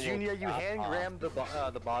 So and then I will Junia, you chop hand off- Graham the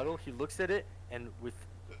bottle. He looks at it, and with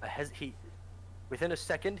within a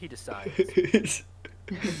second, he decides. He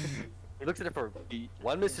looks at it for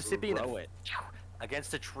one Mississippi and throw then it.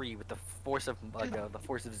 against a tree with the force of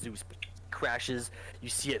Zeus crashes. You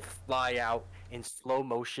see it fly out in slow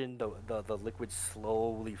motion. The liquid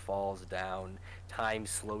slowly falls down. Time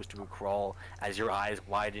slows to a crawl as your eyes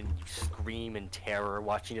widen. You scream in terror,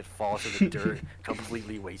 watching it fall to the dirt,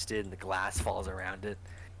 completely wasted, and the glass falls around it.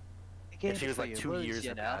 I gave It feels for like your 2 wounds, years you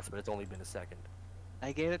have know? passed, but it's only been a second.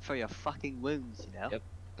 I gave it for your fucking wounds, you know. Yep.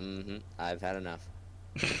 Mm-hmm. I've had enough.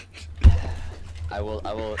 I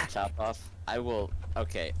will chop off.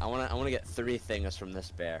 Okay, I wanna get 3 things from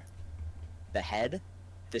this bear. The head,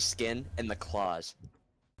 the skin, and the claws.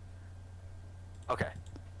 Okay.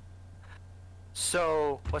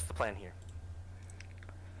 So, what's the plan here?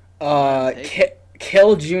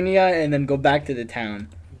 Kill Junia and then go back to the town.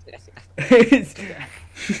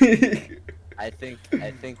 I think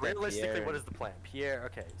that Realistically, Pierre, what is the plan? Pierre,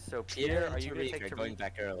 okay, so Pierre Pierre, and are you going to Tariq take are going Tariq?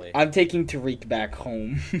 back early. I'm taking Tariq back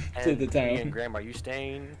home to And the me and town. Graham, are you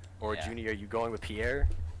staying? Or Yeah. Junior, are you going with Pierre?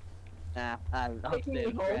 Nah, I'll Taking stay me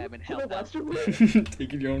with home Graham and to the help out. western wing.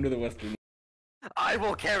 Taking you home to the western. I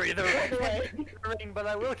will carry the Right. ring, but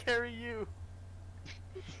I will carry you.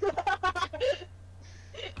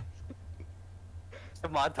 A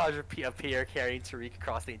montage of Pierre carrying Tariq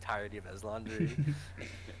across the entirety of Eslandri.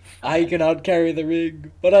 I cannot carry the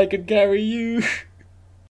ring, but I can carry you.